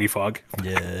that foggy fog.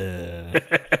 Yeah.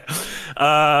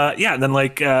 And then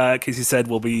like Casey said,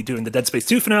 we'll be doing the Dead Space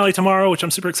 2 finale tomorrow, which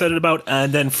I'm super excited about.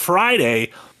 And then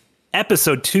Friday,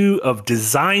 episode 2 of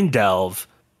Design Delve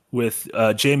with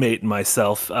J-Mate and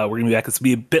myself. We're going to be back. It's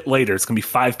going to be a bit later. It's going to be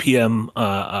 5 p.m.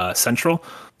 Central.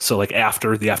 So like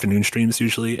after the afternoon streams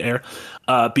usually air.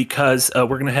 Because we're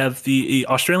going to have the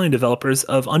Australian developers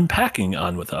of Unpacking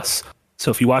on with us.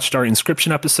 So if you watched our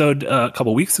Inscription episode a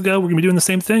couple weeks ago, we're going to be doing the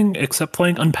same thing, except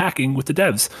playing Unpacking with the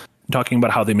devs. Talking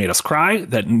about how they made us cry,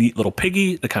 that neat little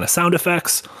piggy, the kind of sound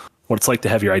effects, what it's like to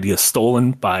have your ideas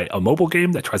stolen by a mobile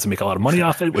game that tries to make a lot of money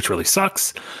off it, which really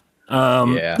sucks.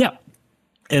 Yeah.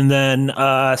 And then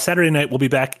Saturday night, we'll be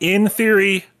back in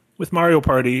theory with Mario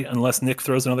Party, unless Nick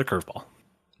throws another curveball.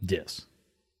 Yes.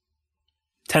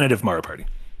 Tentative Mario Party.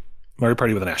 Mario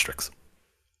Party with an asterisk.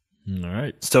 All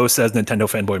right. So says Nintendo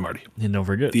Fanboy Marty. And don't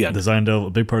forget, Design Delve, a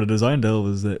big part of Design Delve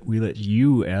is that we let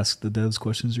you ask the devs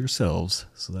questions yourselves.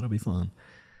 So that'll be fun.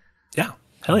 Yeah.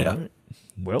 Hell yeah. Right.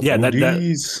 Well, yeah,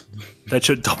 that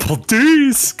should double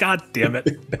D's. God damn it.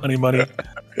 Money.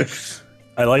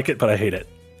 I like it, but I hate it.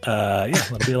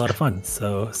 That'll be a lot of fun.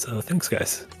 So thanks,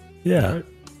 guys. Yeah. Right.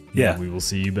 Yeah. We will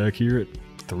see you back here at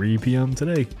 3 p.m.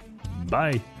 today.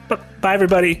 Bye. Bye,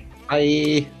 everybody.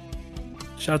 Bye.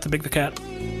 Shout out to Big the Cat.